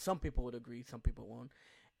 Some people would agree, some people won't.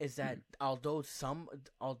 Is that Mhm.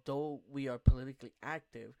 although we are politically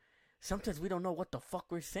active, sometimes we don't know what the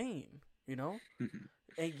fuck we're saying.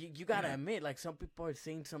 And you gotta Yeah. admit, like some people are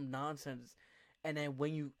saying some nonsense, and then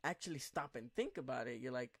when you actually stop and think about it,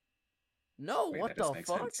 you're like, no, Wait, that what doesn't the make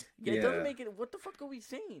fuck? sense. Yeah, it doesn't Yeah. make it. What the fuck are we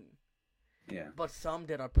saying? Yeah. But some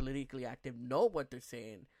that are politically active know what they're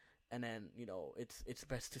saying, and then it's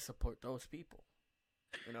best to support those people.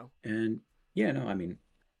 You know. And yeah, no, I mean,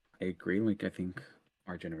 I agree. Like, I think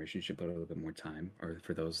our generation should put a little bit more time, or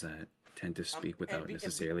for those that tend to speak and without be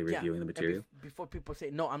necessarily yeah, reviewing the and material. before people say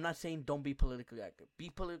no, I'm not saying don't be politically active. Be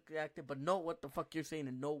politically active, but know what the fuck you're saying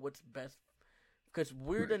and know what's best, because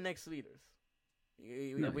we're the Right. next leaders.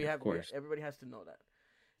 No, yeah, of course. Everybody has to know that.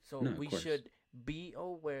 So No, of we course. should be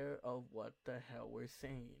aware of what the hell we're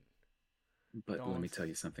saying. But let Don't. me tell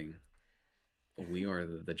you something. We are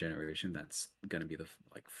the generation that's gonna be the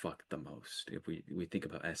like fucked the most. If we think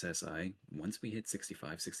about SSI, once we hit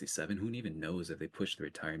 65, 67, who even knows if they pushed the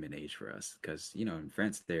retirement age for us? Because in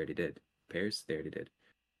France they already did. Paris they already did.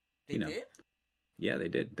 They You know, did. yeah, they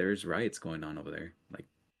did. There's riots going on over there. Like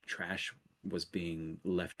trash was being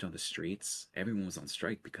left on the streets. Everyone was on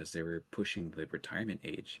strike because they were pushing the retirement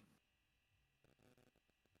age.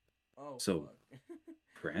 Oh So fuck.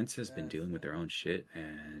 France has been That's dealing with their own shit,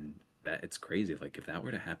 and that it's crazy. Like if that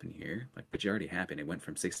were to happen here, like which already happened, it went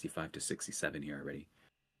from 65 to 67 here already.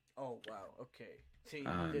 Oh wow. Okay. See,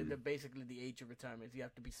 Um, basically the age of retirement. You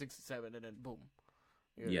have to be 67, and then boom,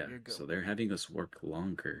 yeah, you're good. so they're having us work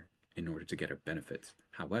longer in order to get our benefits.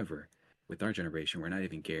 However, with our generation, we're not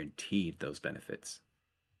even guaranteed those benefits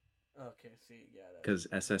Okay. See, yeah, because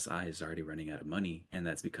SSI is already running out of money, and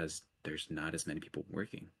that's because there's not as many people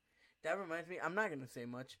working. that reminds me. I'm not gonna say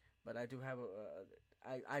much, but I do have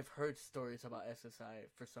I've heard stories about SSI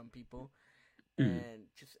for some people, Mm, and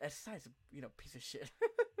just SSI is a piece of shit.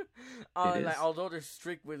 it Like is, although they're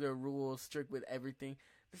strict with their rules, strict with everything,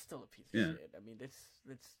 they're still a piece of yeah, shit. I mean, let's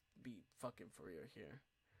be fucking for real here.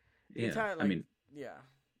 The yeah. entire I mean, yeah.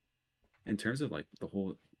 in terms of like the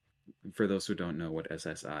whole, for those who don't know what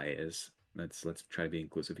SSI is, let's try to be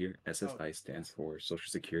inclusive here. SSI Okay. Yeah. stands for Social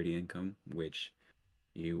Security income, which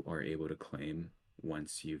you are able to claim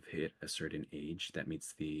once you've hit a certain age that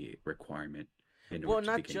meets the requirement in order Well, to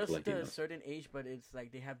not begin just collecting a those. certain age, but it's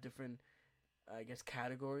like they have different, I guess,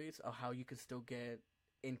 categories of how you can still get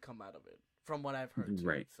income out of it. From what I've heard too.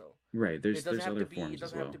 Right, So right. it doesn't There's have to other be. It forms as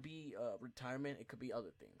doesn't have to well, be retirement. It could be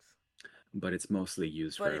other things. but it's mostly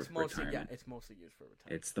used But for it's mostly retirement. it's mostly used for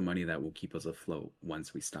retirement. It's the money that will keep us afloat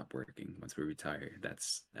once we stop working, once we retire.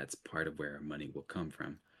 That's part of where our money will come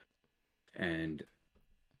from. And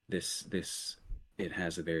this it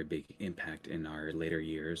has a very big impact in our later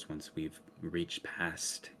years once we've reached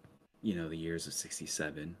past the years of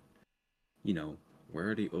 67. you know we're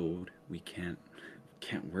already old. We can't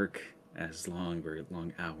work as long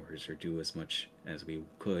hours or do as much as we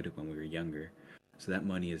could when we were younger, so that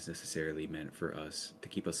money is necessarily meant for us to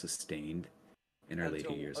keep us sustained in our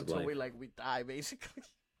later years of Until life we die basically.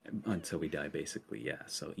 until we die, basically. Yeah,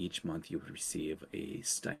 so each month you would receive a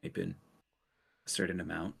stipend, a certain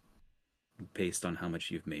amount, based on how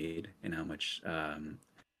much you've made and how much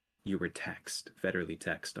you were federally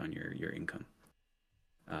taxed on your income.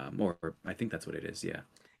 Or I think that's what it is. Yeah.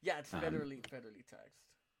 Yeah, it's Um, federally taxed.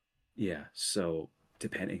 yeah. So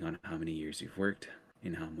depending on how many years you've worked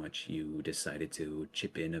and how much you decided to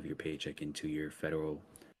chip in of your paycheck into your federal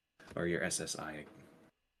or your SSI,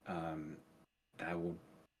 um, that will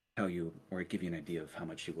tell you or give you an idea of how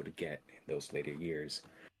much you would get in those later years.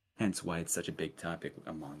 Hence why it's such a big topic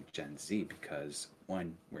among Gen Z, because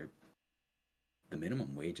one, we're the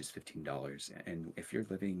minimum wage is $15, and if you're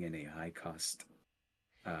living in a high cost,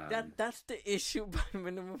 That's the issue by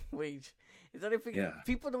minimum wage. Is that if yeah,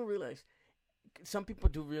 people don't realize. Some people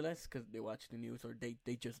do realize because they watch the news or they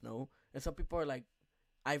just know, and some people are like,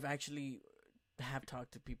 I've actually have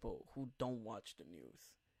talked to people who don't watch the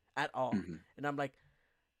news at all, mm-hmm, and I'm like,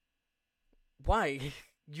 why?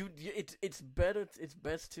 It's better. It's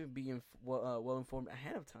best to be well informed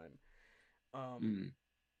ahead of time. Um, mm-hmm.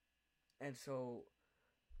 and so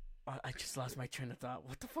I just lost my train of thought.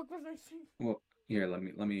 What the fuck was I saying? Well, here, let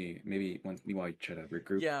me maybe once while you try to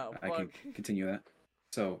regroup, Yeah, I fuck. can continue that.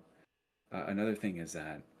 So another thing is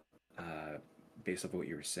that uh, based off what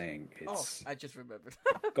you were saying, Oh, it's I just remembered.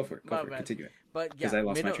 go My for it, bad. continue it, But because yeah, I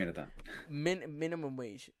lost my train of thought. minimum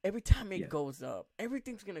wage. Every time it Yeah. goes up,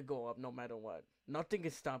 everything's gonna go up no matter what. Nothing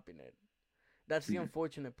is stopping it. That's the Mm-hmm.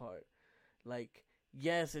 unfortunate part. Like,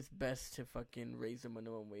 yes, it's best to fucking raise the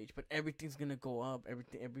minimum wage, but everything's gonna go up.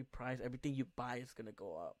 Every price, everything you buy is gonna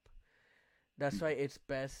go up. That's why it's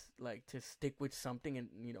best like to stick with something and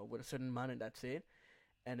with a certain amount and that's it.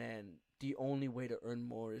 And then the only way to earn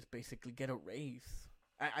more is basically get a raise.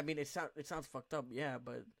 I mean it sounds fucked up, yeah,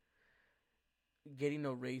 but getting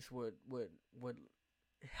a raise would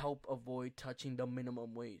help avoid touching the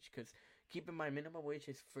minimum wage. Because keep in mind, minimum wage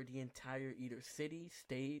is for the entire either city,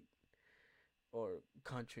 state, or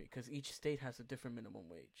country. Because each state has a different minimum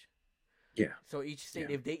wage. Yeah. So each state,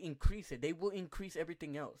 Yeah. if they increase it, they will increase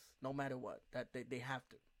everything else, no matter what. That they have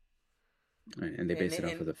to. Right, and they and base it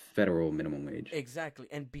off and of the federal minimum wage. exactly,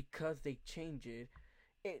 and because they change it,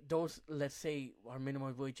 those, let's say our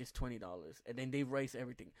minimum wage is $20, and then they raise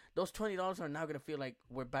everything. Those $20 are now gonna feel like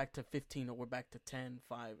we're back to 15, or we're back to 10,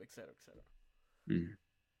 5, etc., etc. Mm.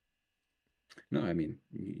 No, I mean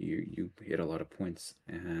you hit a lot of points,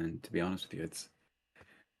 and to be honest with you, it's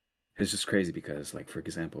just crazy because, like, for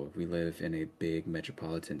example, if we live in a big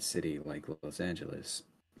metropolitan city like Los Angeles,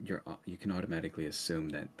 you can automatically assume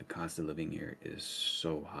that the cost of living here is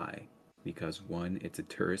so high because one, it's a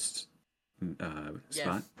tourist spot.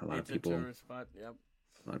 Yes, it's a tourist spot. Yep.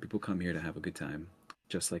 A lot of people come here to have a good time,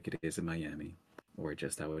 just like it is in Miami, or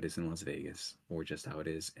just how it is in Las Vegas, or just how it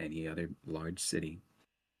is any other large city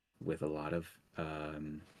with a lot of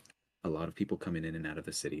people coming in and out of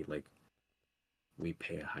the city. Like, we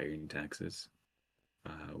pay higher in taxes.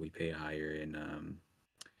 We pay higher in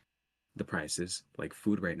the prices. Like,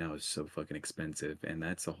 food right now is so fucking expensive, and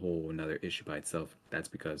that's a whole another issue by itself. That's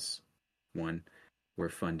because one, we're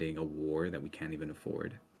funding a war that we can't even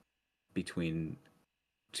afford between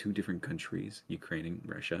two different countries, Ukraine and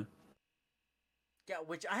Russia. Yeah,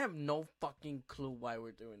 which I have no fucking clue why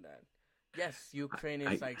we're doing that. Yes, Ukraine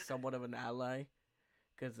I is like somewhat of an ally,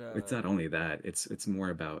 because It's not only that; it's more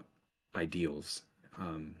about ideals.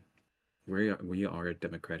 Um, we are a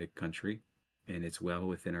democratic country, and it's well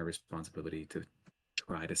within our responsibility to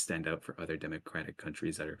try to stand up for other democratic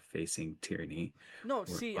countries that are facing tyranny no, or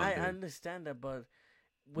see, I other. understand that, but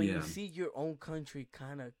when you Yeah. see your own country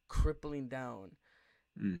kind of crippling down,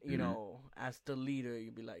 Mm-hmm. as the leader,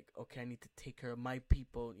 you'd be like, okay, I need to take care of my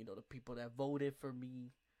people, the people that voted for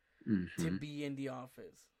me to Mm-hmm. be in the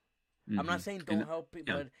office. I'm Mm-hmm. not saying And don't help it, yeah,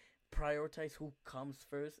 but prioritize who comes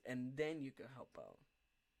first, and then you can help out.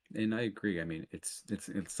 and I agree. I mean, it's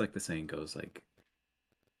like the saying goes, like,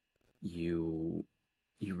 you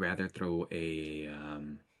you rather throw a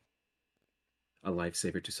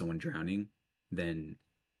lifesaver to someone drowning than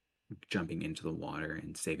jumping into the water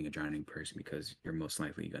and saving a drowning person because you're most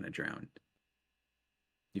likely gonna drown.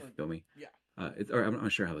 You Well, feel me? yeah. Or I'm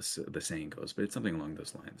not sure how the saying goes, but it's something along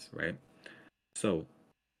those lines, right? So,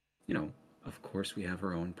 you know, of course we have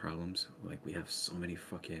our own problems. Like, we have so many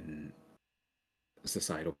fucking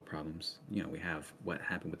societal problems. We have what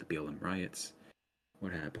happened with the BLM riots,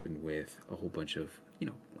 what happened with a whole bunch of,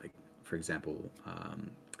 like, for example,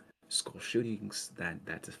 school shootings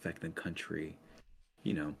that's affecting the country.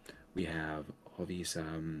 You know, we have all these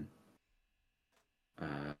um,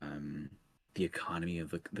 the economy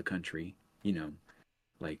of the country. You know,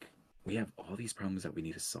 like, we have all these problems that we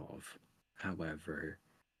need to solve. However,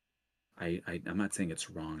 I'm not saying it's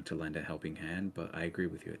wrong to lend a helping hand, but I agree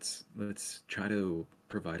with you. Let's try to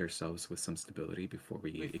provide ourselves with some stability before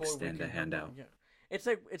we Before we extend a can hand help out, out. yeah.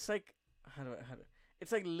 It's like how do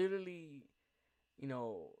it's like literally,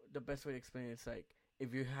 the best way to explain it is like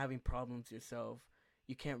if you're having problems yourself,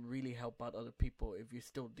 you can't really help out other people if you're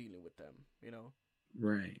still dealing with them.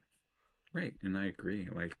 Right, right, and I agree.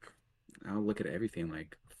 Like, I'll look at everything.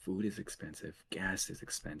 Like, food is expensive, gas is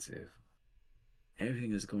expensive,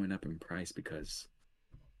 everything is going up in price because,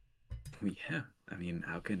 well, yeah, I mean,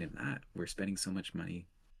 how can it not? We're spending so much money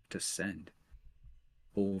to send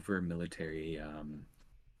over military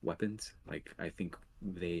weapons. Like, I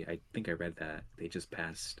read that they just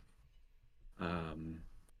passed um,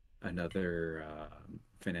 another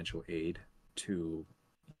financial aid to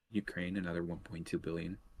Ukraine, another 1.2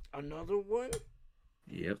 billion. Another one.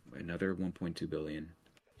 Yep, another 1.2 billion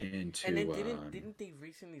And then into didn't they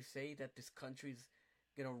recently say that this country's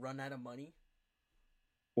gonna run out of money?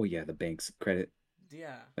 oh yeah, the bank's credit.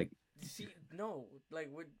 Yeah. Like, See, no, like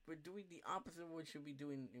we're doing the opposite of what we should be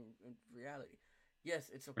doing in reality. Yes,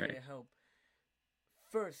 it's okay right, to help.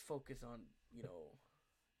 First, focus on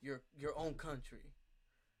your own country.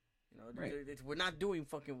 right. We're not doing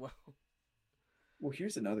fucking well. Well,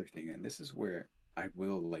 here's another thing, and this is where I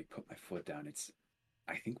will, like, put my foot down.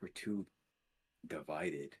 I think we're too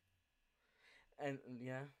divided. And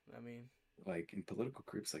yeah, I mean, Like, in political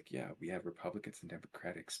groups, like, yeah, we have Republicans and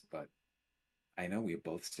Democrats, but I know we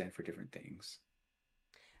both stand for different things.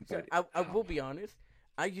 so But I how? will be honest.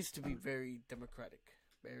 I used to Uh, be very democratic,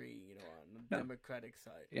 very on the no, democratic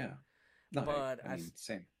side. yeah, no. But I mean,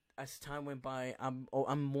 same. as time went by, I'm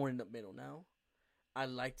more in the middle now. I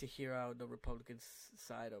like to hear out the Republican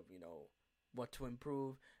side of what to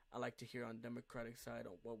improve. I like to hear on Democratic side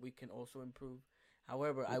on what we can also improve.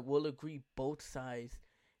 However, I will agree both sides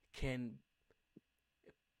can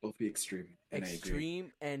Both be extreme, and I agree.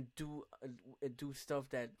 extreme and do stuff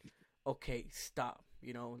that okay stop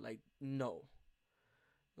like no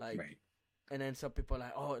like Right. And then some people are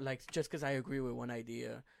like, oh, like just because I agree with one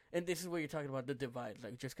idea, and this is what you're talking about, the divide.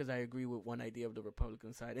 Like just because I agree with one idea of the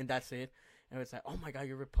Republican side, and that's it. And it's like, oh my God,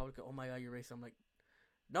 you're Republican. Oh my God, you're racist. I'm like,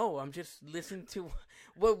 no, I'm just listening to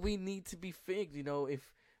what we need to be fixed. You know,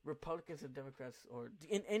 if Republicans and Democrats or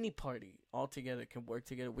in any party all together can work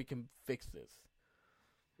together, we can fix this.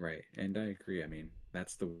 Right. And I agree. I mean,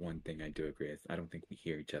 that's the one thing I do agree with. I don't think we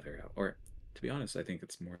hear each other out. Or to be honest, I think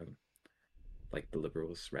it's more like the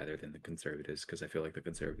liberals rather than the conservatives because I feel like the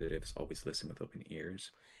conservatives always listen with open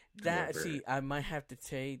ears. That However, see, I might have to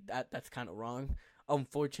say that that's kind of wrong.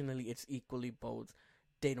 Unfortunately, it's equally both.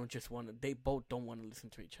 They don't just want to. They both don't want to listen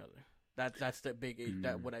to each other. That's the big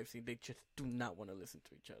that what I've seen. They just do not want to listen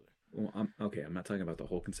to each other. well, I'm okay. I'm not talking about the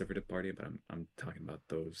whole conservative party, but I'm talking about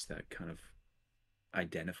those that kind of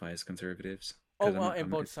identify as conservatives. Oh Because well, in I'm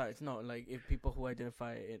both sides. No, like if people who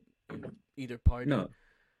identify in either party. no,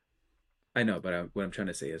 I know, but what I'm trying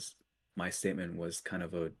to say is my statement was kind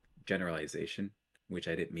of a generalization, which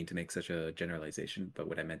I didn't mean to make such a generalization. But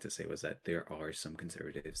what I meant to say was that there are some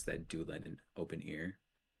conservatives that do lend an open ear.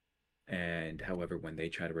 And however, when they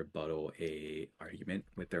try to rebuttal a argument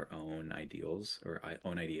with their own ideals or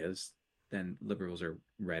own ideas, then liberals are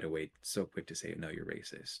right away so quick to say, "No, you're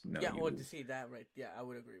racist. No, Yeah, or you, to see that right. Yeah, I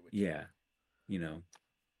would agree with you. yeah, you know."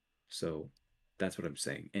 So that's what I'm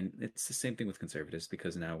saying, and it's the same thing with conservatives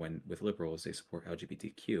because now when with liberals they support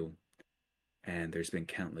LGBTQ, and there's been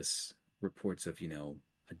countless reports of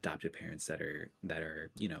adopted parents that are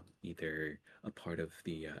either a part of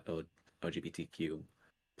the LGBTQ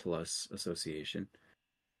plus association.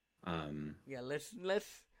 Yeah, let's.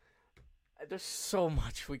 There's so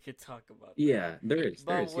much we could talk about that, Yeah, there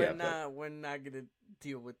but is, yeah, but we're not gonna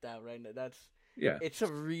deal with that right now. That's yeah, it's a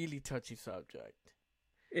really touchy subject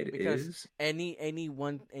it because is. any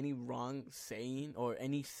wrong saying or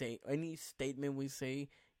any statement we say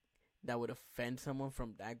that would offend someone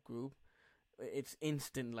from that group, it's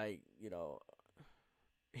instant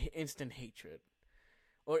instant hatred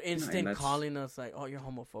or No, and instant that's calling us like, oh, you're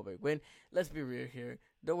homophobic. When let's be real here,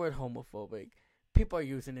 the word homophobic, people are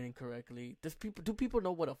using it incorrectly. Do people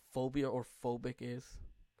know what a phobia or phobic is?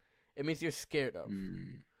 It means you're scared of.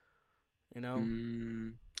 mm, You know?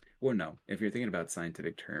 mm, well, no. If you're thinking about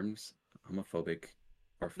scientific terms, homophobic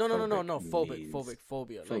or No, no, no, no, phobic no. means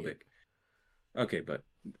Phobia. Like, phobic. Okay, but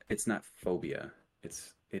it's not phobia.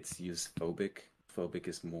 It's used phobic. Phobic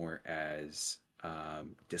is more as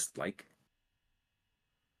dislike.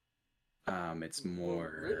 It's well,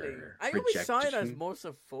 really, more I always saw it as rejection. more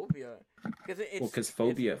of phobia because Well, because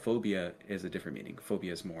it's phobia is a different meaning.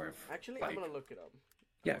 Phobia is more of actually. I'm like, gonna look it up.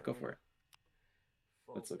 yeah, go for it.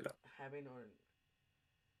 Let's look Phobic it up. having or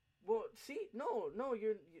well, see, no,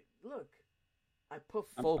 look. I put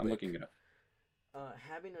I'm phobic. looking it up.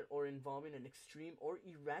 Having or involving an extreme or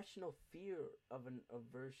irrational fear of an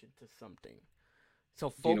aversion to something. So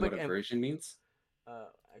Do you know phobic what and aversion means?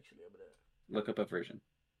 actually, I'm gonna Look up aversion.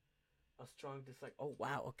 a strong dislike. Oh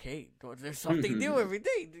wow, okay. There's something new every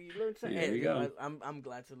day. Do you learn something? There And, you go. I'm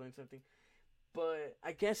glad to learn something. But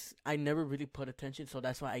I guess I never really put attention, so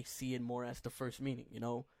that's why I see it more as the first meaning.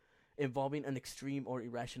 Involving an extreme or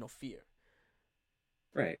irrational fear.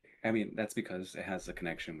 Right. I mean, that's because it has a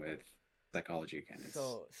connection with psychology again. It's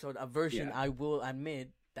So aversion, yeah, I will admit,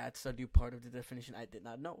 that's a new part of the definition I did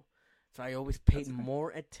not know. So I always that's paid okay.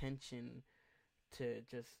 more attention to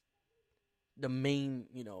just the main,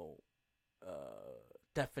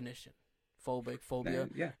 definition. Phobia.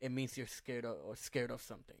 Then yeah, It means you're scared of or scared of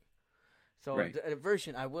something. So right. the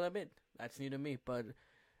aversion, I will admit, that's new to me. But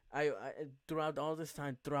I throughout all this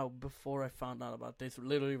time, throughout before I found out about this,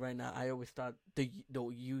 literally right now, I always thought the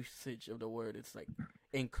usage of the word is like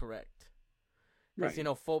incorrect. Because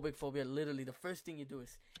Right. phobia. Literally, the first thing you do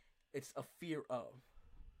is it's a fear of.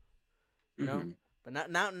 You know. Hmm. But now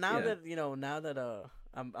Yeah. that now that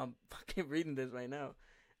I'm fucking reading this right now,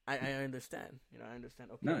 I understand. I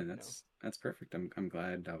understand. No, Okay. and that's perfect. I'm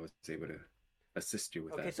glad I was able to assist you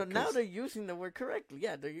with Okay, that so now because they're using the word correctly.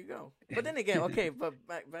 Yeah, there you go. But then again, okay, but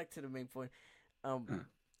back to the main point. Um, huh.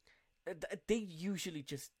 they usually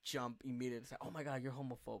just jump immediately and say, "Oh my God, you're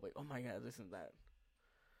homophobic. Oh my God, this and that."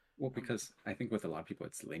 Well, Um, because I think with a lot of people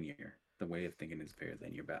it's linear. The way of thinking is very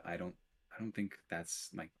linear, but I don't think that's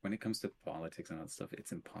like when it comes to politics and all that stuff,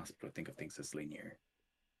 it's impossible to think of things as linear.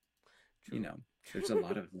 You true. know, there's a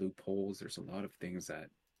lot of loopholes, there's a lot of things that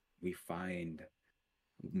we find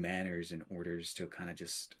manners and orders to kind of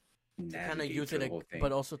just To kind of navigate use through it, the whole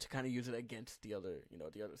but thing. also to kind of use it against the other,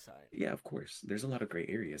 the other side. Yeah, of course. There's a lot of gray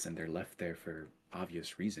areas, and they're left there for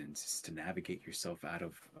obvious reasons. It's to navigate yourself out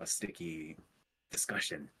of a sticky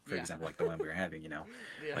discussion, for Yeah. example, like the one we were having,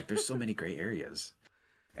 Yeah. Like there's so many gray areas.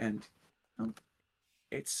 And Um,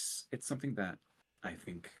 it's something that I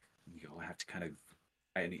think we all have to kind of.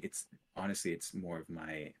 I mean, it's honestly, it's more of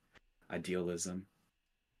my idealism,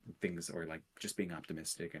 things, or like just being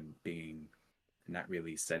optimistic and being not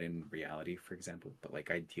really set in reality, for example, but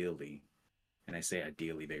like ideally, and I say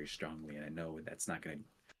ideally very strongly, and I know it's not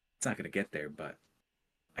gonna get there, but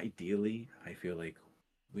ideally, I feel like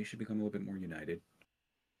we should become a little bit more united.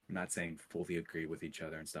 I'm not saying fully agree with each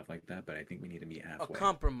other and stuff like that, but I think we need to meet A halfway.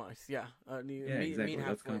 compromise, yeah. Yeah, Meet exactly.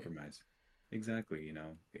 Let's halfway. compromise. Exactly. You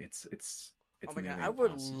know, Oh it's my god, nearly I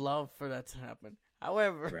would impossible, love for that to happen.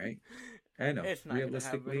 However, right? I know. it's not gonna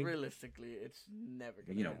happen. Realistically, Realistically, it's never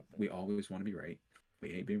you gonna know, happen. we always want to be right. We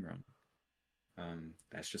hate being wrong.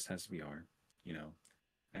 That's just as we are, you know.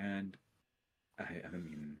 And I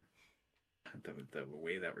mean, the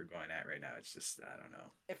way that we're going at right now, it's just I don't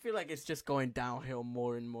know. I feel like it's just going downhill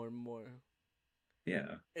more and more and more.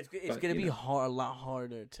 Yeah, It's but gonna you be know, hard, a lot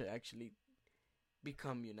harder to actually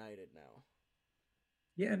become united now.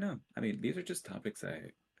 yeah, no. I mean, these are just topics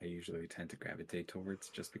I usually tend to gravitate towards,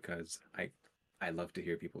 just because I love to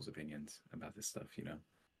hear people's opinions about this stuff. You know,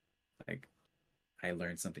 like I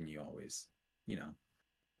learn something new always. You know,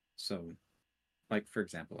 so like for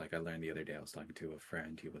example, like I learned the other day, I was talking to a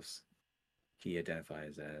friend. He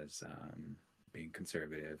identifies as being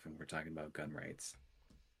conservative, and we're talking about gun rights.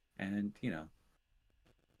 And you know,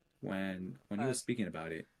 when he Uh, was speaking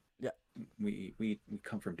about it, yeah, we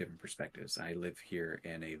come from different perspectives. I live here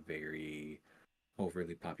in a very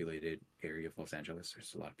overly populated area of Los Angeles.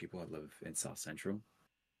 There's a lot of people that live in South Central,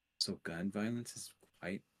 so gun violence is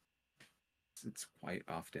quite it's quite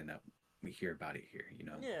often that we hear about it here. You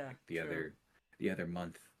know, yeah, like true. the other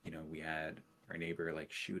month, you know, we had our neighbor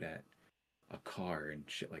like shoot at a car and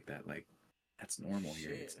shit like that. Like that's normal here.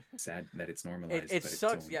 Shit. It's sad that it's It normalized, it but it's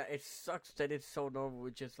sucks. only. Yeah, it sucks that it's so normal.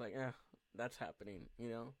 It's just like, that's happening. You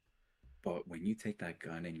know. But when you take that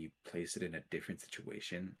gun and you place it in a different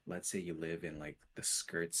situation, let's say you live in like the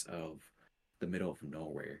skirts of the middle of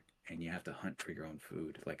nowhere and you have to hunt for your own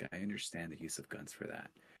food. Like I understand the use of guns for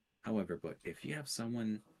that. However, but if you have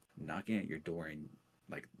someone knocking at your door and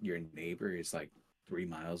like your neighbor is like 3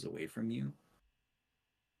 miles away from you,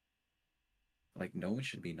 like no one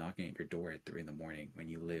should be knocking at your door at 3 in the morning when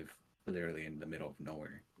you live literally in the middle of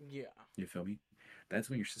nowhere. Yeah. You feel me? That's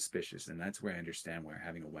when you're suspicious, and that's where I understand where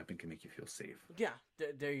having a weapon can make you feel safe. Yeah.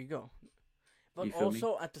 There you go. But You feel me?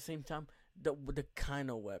 also at the same time, the kind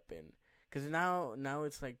of weapon, because now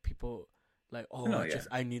it's like people like, oh, No, yeah.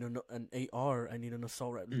 I need an AR, I need an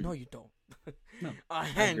assault rifle. Mm, No, you don't. no, A I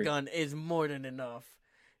agree, handgun is more than enough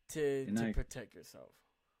and to I protect yourself.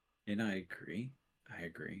 and I agree. I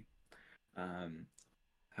agree. Um,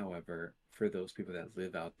 However, for those people that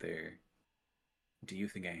live out there, do you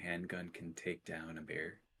think a handgun can take down a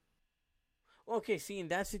bear? Okay, see, in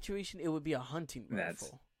that situation, it would be a hunting That's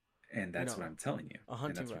rifle. and You that's what know, I'm telling you, a and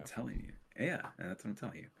hunting that's what I'm rifle. telling you. Yeah, and that's what I'm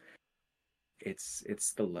telling you. It's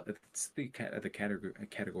the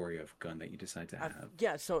category of gun that you decide to have.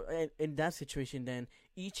 Yeah, so in that situation, then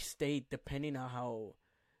each state, depending on how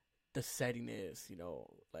the setting is,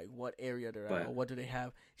 like what area they're at or But what do they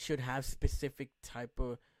have, should have specific type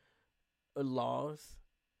of laws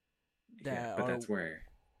yeah, that but are that's where.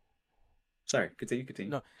 Sorry, continue,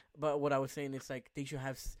 continue. no. But what I was saying is like they should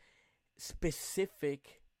have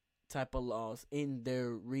specific type of laws in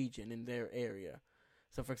their region, in their area.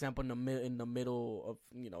 So, for example, in the middle of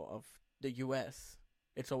of the U.S.,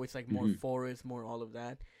 it's always like more Hmm. forest, more all of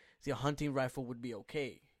that. See, a hunting rifle would be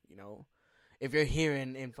okay, if you're here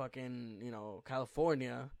in fucking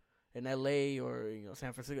California, in L.A. or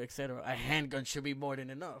San Francisco, etc. A handgun should be more than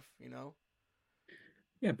enough.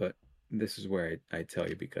 Yeah, but this is where I tell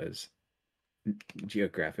you because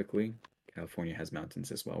geographically, California has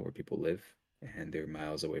mountains as well where people live, and they're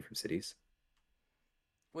miles away from cities.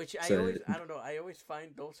 Which So I don't know, I always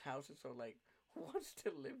find those houses are like, who wants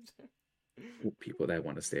to live there? people that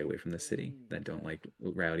want to stay away from the city, that don't Yeah. like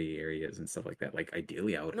rowdy areas and stuff like that. Like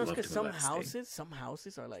ideally, I would No, it's love because to move out of state. some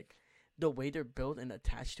houses are like the way they're built and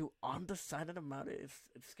attached to on the side of the mountain.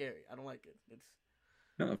 It's scary. I don't like it. It's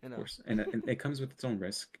No, of you know. course, and it comes with its own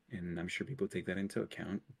risk, and I'm sure people take that into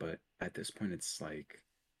account. But at this point, it's like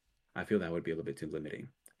I feel that would be a little bit too limiting,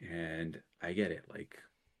 and I get it. Like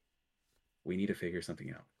we need to figure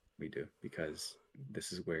something out. We do because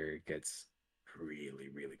this is where it gets really,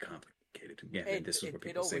 really complicated. Yeah, and this is where It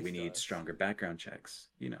people say we always need does. stronger background checks.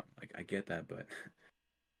 You know, like I get that, but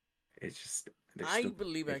it's just there's I still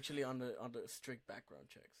believe if actually on the strict background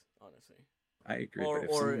checks, honestly, I agree, but if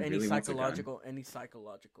or someone really wants a gun, any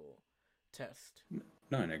psychological test.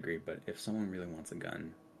 no, I agree. But if someone really wants a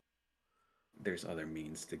gun, there's other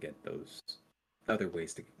means to get those, other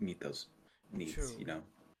ways to meet those. needs, True. you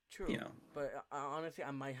True. know. But honestly,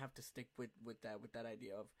 I might have to stick with that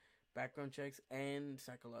idea of background checks and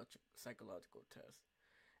psychological tests.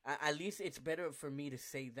 At least it's better for me to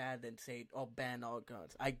say that than say, "Oh, ban all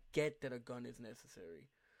guns." I get that a gun is necessary.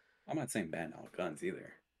 I'm not saying ban all guns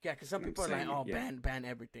either. Yeah, because some I'm people are like, saying, "Oh, yeah, ban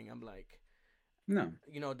everything." I'm like, no.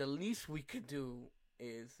 the least we could do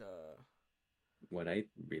is What I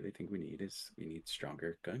really think we need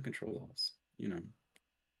stronger gun control laws,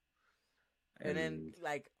 and then and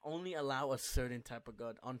like only allow a certain type of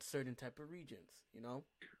gun on certain type of regions.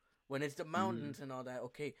 When it's the mm, mountains and all that,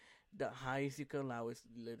 okay, the highest you can allow is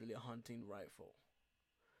literally a hunting rifle.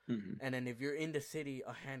 mm, And then if you're in the city,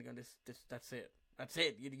 a handgun. That's it. That's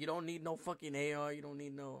it. You don't need no fucking AR. You don't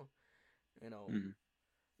need no, you know. mm,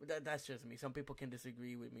 That's just me. Some people can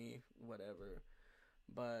disagree with me, whatever.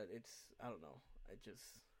 But I don't know.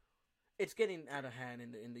 It's getting out of hand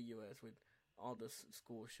in the U.S. with all the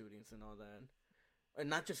school shootings and all that, and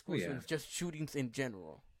not just oh school yeah, shootings, just shootings in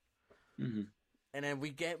general. mm-hmm. And then we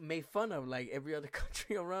get made fun of like every other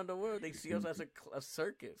country around the world. They see us as a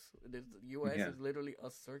circus. The U.S. Yeah. is literally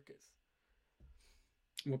a circus.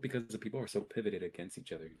 Well, because the people are so pivoted against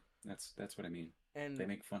each other. That's what I mean. They And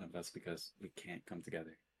make fun of us because we can't come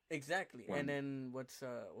together. exactly. When And then what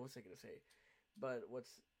was I gonna say? But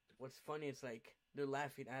what's funny is like they're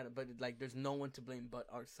laughing at it, but like there's no one to blame but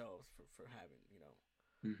ourselves for having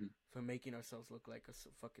hmm for making ourselves look like a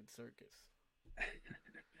fucking circus.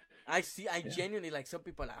 I yeah, genuinely like some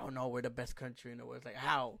people are like, oh no, we're the best country in the world. It's like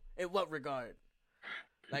how? In what regard?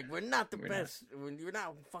 Like we're not the we're not. best. We're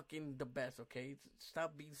not fucking the best. Okay,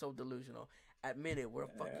 stop being so delusional. Admit it. We're a Yeah.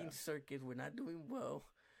 fucking circus. We're not doing well.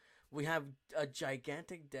 We have a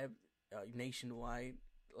gigantic debt nationwide.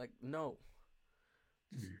 Like no,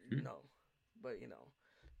 hmm no. But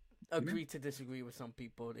Yeah, agree to disagree with some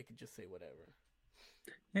people. They could just say whatever.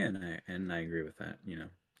 yeah, and I agree with that.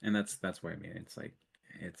 And that's what I mean. It's like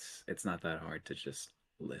it's not that hard to just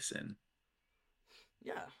listen.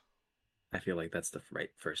 Yeah, I feel like that's the right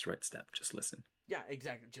step. Just listen. yeah,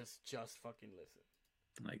 exactly. Just fucking listen,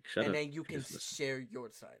 Like shut and up. then you can Just listen. share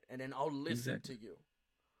your side, and then I'll listen to Exactly. you.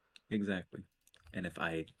 Exactly. And if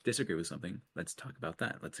I disagree with something, let's talk about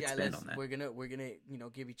that. Let's Yeah, expand on that. we're gonna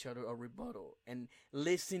give each other a rebuttal and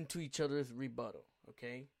listen to each other's rebuttal.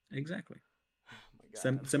 Okay. Exactly. Oh my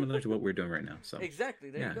god. Similar to what we're doing right now. So Exactly.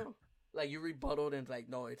 There you yeah. go. Like you rebutted and like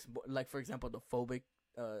no, it's like for example the phobic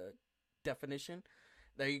definition.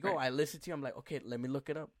 There you go. Right. I listen to you. I'm like, okay, let me look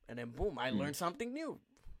it up, and then boom, I Mm. learned something new.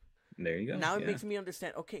 There you go. Now it Yeah. makes me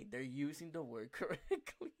understand. Okay, they're using the word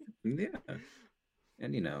correctly. Yeah.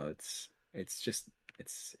 And it's just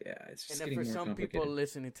it's And just then getting for more some people complicated.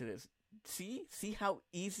 listening to this, see how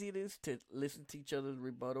easy it is to listen to each other's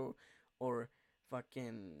rebuttal or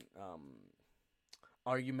fucking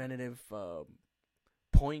argumentative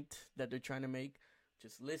point that they're trying to make.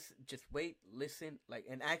 Just listen, just wait, listen, like,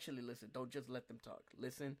 and actually listen. Don't just let them talk.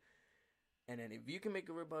 Listen, and then if you can make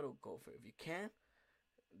a rebuttal, go for it. If you can't,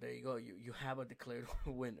 there you go. You have a declared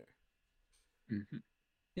winner. hmm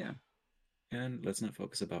Yeah. And let's not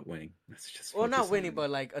focus about winning. Let's just Well, not focus winning, on but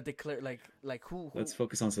like a declare, like who let's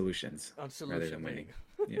focus on solutions on rather solution. than There you winning.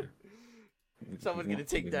 go. Yeah. Someone's gonna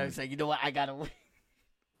take We that and want say, you know what, I gotta win.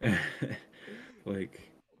 like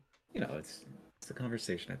it's a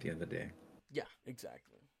conversation at the end of the day. Yeah,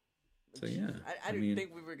 exactly. So Jeez, yeah. I I didn't mean,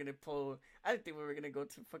 think we were gonna pull. I didn't think we were gonna go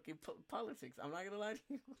to fucking politics. I'm not gonna lie to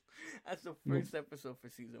you. That's the well, first episode for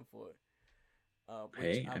season 4. Which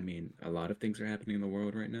hey, I mean, a lot of things are happening in the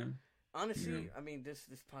world right now. You know. honestly, I mean, this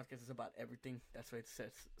podcast is about everything. That's why it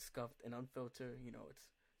says scuffed and unfiltered.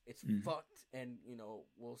 It's Mhm. fucked, and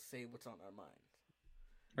we'll say what's on our mind.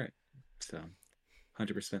 Right. So,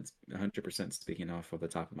 100% speaking off of the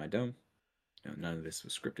top of my dome. No, none of this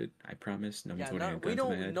was scripted. I promise. No one's Yeah, holding a we gun to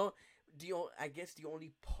my don't head. know. I guess the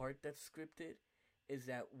only part that's scripted is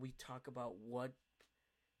that we talk about what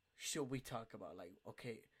should we talk about. Like,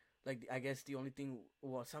 okay, like I guess the only thing.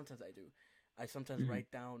 Well, sometimes I do. I sometimes Mhm.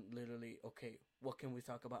 write down literally, okay, what can we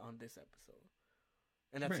talk about on this episode,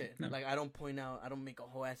 and that's Right. it. No. Like I don't point out. I don't make a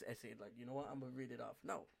whole ass essay. Like you know what, I'm gonna read it off.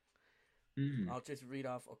 No, Mhm. I'll just read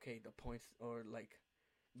off. Okay, the points or like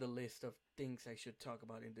the list of things I should talk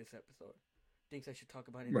about in this episode. Things I should talk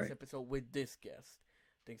about in this Right. episode with this guest.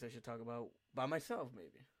 Things I should talk about by myself,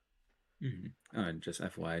 maybe. Mhm. And just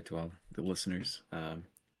FYI to all the listeners,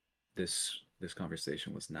 this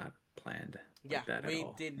conversation was not planned Yeah, like that at we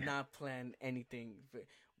all. did not plan anything.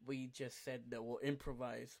 We just said that we'll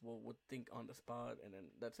improvise, we'll think on the spot, and then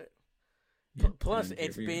that's it. Yeah. Plus, And here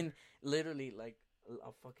it's we are. been literally like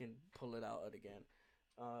I'll fucking pull it out again.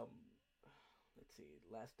 Um, let's see,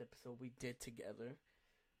 last episode we did together,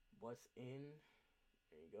 what's in.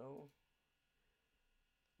 There you go.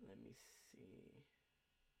 Let me see.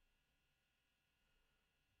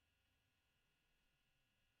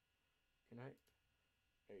 Can I?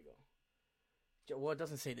 There you go. Well, it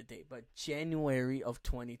doesn't say the date, but January of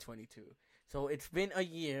 2022. So it's been a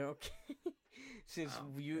year, okay, since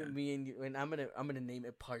me and you, and I'm gonna name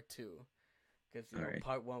it part two, because right.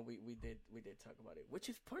 part one we did talk about it, which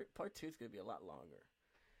is part two is gonna be a lot longer,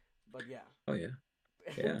 but yeah. Oh yeah.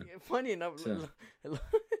 Yeah. Funny enough, So,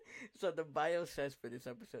 so the bio says for this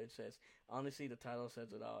episode, it says, honestly, the title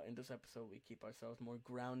says it all. In this episode, we keep ourselves more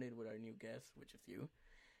grounded with our new guest, which is you,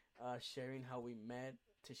 sharing how we met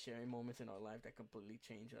to sharing moments in our life that completely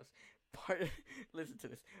change us. Listen to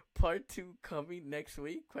this. Part two coming next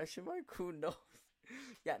week? Question mark? Who knows?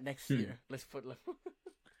 Yeah, next year. Let's put.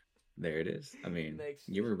 there it is. I mean, next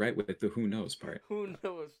you were right with the who knows part. Who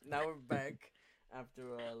knows? Now we're back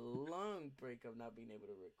after a long break of not being able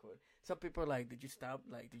to record. Some people are like, "Did you stop?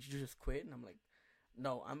 Like, did you just quit?" And I'm like,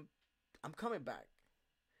 "No, I'm coming back.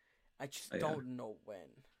 I just don't know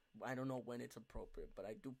when. I don't know when it's appropriate, but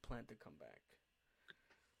I do plan to come back."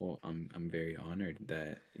 Well, I'm very honored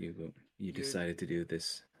that you decided to do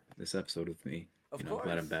this episode with me. Of course. I'm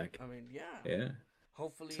glad I'm back. I mean, yeah. Yeah.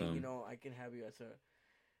 Hopefully, I can have you as a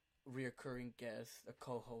reoccurring guest, a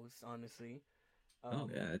co-host. Honestly. Oh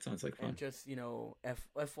yeah, that sounds like fun. And just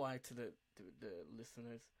FYI to the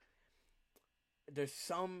listeners, there's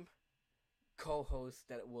some co-hosts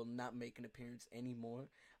that will not make an appearance anymore.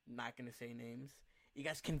 I'm not gonna say names. You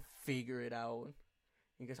guys can figure it out.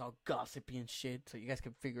 You guys all gossipy and shit, so you guys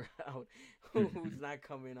can figure out who's not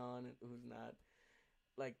coming on and who's not.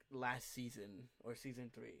 Like last season or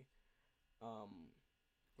season 3,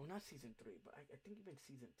 well, not season 3, but I think even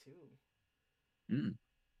season 2.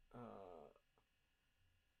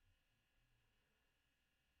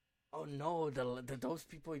 Oh no, those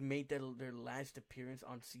people made their last appearance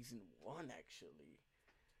on season 1 actually.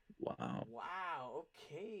 Wow. Wow.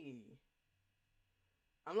 Okay.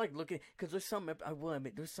 I'm like looking because there's some. I will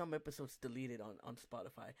admit there's some episodes deleted on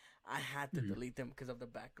Spotify. I had to delete them because of the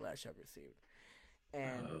backlash I received.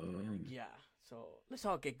 And yeah, so let's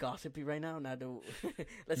all get gossipy right now.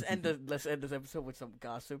 Let's end this episode with some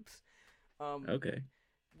gossips. Okay.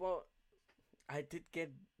 Well, I did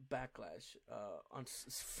get backlash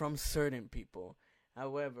from certain people.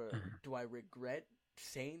 However, do I regret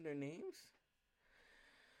saying their names?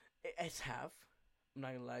 It's half. I'm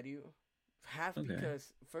not gonna lie to you. Half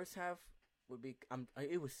because first half would be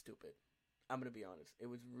it was stupid. I'm gonna be honest. It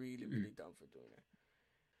was really dumb for doing it.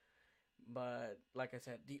 But like I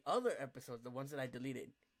said, the other episodes, the ones that I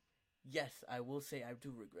deleted, yes, I will say I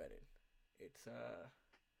do regret it. It's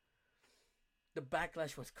the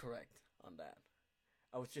backlash was correct on that.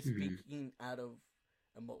 I was just speaking out of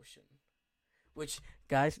emotion, which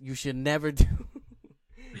guys you should never do.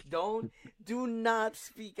 Do not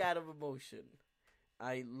speak out of emotion.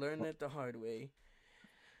 I learned it the hard way,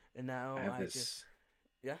 and now I just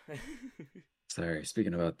Sorry,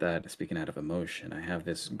 speaking about that, speaking out of emotion, I have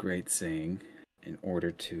this great saying in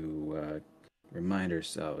order to remind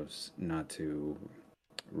ourselves not to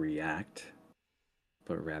react,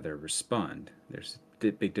 but rather respond. There's a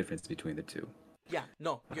big difference between the two. Yeah,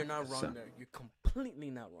 no, you're not wrong there. You're completely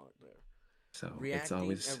not wrong there. So reacting it's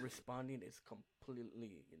always and responding is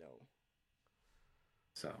completely,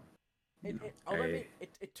 So.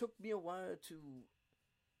 It took me a while to,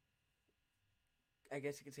 I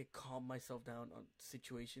guess you could say, calm myself down on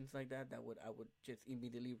situations like that. I would just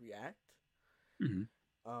immediately react.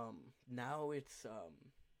 Now it's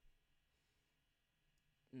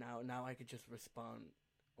now I could just respond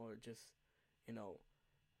or just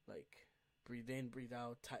like breathe in, breathe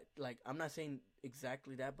out. Like I'm not saying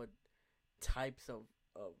exactly that, but types of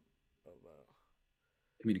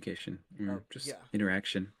communication,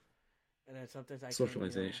 interaction. And then sometimes I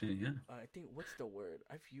socialization, I think what's the word?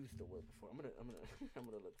 I've used the word before. I'm gonna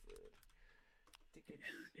look for it. I think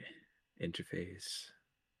it's interface.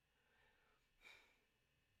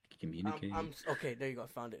 Communicate. Okay. There you go. I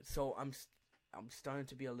found it. So I'm starting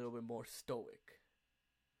to be a little bit more stoic.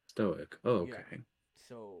 Stoic. Oh, okay. Yeah.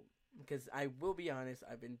 So because I will be honest,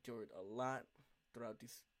 I've endured a lot throughout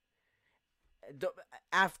this.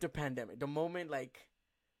 After pandemic, the moment like.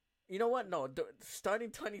 You know what? No,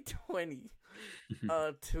 starting 2020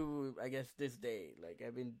 to I guess this day, like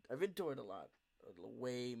I've endured a lot,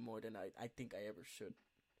 way more than I think I ever should.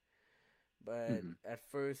 But at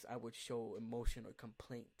first, I would show emotion or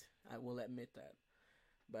complaint. I will admit that.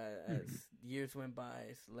 But as years went by,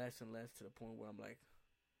 it's less and less to the point where I'm like,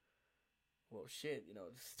 well, shit,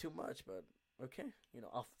 it's too much. But okay,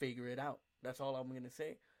 I'll figure it out. That's all I'm gonna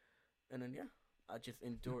say. And then I just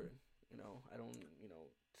endure it. You know, I don't, you know,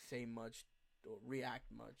 say much or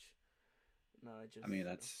react much. No, I I just, mean,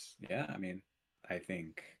 that's, yeah, I mean, I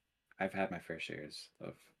think I've had my fair shares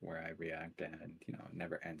of where I react and, it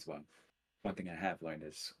never ends well. One thing I have learned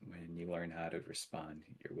is when you learn how to respond,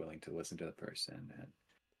 you're willing to listen to the person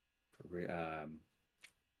and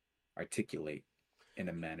articulate in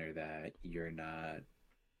a manner that you're not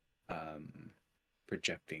um,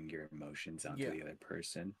 projecting your emotions onto yeah. the other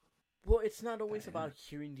person. Well, it's not But always yeah, about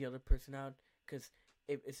hearing the other person out, because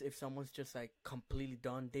if someone's just like completely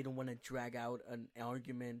done, they don't want to drag out an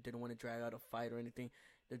argument, they don't want to drag out a fight or anything.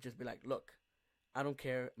 They'll just be like, "Look, I don't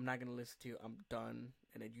care. I'm not gonna listen to you. I'm done,"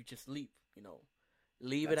 and then you just leave. You know,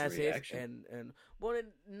 leave it that's a as is, reaction. and well,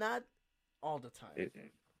 not all the time. It,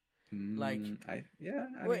 Like, yeah,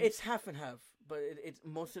 I well, mean, it's half and half, but it's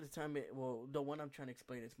most of the time. Well, the one I'm trying to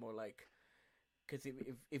explain is more like, because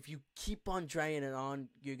if you keep on dragging it on,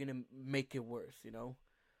 you're gonna make it worse. You know,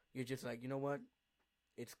 you're just like, you know what,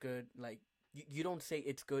 it's good. Like, you don't say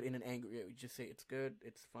it's good in an angry way. You just say it's good,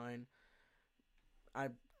 it's fine. I,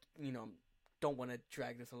 you know, don't want to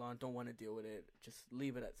drag this along. Don't want to deal with it. Just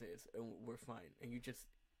leave it as is, and we're fine. And you just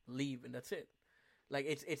leave, and that's it. Like,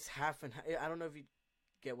 it's half and half. I don't know if you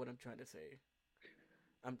get what I'm trying to say.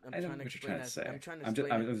 I'm I know trying to what you're explain trying to as say. I'm trying to I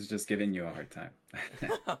explain it. was just giving you a hard time.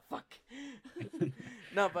 Fuck.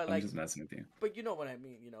 No, but I'm like, just messing with you. but you know what I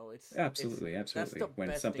mean. You know, it's Absolutely, that's absolutely. the When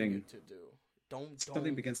best thing you to do. something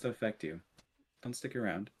Don't. begins to affect you, don't stick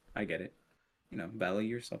around. I get it. Value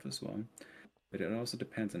yourself as well. But it also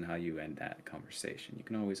depends on how you end that conversation. You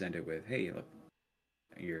can always end it with, "Hey, look,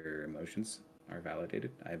 your emotions are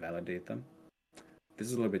validated. I validate them. This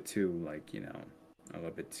is a little bit too, like, a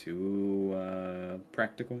little bit too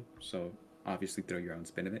practical. So obviously throw your own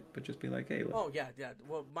spin in it, but just be like, hey, look." Oh yeah, yeah.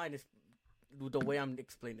 Well, mine is the way I'm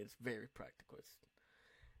explaining it is very practical. It's,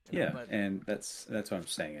 Yeah, but and that's what I'm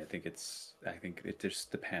saying. I think it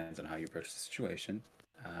just depends on how you approach the situation.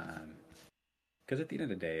 Because at the end of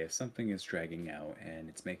the day, if something is dragging out and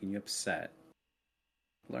it's making you upset,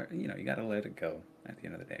 learn, you got to let it go. At the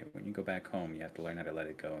end of the day, when you go back home, you have to learn how to let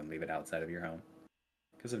it go and leave it outside of your home.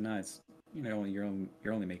 Because if not, it's, you're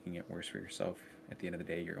only making it worse for yourself. At the end of the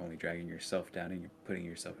day, you're only dragging yourself down and you're putting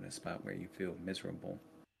yourself in a spot where you feel miserable.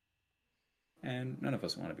 And none of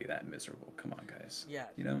us want to be that miserable. Come on, guys. yeah,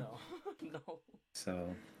 You know. no, no.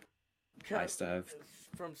 So I Yeah, still have.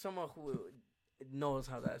 from someone who knows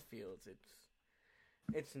how that feels,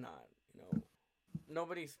 it's not. You know,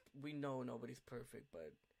 we know nobody's perfect,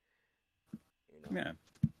 but you know. Yeah.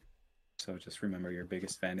 So just remember, your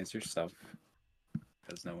biggest fan is yourself,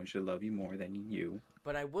 because no one should love you more than you.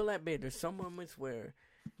 But I will admit, there's some moments where,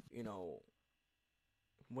 you know,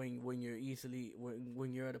 when you're easily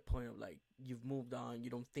when you're at a point of like you've moved on, you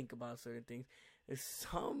don't think about certain things. There's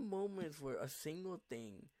some moments where a single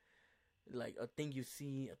thing, like a thing you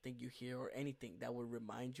see, a thing you hear, or anything that will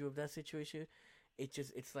remind you of that situation,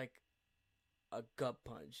 it's like a gut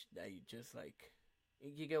punch that you just like.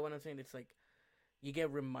 You get what I'm saying? It's like you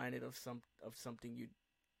get reminded of something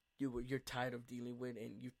you're tired of dealing with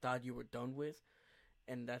and you thought you were done with,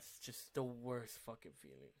 and that's just the worst fucking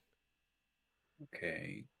feeling.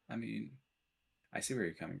 Okay. I mean, I see where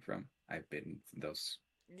you're coming from. I've been those.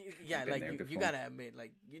 Yeah, I've been like there you before. gotta admit,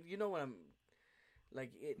 like you know what I'm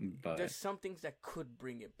like. But There's some things that could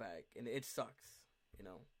bring it back, and it sucks. You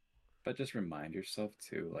know. just remind yourself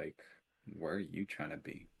to, like, where are you trying to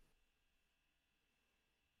be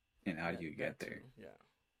and how do That you get that too. there? Yeah.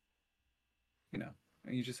 You know,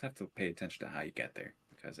 and you just have to pay attention to how you get there.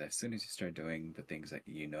 Because as soon as you start doing the things that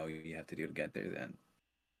you have to do to get there, then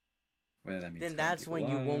whether that means Then cutting that's when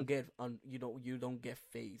people you off, won't get on. You don't get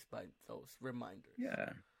phased by those reminders. yeah,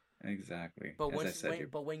 exactly. But As I said,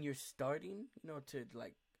 you're when you're starting, to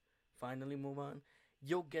like finally move on,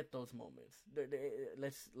 you'll get those moments.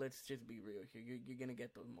 Let's just be real here. You're gonna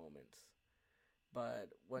get those moments. But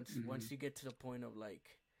mhm. once you get to the point of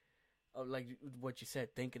like what you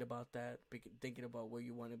said, thinking about that, thinking about where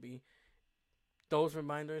you want to be, those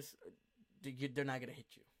reminders, they're not gonna hit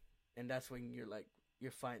you, and that's when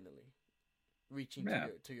you're finally reaching Yeah,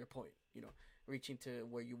 to your point. Reaching to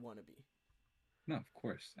where you want to be. no, of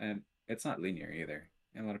course. And it's not linear either.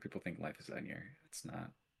 And a lot of people think life is linear. It's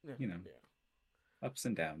not, Yeah, you know, yeah, ups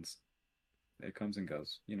and downs. It comes and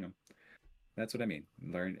goes. That's what I mean.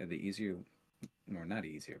 Learn the easier, or not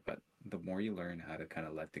easier, but the more you learn how to kind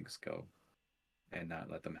of let things go and not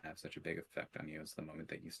let them have such a big effect on you is the moment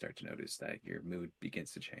that you start to notice that your mood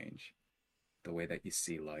begins to change. The way that you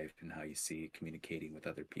see life and how you see communicating with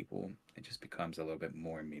other people, it just becomes a little bit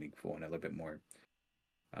more meaningful and a little bit more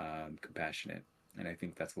compassionate. And I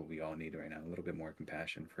think that's what we all need right now, a little bit more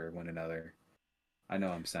compassion for one another I know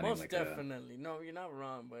I'm sounding Most like a, definitely. No, you're not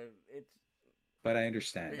wrong, but it's but I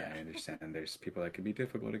understand. yeah. I understand. There's people that can be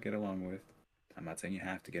difficult to get along with. I'm not saying you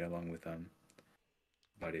have to get along with them,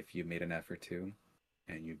 but if you made an effort to,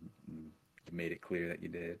 and you made it clear that you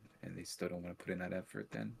did, and they still don't want to put in that effort,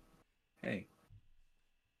 then hey,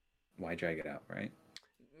 why drag it out, right?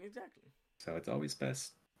 Exactly. So it's always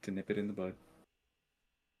best to nip it in the bud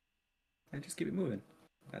and just keep it moving.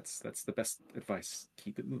 That's the best advice.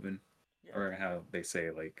 Keep it moving, Yeah. or how they say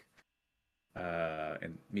like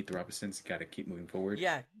and Meet the Robinsons, you gotta keep moving forward.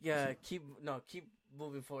 Yeah, yeah. Keep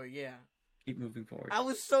moving forward. Yeah. Keep moving forward. I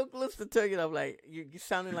was so close to telling you. I'm like, you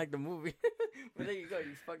sounding like the movie, but there you go.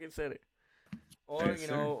 You fucking said it. Or Yes,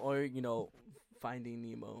 sir. Finding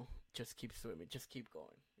Nemo. Just keep swimming. Just keep going.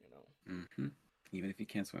 Mm-hmm. Even if you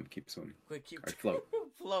can't swim, keep swimming Quick, keep or float.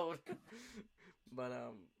 float. But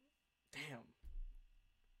damn.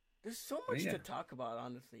 There's so But much yeah. to talk about,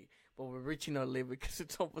 honestly. But we're reaching our limit because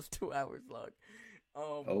it's almost 2 hours long.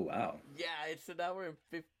 Oh wow. Yeah, it's an hour and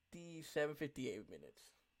 57, 58 minutes.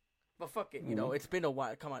 But fuck it, Well, it's been a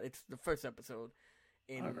while. Come on, it's the first episode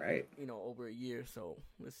in all right. over a year, so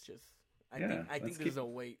let's just. Yeah. I think Let's this keep is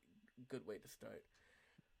a good way to start.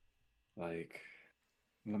 like.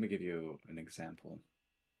 Let me give you an example.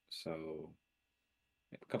 So,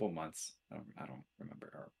 a couple months. I don't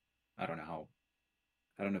remember. Or I don't know how.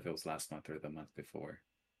 I don't know if it was last month or the month before.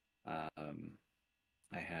 Um,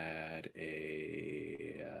 I had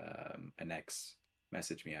a an ex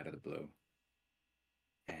message me out of the blue,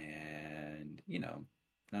 and none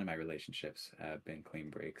of my relationships have been clean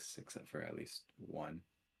breaks except for at least one,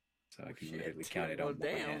 so I Oh can literally shit! count it Well, on one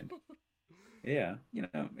damn. hand. Yeah,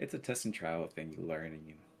 it's a test and trial thing. You learn and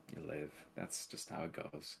you live. That's just how it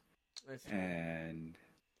goes. That's true. And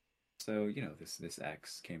so this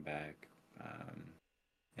ex came back,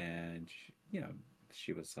 and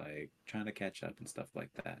she was like trying to catch up and stuff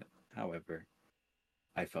like that. However,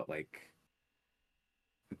 I felt like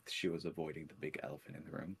she was avoiding the big elephant in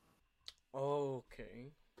the room.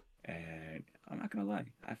 Okay. And I'm not gonna lie,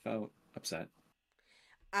 I felt upset.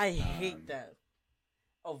 I hate Um, that.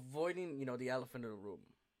 Avoiding, the elephant in the room.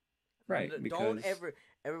 right, Don't because ever,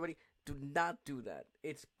 everybody, do not do that.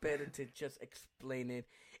 It's better to just explain it.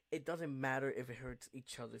 It doesn't matter if it hurts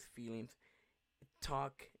each other's feelings.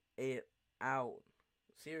 Talk it out.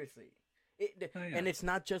 Seriously. oh yeah, And it's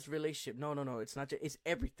not just relationship. No, no, no. It's not just. It's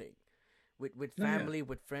everything. With no yeah, family,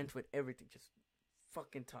 with friends, with everything. Just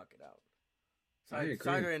fucking talk it out. I Sorry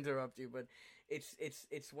agree. to interrupt you, but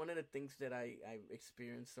it's one of the things that I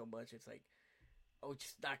experienced so much. It's like, oh,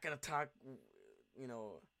 just not gonna talk. You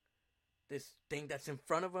know, this thing that's in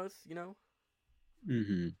front of us.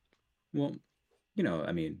 Mm-hmm. Well,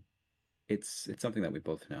 I mean, it's something that we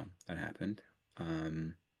both know that happened.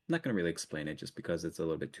 I'm not gonna really explain it just because it's a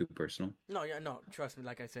little bit too personal. No, yeah, no. Trust me.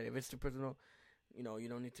 Like I said, if it's too personal, you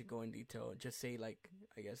don't need to go in detail. Just say like,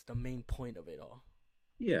 I guess the main point of it all.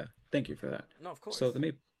 Yeah, thank you for that. No, of So course.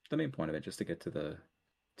 the main point of it, just to get to the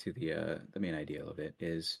main ideal of it,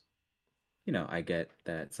 is I get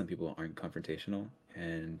that some people aren't confrontational,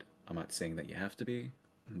 and I'm not saying that you have to be,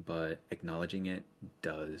 but acknowledging it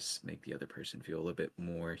does make the other person feel a little bit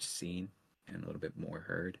more seen and a little bit more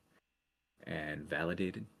heard and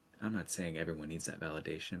validated. I'm not saying everyone needs that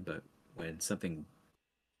validation, but when something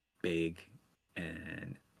big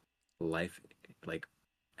and life like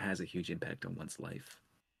has a huge impact on one's life,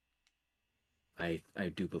 I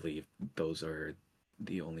do believe those are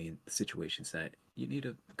the only situations that you need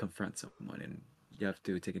to confront someone, and you have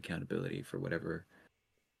to take accountability for whatever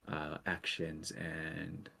actions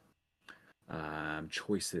and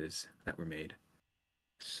choices that were made.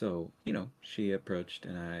 So she approached,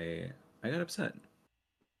 and I got upset,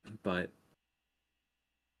 but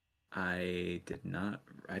I did not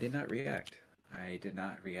I did not react. I did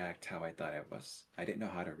not react how I thought I was. I didn't know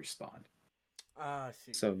how to respond. Ah, I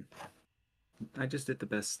see. So I just did the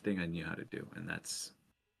best thing I knew how to do, and that's,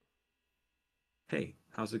 hey,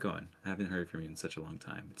 how's it going? I haven't heard from you in such a long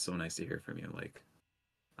time. It's so nice to hear from you. Like,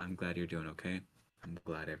 I'm glad you're doing okay. I'm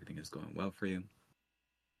glad everything is going well for you.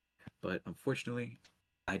 But unfortunately,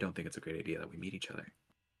 I don't think it's a great idea that we meet each other.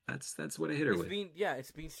 That's what I hit her with.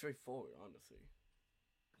 It's being straightforward, honestly.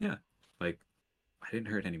 Yeah, like I didn't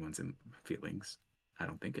hurt anyone's feelings. I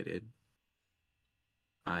don't think I did.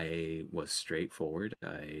 I was straightforward.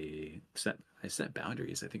 I set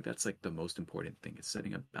boundaries. I think that's like the most important thing is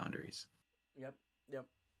setting up boundaries. Yep, yep.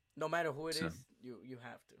 No matter who it So is, you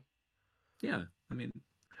have to. yeah, I mean,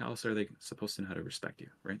 how else are they supposed to know how to respect you,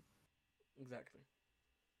 right? Exactly.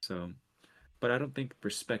 So, but I don't think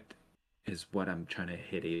respect is what I'm trying to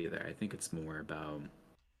hit either. I think it's more about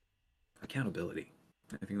accountability.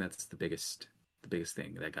 I think that's the biggest the biggest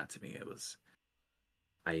thing that got to me. It was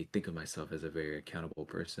I think of myself as a very accountable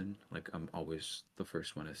person. Like I'm always the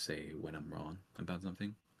first one to say when I'm wrong about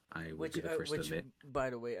something. I would be the first to Which, admit. by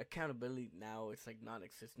the way, accountability now it's like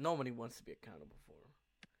non-existent. Nobody wants to be accountable for.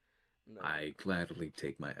 No. I gladly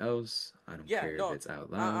take my L's. I don't Yeah, care if no, it's out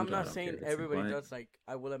I'm loud. I not don't care saying if it's in everybody quiet. does. Like,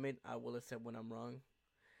 I will admit, I will accept when I'm wrong,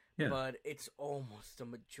 Yeah, but it's almost the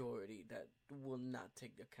majority that will not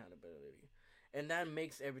take the accountability, and that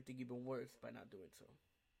makes everything even worse by not doing so.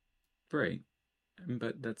 right.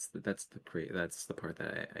 But that's the part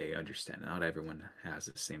that I understand. Not everyone has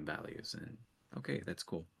the same values, and okay, that's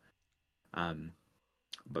cool. Um,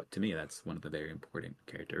 but to me, that's one of the very important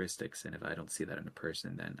characteristics. And if I don't see that in a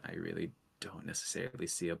person, then I really don't necessarily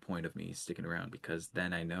see a point of me sticking around because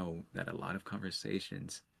then I know that a lot of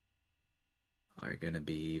conversations are going to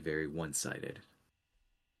be very one-sided.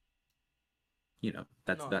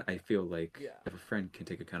 That's No, that I feel like yeah, if a friend can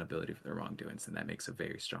take accountability for their wrongdoings, then that makes a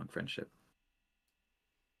very strong friendship.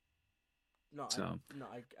 no, So,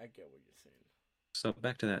 I get what you're saying. so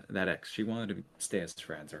back to that ex. She wanted to stay as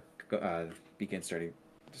friends or begin starting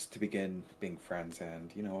just to begin being friends,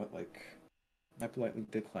 and you know what? Like, I politely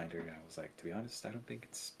declined her. And I was like, to be honest, I don't think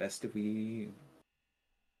it's best if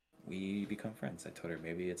we become friends. I told her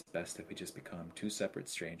maybe it's best if we just become two separate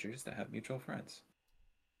strangers that have mutual friends.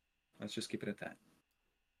 Let's just keep it at that.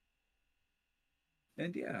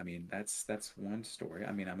 And yeah, I mean that's one story.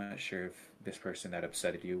 I mean, I'm not sure if this person that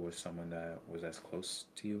upsetted you was someone that was as close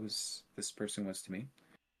to you as this person was to me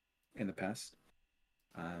in the past.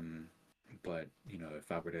 Um, but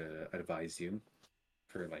if I were to advise you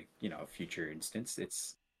for like a future instance,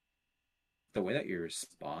 it's the way that you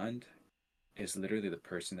respond is literally the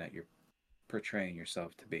person that you're portraying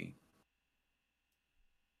yourself to be,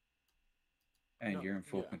 and No, you're in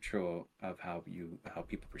full yeah, control of how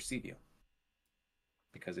people perceive you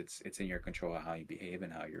because it's in your control of how you behave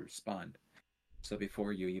and how you respond. So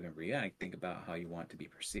before you even react, think about how you want to be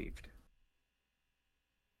perceived.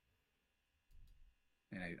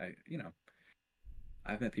 And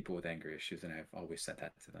I've met people with anger issues, and I've always said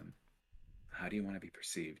that to them. How do you want to be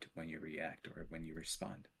perceived when you react or when you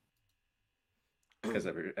respond? Because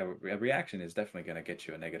a reaction is definitely going to get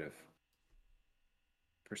you a negative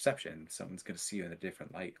perception. Someone's going to see you in a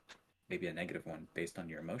different light, maybe a negative one based on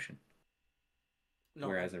your emotion. no,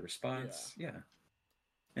 Whereas a yeah. response, yeah,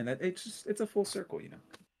 and that it's a full circle.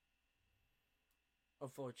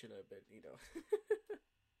 Unfortunate, but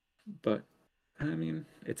But I mean,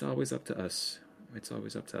 it's always up to us. It's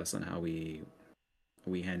always up to us on how we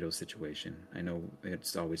handle a situation. I know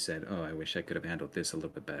it's always said, "Oh, I wish I could have handled this a little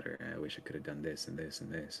bit better. I wish I could have done this and this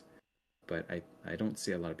and this." But I don't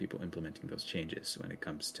see a lot of people implementing those changes when it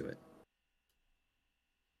comes to it.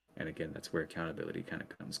 And again, that's where accountability kind of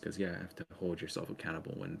comes because yeah, you have to hold yourself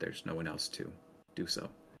accountable when there's no one else to do so.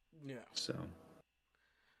 yeah. So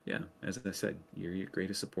yeah, as I said, you're your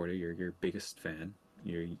greatest supporter. You're your biggest fan.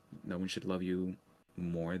 You're no one should love you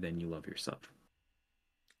more than you love yourself.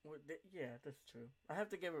 Well, yeah, that's true. I have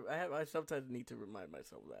to give. I sometimes need to remind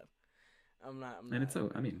myself that I'm not. I'm And not. it's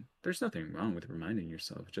so I mean, there's nothing wrong with reminding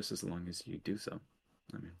yourself, just as long as you do so.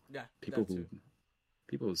 I mean, Yeah, people that who too.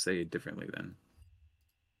 people who say it differently, then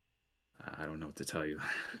I don't know what to tell you.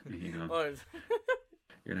 you know, Or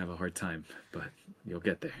you're gonna have a hard time, but you'll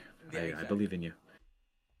get there. yeah, I exactly. believe in you.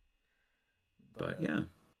 But But yeah,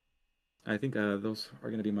 I think those are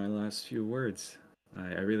gonna be my last few words.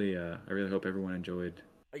 I really hope everyone enjoyed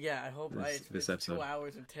yeah, I hope this it's episode. 2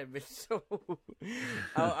 hours and 10 minutes. So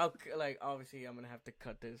I'll like obviously I'm gonna have to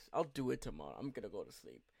cut this. I'll do it tomorrow. I'm gonna go to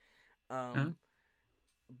sleep. uh, Um,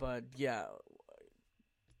 but yeah,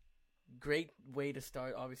 great way to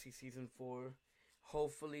start. Obviously, season 4.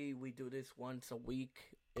 Hopefully, we do this once a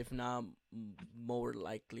week. If not, more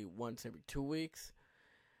likely once every 2 weeks.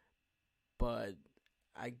 But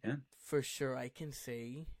I yeah, for sure I can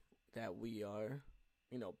say that we are,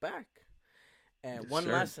 back. And yes, one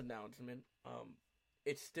sir. last announcement.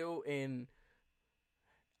 It's still in.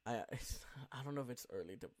 I don't know if it's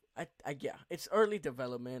early. Yeah, it's early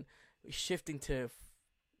development. We're shifting to,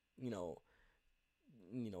 you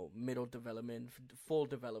know, middle development, full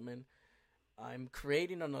development. I'm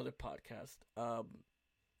creating another podcast.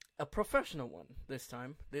 A professional one this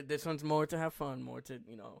time. This one's more to have fun, more to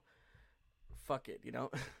fuck it.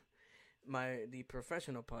 The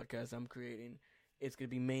professional podcast I'm creating is gonna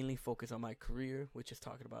be mainly focused on my career, which is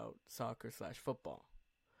talking about soccer/football.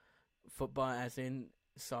 Football as in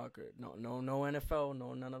soccer. No NFL,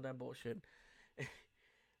 no none of that bullshit.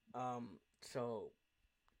 So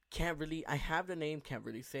can't really. I have the name, can't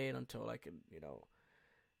really say it until I can,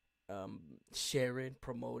 share it,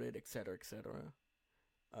 promote it, etc., etc.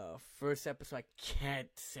 First episode, I can't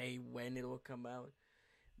say when it will come out,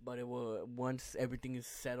 but it will, once everything is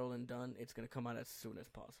settled and done, it's gonna come out as soon as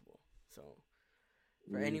possible. So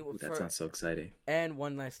for any Ooh, that for sounds so exciting. and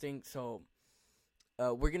one last thing, so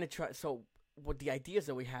we're gonna try. So what the ideas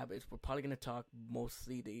that we have is we're probably gonna talk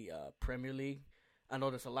mostly the Premier League. I know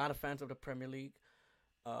there's a lot of fans of the Premier League,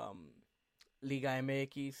 Liga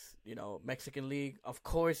MX, Mexican League. Of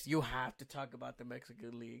course, you have to talk about the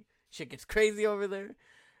Mexican League. Shit gets crazy over there.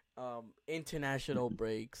 International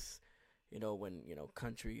breaks, when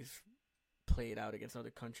countries play it out against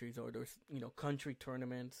other countries, or there's country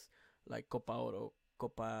tournaments like Copa Oro,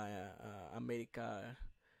 Copa America,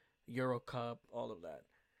 Euro Cup, all of that.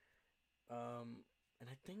 And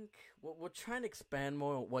I think we're trying to expand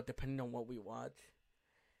more on what, depending on what we watch.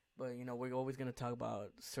 But we're always gonna talk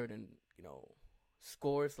about certain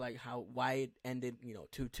scores, like why it ended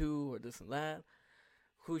 2-2 or this and that.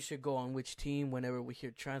 Who should go on which team whenever we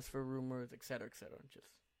hear transfer rumors, etc., etc. Just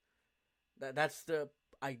that's the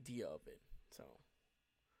idea of it. So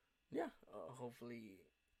yeah, hopefully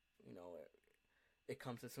it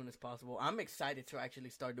comes as soon as possible. I'm excited to actually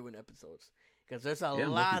start doing episodes because there's a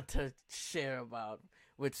lot to share about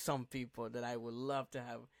with some people that I would love to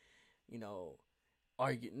have,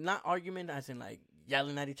 not argument as in like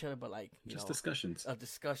yelling at each other, but like just discussions.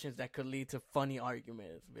 Discussions that could lead to funny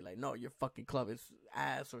arguments. Be like, no, your fucking club is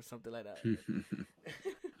ass or something like that.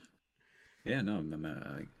 Yeah, no,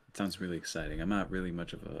 it sounds really exciting. I'm not really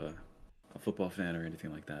much of a football fan or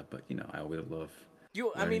anything like that, but I would love.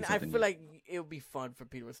 I feel like it would be fun for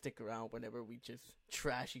people to stick around whenever we just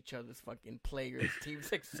trash each other's fucking players,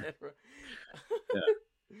 teams, etc. Yeah.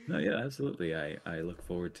 No, yeah, absolutely. I look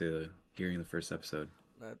forward to hearing the first episode.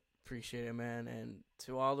 I appreciate it, man. And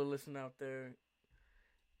to all the listeners out there,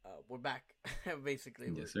 we're back. Basically,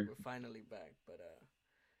 Yes, we're sir. finally back. But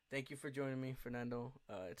thank you for joining me, Fernando.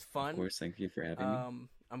 It's fun. Of course, thank you for having me.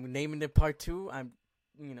 I'm naming it Part 2. I'm,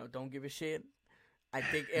 don't give a shit. I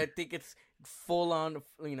think it's full on,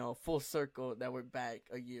 full circle that we're back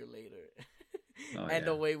a year later. Oh, and yeah,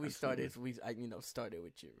 the way we absolutely. started, started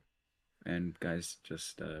with you. And guys,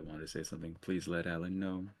 just wanted to say something. Please let Alan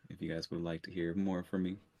know if you guys would like to hear more from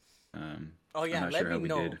me. Oh yeah, I'm not let sure me how we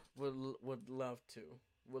know. did. Would love to.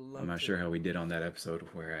 I'm not sure how we did on that episode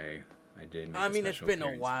where I did. Make I mean, it's special been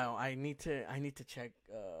appearance. a while. I need to check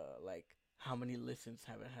like how many listens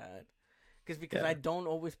have it had, because Yeah. I don't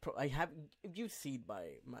always I have, if you see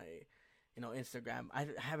by my Instagram, I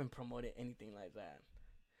haven't promoted anything like that.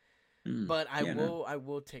 But I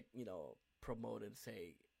will take promote and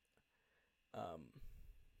say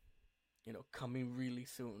coming really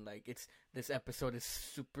soon. Like this episode is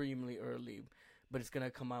supremely early, but it's gonna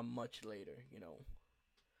come out much later.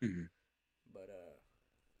 Mm-hmm. But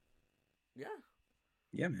yeah.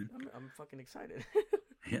 Yeah, man. I'm fucking excited.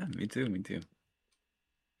 Yeah, me too. Me too.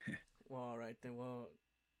 Well, all right then. Well,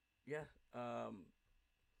 yeah. Well,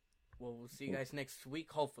 we'll see you guys next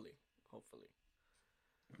week. Hopefully.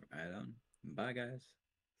 Right on. Bye, guys.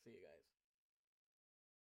 See you guys.